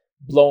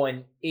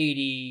blowing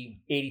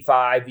 80,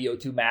 85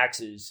 VO2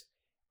 maxes.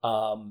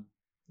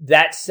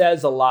 That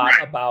says a lot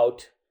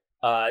about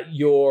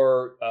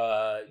your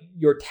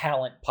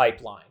talent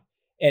pipeline.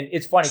 And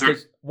it's funny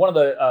because one of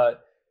the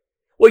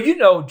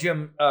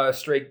Jim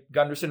Stray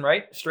Gunderson,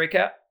 right? Stray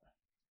Cat?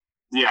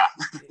 Yeah.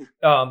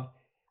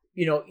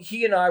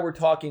 He and I were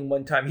talking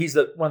one time. He's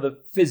one of the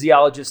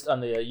physiologists on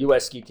the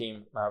U.S. ski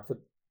team, for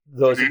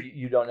those of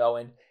you who don't know.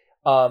 And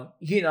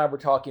he and I were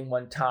talking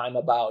one time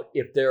about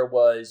if there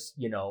was,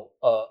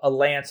 a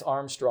Lance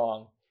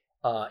Armstrong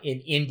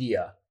in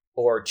India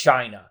or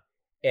China.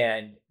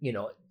 And,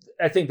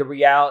 I think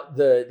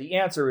the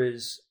answer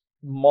is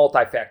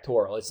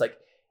multifactorial. It's like,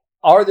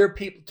 are there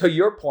people, to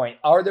your point,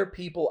 are there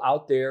people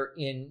out there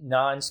in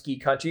non-ski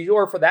countries,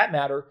 or for that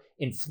matter,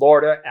 in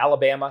Florida,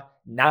 Alabama,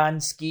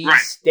 non-ski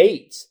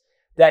states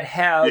that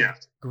have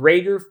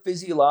greater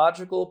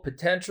physiological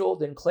potential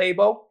than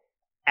Klæbo?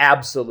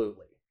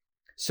 Absolutely.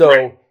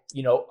 So,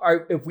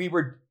 if we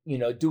were,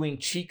 doing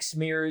cheek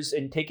smears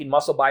and taking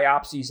muscle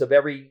biopsies of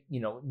every,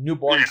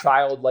 newborn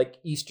child like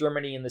East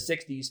Germany in the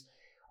 60s,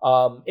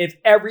 if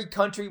every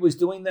country was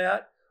doing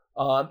that,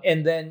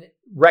 and then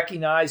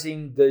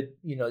recognizing the,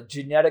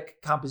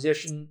 genetic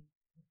composition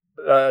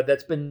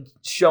that's been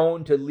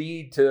shown to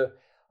lead to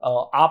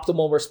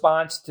optimal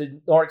response to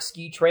Nordic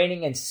ski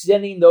training, and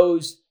sending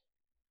those,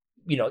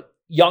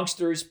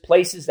 youngsters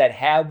places that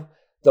have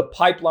the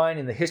pipeline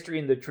and the history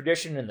and the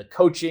tradition and the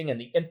coaching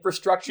and the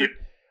infrastructure,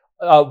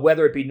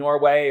 whether it be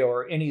Norway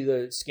or any of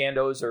the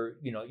Scandos or,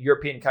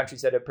 European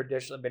countries that have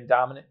traditionally been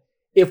dominant.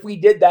 If we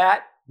did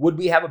that, would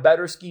we have a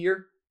better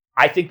skier?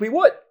 I think we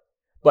would.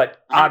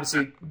 But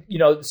obviously,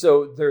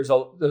 so there's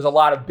a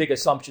lot of big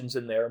assumptions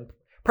in there, and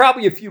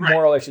probably a few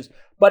moral issues.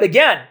 But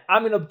again,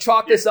 I'm going to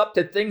chalk this up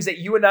to things that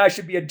you and I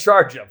should be in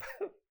charge of.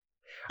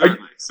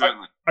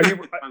 Certainly.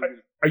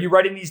 Are you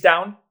writing these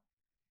down?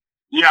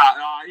 Yeah,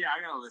 I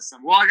got to list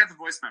them. Well, I got the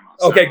voice memo.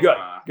 So, okay, good.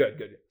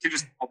 You can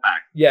just call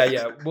back.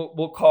 Yeah.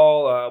 We'll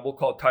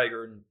call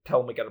Tiger and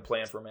tell him we got a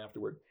plan for him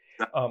afterward.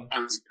 That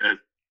was good.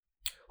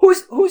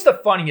 Who's the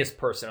funniest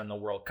person in the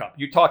World Cup?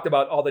 You talked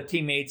about all the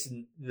teammates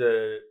and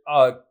the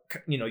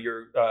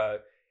your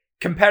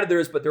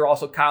competitors, but they're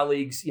also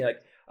colleagues.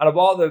 Out of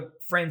all the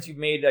friends you've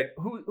made,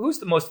 who's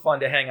the most fun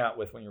to hang out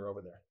with when you're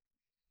over there?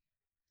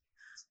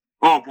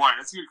 Oh boy,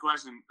 that's a good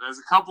question. There's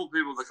a couple of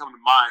people that come to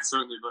mind,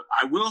 certainly, but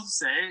I will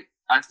say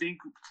I think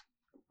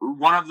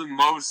one of the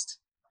most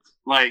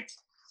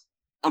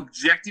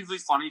objectively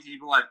funny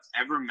people I've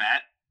ever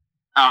met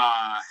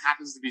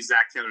happens to be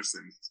Zach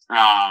Ketterson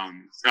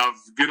of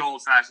good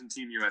old-fashioned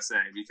Team USA,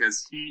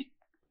 because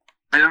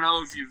I don't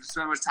know if you've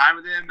spent much time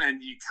with him,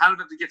 and you kind of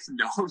have to get to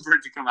know him for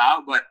it to come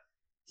out, but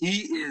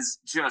he is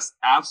just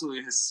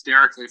absolutely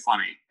hysterically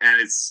funny,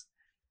 and it's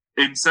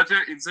in such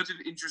an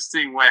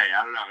interesting way.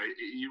 I don't know.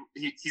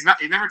 He's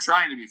never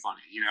trying to be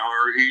funny,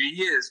 or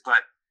he is,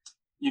 but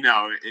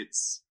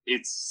it's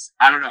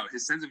I don't know.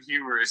 His sense of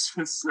humor is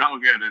just so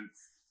good, and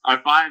I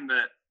find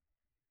that,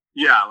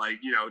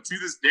 to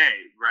this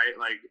day, right?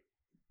 Like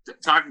you're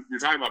talking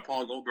about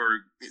Paul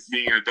Goldberg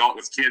being an adult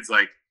with kids.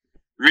 Like,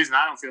 the reason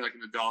I don't feel like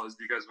an adult is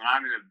because when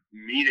I'm in a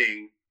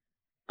meeting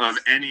of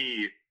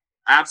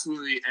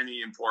absolutely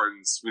any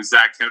importance with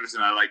Zach Ketterson,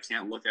 I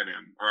can't look at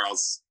him, or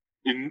else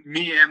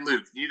me and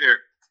Luke, neither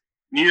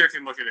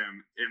can look at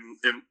him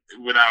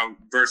without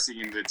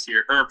bursting into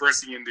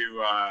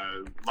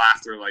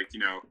laughter,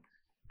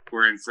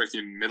 we're in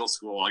freaking middle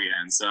school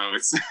again. So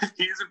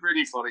he's a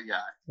pretty funny guy.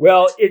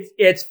 Well,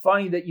 it's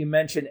funny that you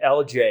mentioned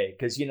LJ,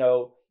 because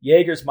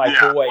Jaeger's my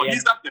boy. Well,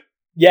 he's up there.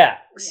 Yeah.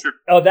 For sure.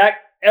 Oh,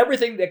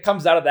 everything that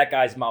comes out of that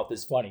guy's mouth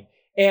is funny.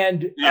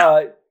 And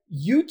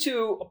you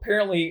two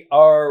apparently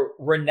are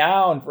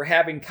renowned for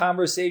having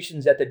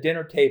conversations at the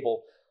dinner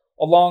table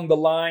along the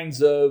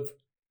lines of,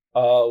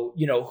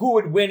 who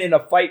would win in a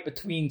fight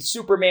between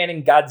Superman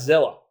and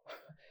Godzilla.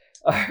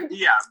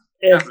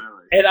 Definitely.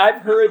 And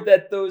I've heard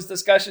that those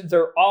discussions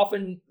are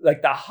often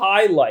like the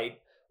highlight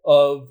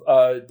of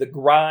the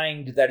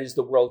grind that is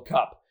the World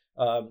Cup.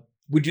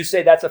 Would you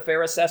say that's a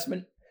fair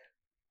assessment?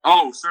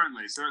 Oh,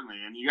 certainly,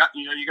 and you got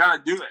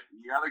to do it.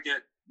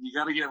 You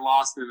got to get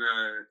lost in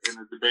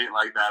a debate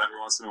like that every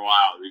once in a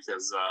while,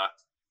 because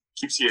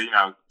keeps you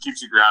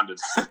grounded.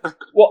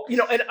 Well,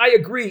 and I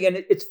agree, and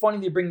it's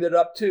funny you bring that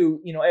up too.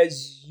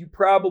 As you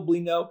probably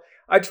know,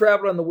 I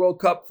traveled on the World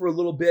Cup for a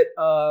little bit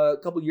a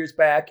couple of years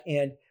back,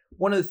 and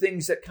one of the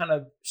things that kind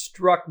of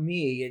struck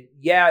me,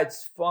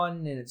 it's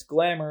fun and it's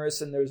glamorous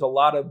and there's a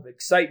lot of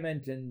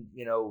excitement and,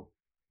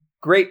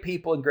 great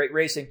people and great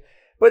racing.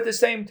 But at the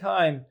same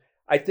time,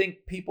 I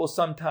think people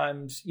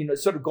sometimes,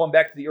 sort of going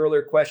back to the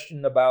earlier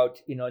question about,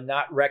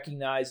 not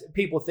recognize,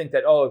 people think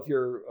that, if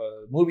you're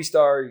a movie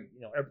star,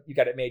 you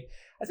got it made.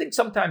 I think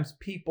sometimes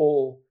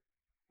people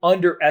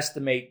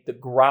underestimate the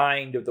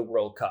grind of the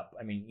World Cup.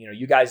 I mean,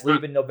 you guys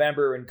leave in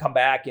November and come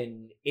back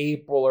in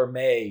April or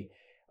May.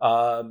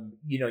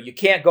 You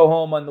can't go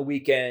home on the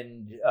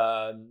weekend,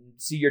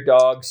 see your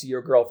dog, see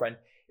your girlfriend.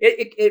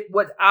 It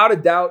without a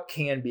doubt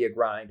can be a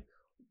grind.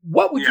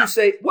 What would you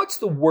say, what's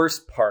the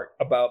worst part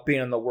about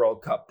being in the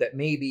World Cup that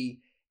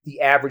maybe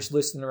the average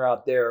listener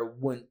out there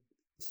wouldn't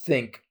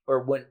think or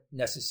wouldn't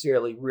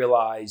necessarily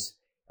realize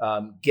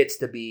gets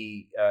to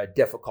be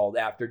difficult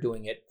after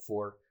doing it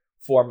for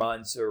 4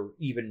 months or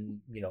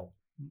even,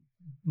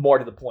 more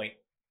to the point,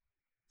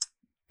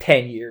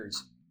 10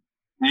 years?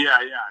 Yeah,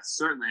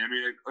 certainly. I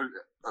mean,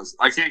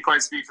 I can't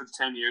quite speak for the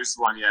 10 years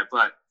one yet,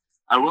 but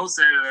I will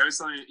say that there's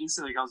something that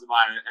instantly comes to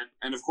mind.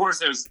 And of course,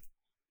 there's,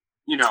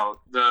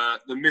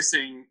 the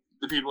missing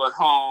the people at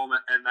home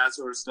and that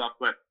sort of stuff.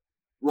 But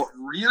what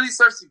really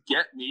starts to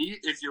get me,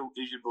 if you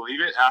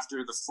believe it,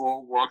 after the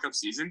full World Cup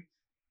season,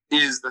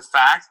 is the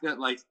fact that,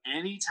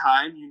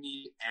 anytime you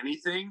need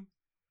anything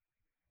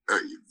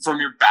from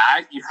your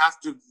bag, we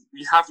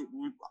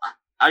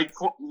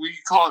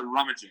call it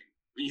rummaging.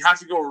 You have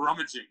to go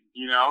rummaging,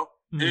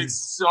 And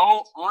it's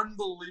so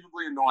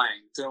unbelievably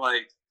annoying to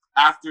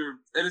after,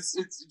 and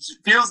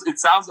it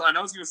sounds, I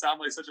know it's going to sound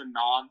like such a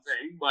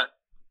non-thing, but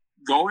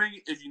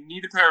if you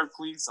need a pair of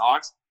clean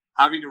socks,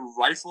 having to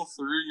rifle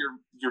through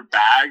your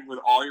bag with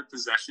all your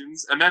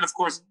possessions. And then of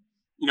course,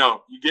 you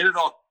get it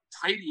all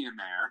tidy in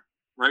there,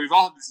 right? We've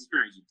all had this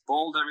experience. You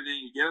fold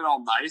everything, you get it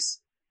all nice,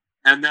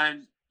 and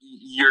then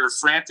you're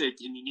frantic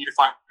and you need to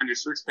find your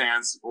six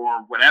pants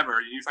or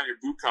whatever. You need to find your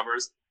boot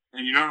covers,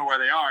 and you don't know where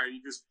they are, and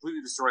you just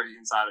completely destroy the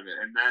inside of it,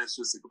 and then it's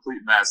just a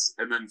complete mess.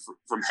 And then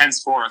from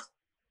henceforth,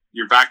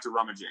 you're back to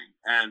rummaging,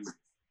 and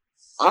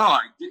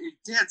it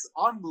gets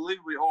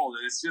unbelievably old.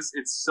 And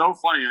it's so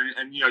funny,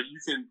 and you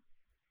can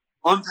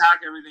unpack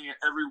everything at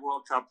every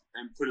World Cup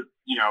and put it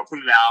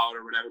out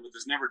or whatever, but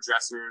there's never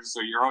dressers,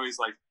 so you're always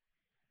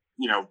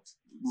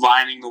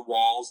lining the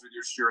walls with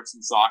your shirts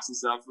and socks and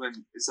stuff, and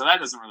so that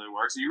doesn't really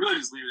work. So you really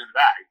just leave it in the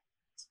bag.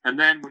 And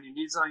then when you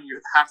need something,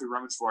 you have to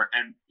rummage for it.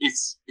 And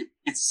it's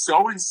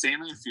so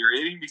insanely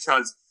infuriating,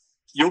 because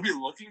you'll be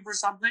looking for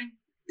something,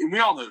 and we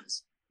all know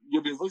this.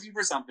 You'll be looking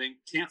for something,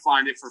 can't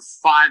find it for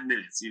 5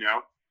 minutes,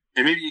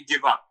 and maybe you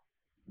give up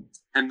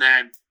and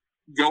then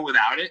go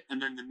without it.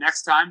 And then the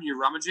next time you're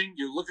rummaging,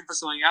 you're looking for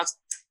something else,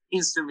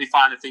 instantly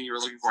find the thing you were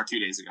looking for 2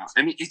 days ago.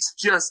 I mean, it's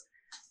just,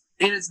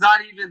 and it's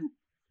not even,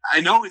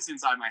 I know it's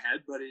inside my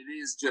head, but it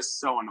is just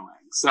so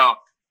annoying. So,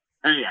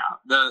 and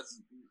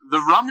the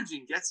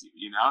rummaging gets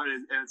you,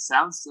 and it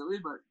sounds silly,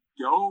 but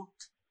go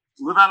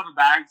live out of a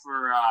bag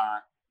for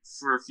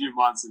a few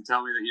months and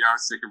tell me that you are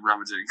sick of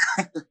rummaging.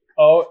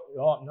 Oh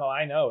no,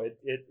 I know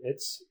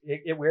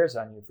it wears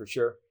on you for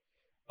sure.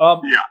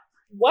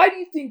 Why do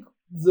you think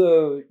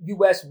the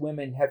U.S.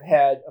 women have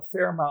had a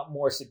fair amount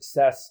more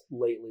success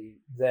lately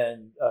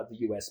than the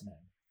U.S. men.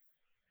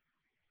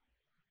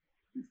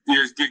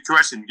 Yeah, good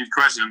question.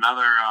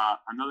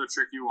 Another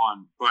tricky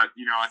one. But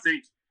I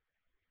think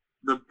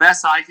the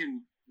best I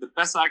can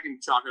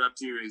chalk it up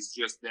to is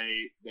just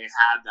they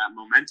had that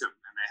momentum,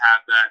 and they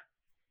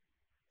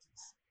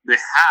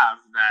have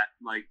that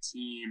like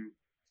team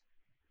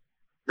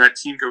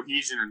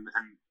cohesion, and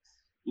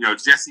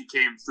Jesse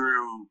came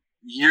through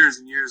years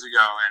and years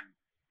ago and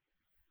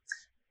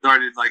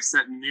started like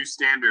setting a new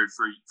standard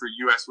for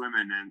U.S.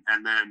 women,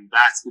 and then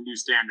that's the new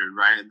standard,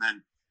 right? And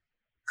then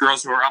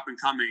girls who are up and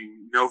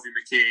coming, Novi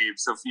McCabe,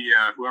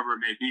 Sophia, whoever it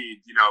may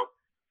be,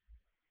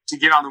 to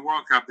get on the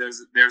World Cup,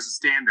 there's a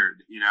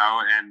standard,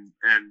 and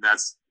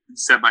that's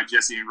set by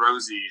Jesse and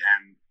Rosie,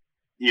 and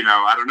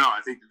I don't know,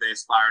 I think that they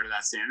aspire to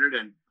that standard,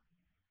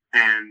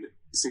 and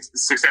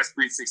success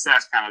breeds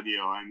success kind of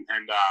deal, and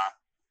I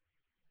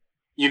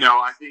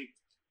think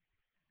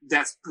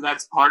that's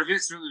part of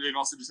it. Certainly, they've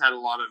also just had a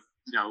lot of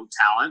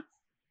talent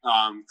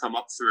come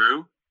up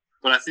through.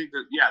 But I think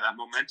that, that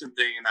momentum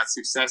thing and that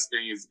success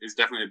thing is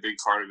definitely a big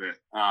part of it.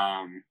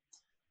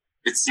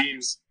 It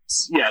seems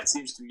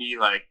to me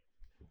like,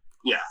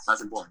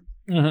 that's important.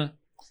 Mm-hmm.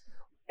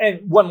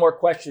 And one more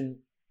question,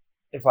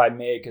 if I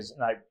may,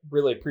 and I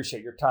really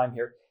appreciate your time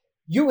here.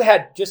 You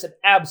had just an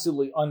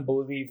absolutely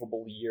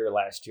unbelievable year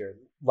last year.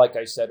 Like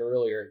I said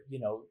earlier,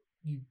 you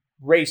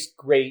raced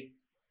great,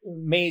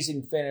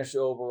 amazing finish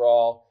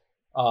overall.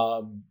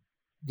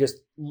 Just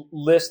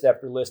list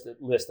after list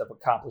of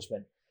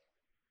accomplishment.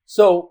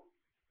 So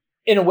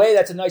in a way,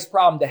 that's a nice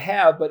problem to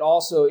have, but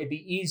also it'd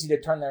be easy to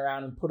turn that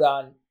around and put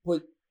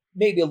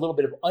maybe a little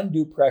bit of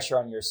undue pressure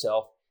on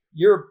yourself.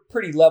 You're a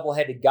pretty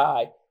level-headed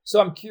guy. So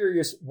I'm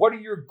curious, what are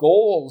your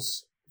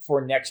goals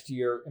for next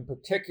year in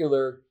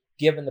particular,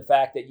 given the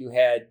fact that you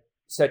had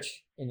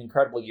such an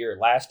incredible year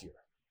last year?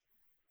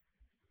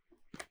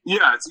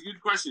 Yeah, it's a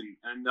good question.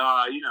 And,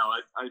 I've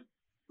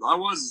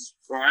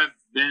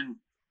been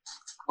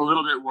a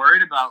little bit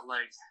worried about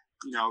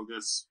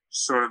this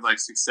sort of like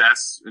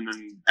success and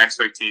then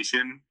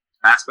expectation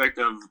aspect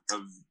of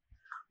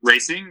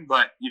racing.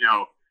 But,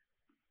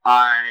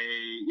 I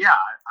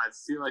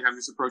feel like I'm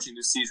just approaching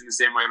this season the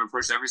same way I've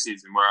approached every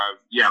season, where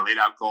I've, laid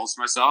out goals for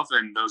myself.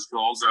 And those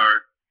goals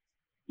are,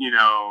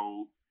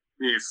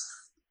 if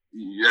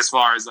as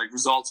far as like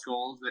results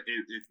goals, it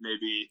may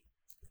be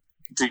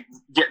to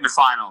get in the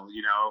final,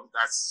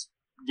 that's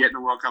getting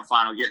a World Cup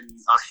final, getting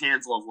a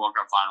handful of World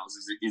Cup finals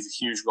is a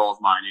huge goal of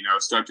mine,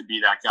 start to be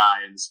that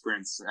guy in the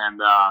sprints. And,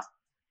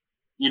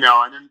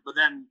 but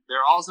then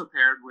they're also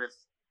paired with,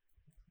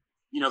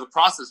 the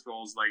process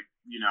goals, like,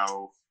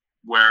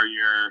 where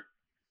you're,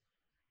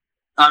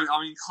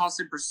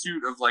 constant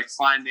pursuit of like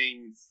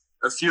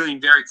feeling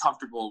very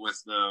comfortable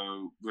with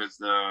the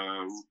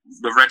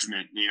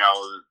regiment,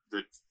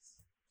 the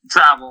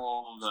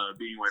travel, the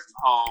being away from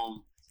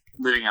home,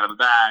 living out of a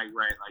bag,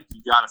 right? Like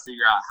you got to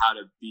figure out how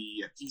to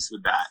be at peace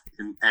with that,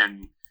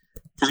 and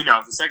because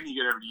the second you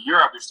get over to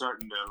Europe, you're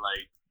starting to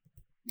like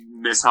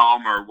miss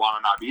home or want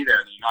to not be there,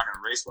 then you're not going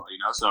to race well,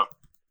 So,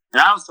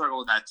 and I don't struggle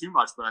with that too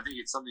much, but I think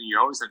it's something you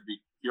always have to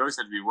be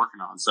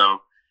working on.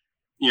 So,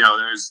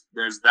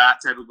 there's that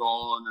type of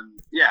goal, and then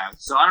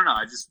so I don't know.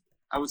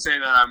 I would say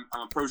that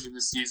I'm approaching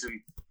this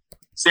season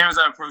same as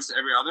I've approached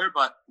every other,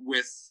 but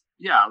with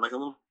like a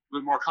little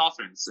bit more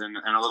confidence and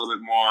a little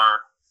bit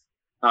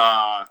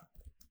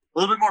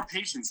more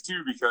patience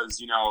too, because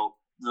the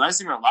nice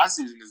thing about last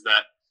season is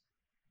that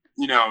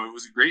it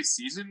was a great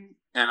season,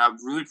 and I'm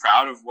really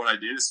proud of what I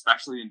did,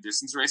 especially in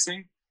distance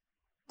racing.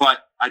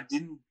 But I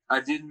didn't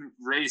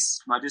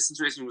race. My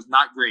distance racing was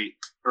not great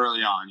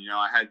early on.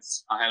 I had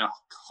a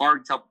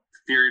hard couple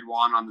period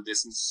one on the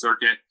distance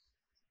circuit,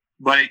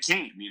 but it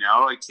came.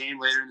 It came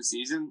later in the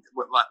season,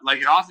 like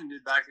it often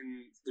did back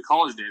in the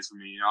college days for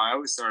me. I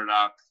always started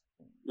out,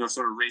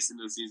 sort of racing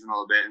the season a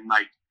little bit, and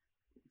like,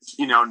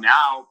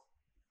 now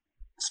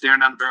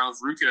staring down the barrel of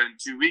Ruka in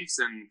 2 weeks,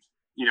 and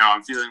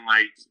I'm feeling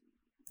like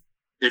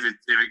if it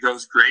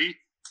goes great,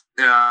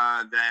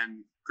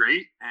 then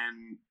great,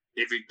 and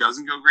if it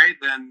doesn't go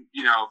great, then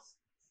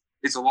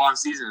it's a long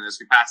season, and there's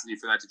capacity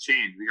for that to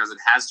change, because it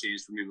has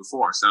changed for me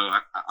before. So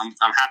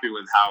I'm happy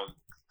with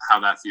how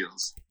that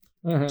feels.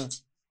 Mm-hmm.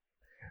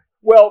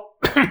 Well,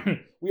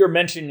 we were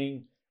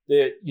mentioning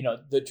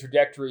the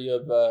trajectory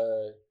of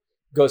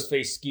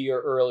Ghostface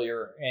Skier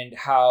earlier, and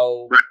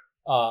how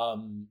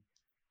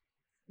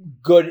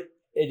good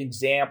an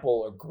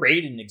example or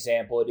great an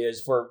example it is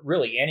for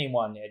really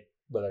anyone,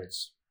 whether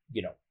it's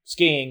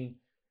skiing,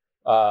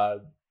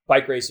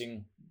 bike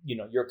racing,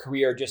 your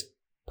career, just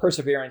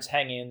perseverance,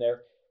 hanging in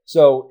there.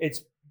 So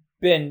it's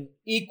been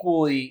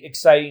equally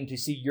exciting to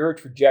see your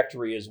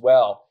trajectory as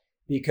well,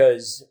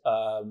 because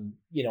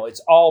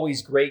it's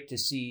always great to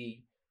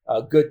see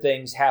good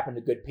things happen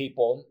to good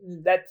people.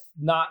 That's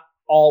not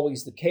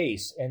always the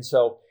case, and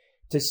so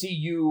to see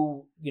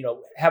you,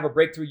 have a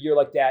breakthrough year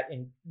like that,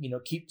 and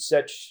keep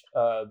such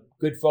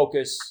good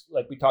focus,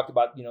 like we talked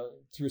about,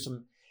 through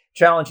some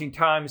challenging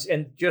times,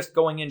 and just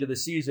going into the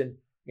season,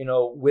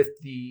 with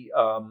the,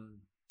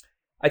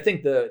 I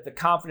think the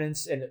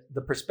confidence and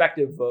the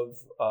perspective of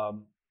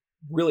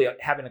really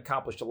having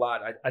accomplished a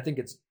lot. I think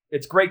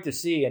it's great to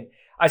see, and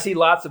I see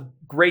lots of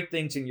great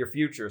things in your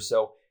future.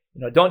 So,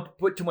 don't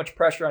put too much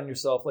pressure on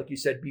yourself. Like you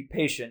said, be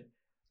patient.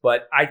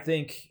 But I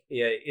think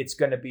it's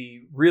going to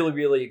be really,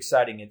 really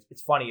exciting.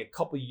 It's funny. A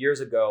couple of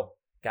years ago,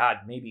 God,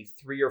 maybe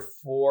 3 or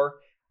 4,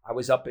 I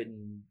was up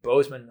in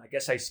Bozeman. I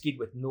guess I skied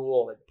with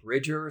Newell at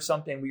Bridger or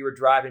something. We were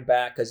driving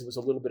back because it was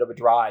a little bit of a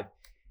drive.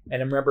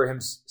 And I remember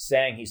him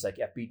saying, he's like,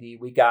 FBD,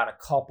 we got a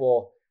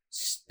couple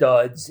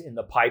studs in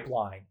the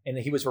pipeline. And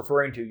he was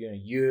referring to,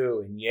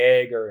 you and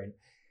Jaeger and,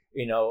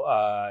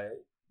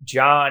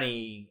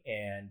 Johnny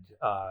and,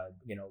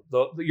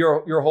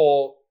 your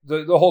whole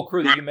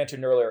crew that you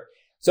mentioned earlier.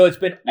 So it's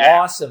been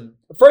awesome.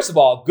 First of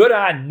all, good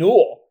on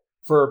Newell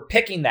for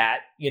picking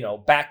that,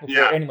 back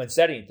before anyone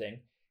said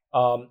anything.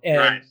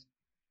 And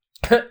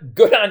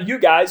good on you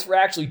guys for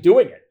actually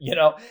doing it.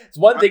 It's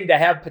one thing to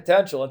have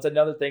potential. It's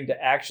another thing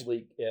to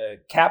actually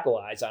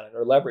capitalize on it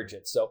or leverage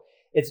it. So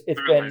it's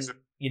been,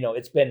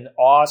 it's been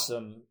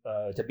awesome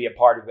to be a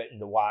part of it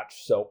and to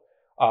watch. So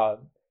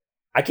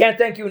I can't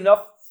thank you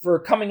enough for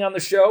coming on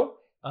the show.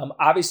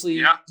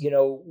 Obviously,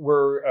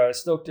 we're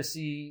stoked to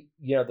see,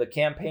 the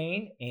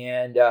campaign,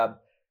 and,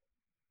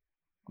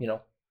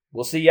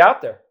 we'll see you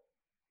out there.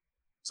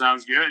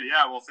 Sounds good.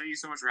 Yeah. Well, thank you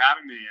so much for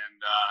having me.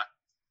 And,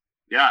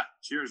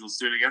 cheers. Let's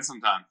do it again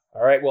sometime.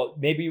 All right. Well,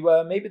 maybe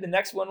the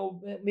next one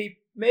will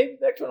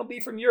be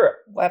from Europe.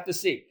 We'll have to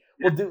see.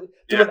 We'll do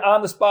an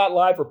on the spot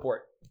live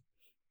report.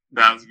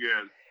 Sounds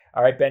good.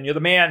 All right, Ben, you're the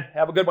man.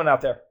 Have a good one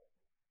out there.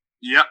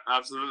 Yep,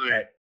 absolutely. All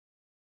right.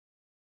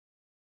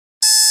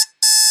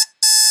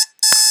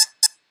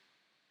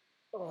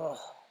 Oh,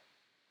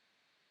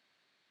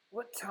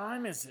 what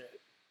time is it?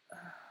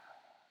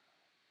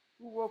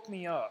 Who woke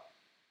me up?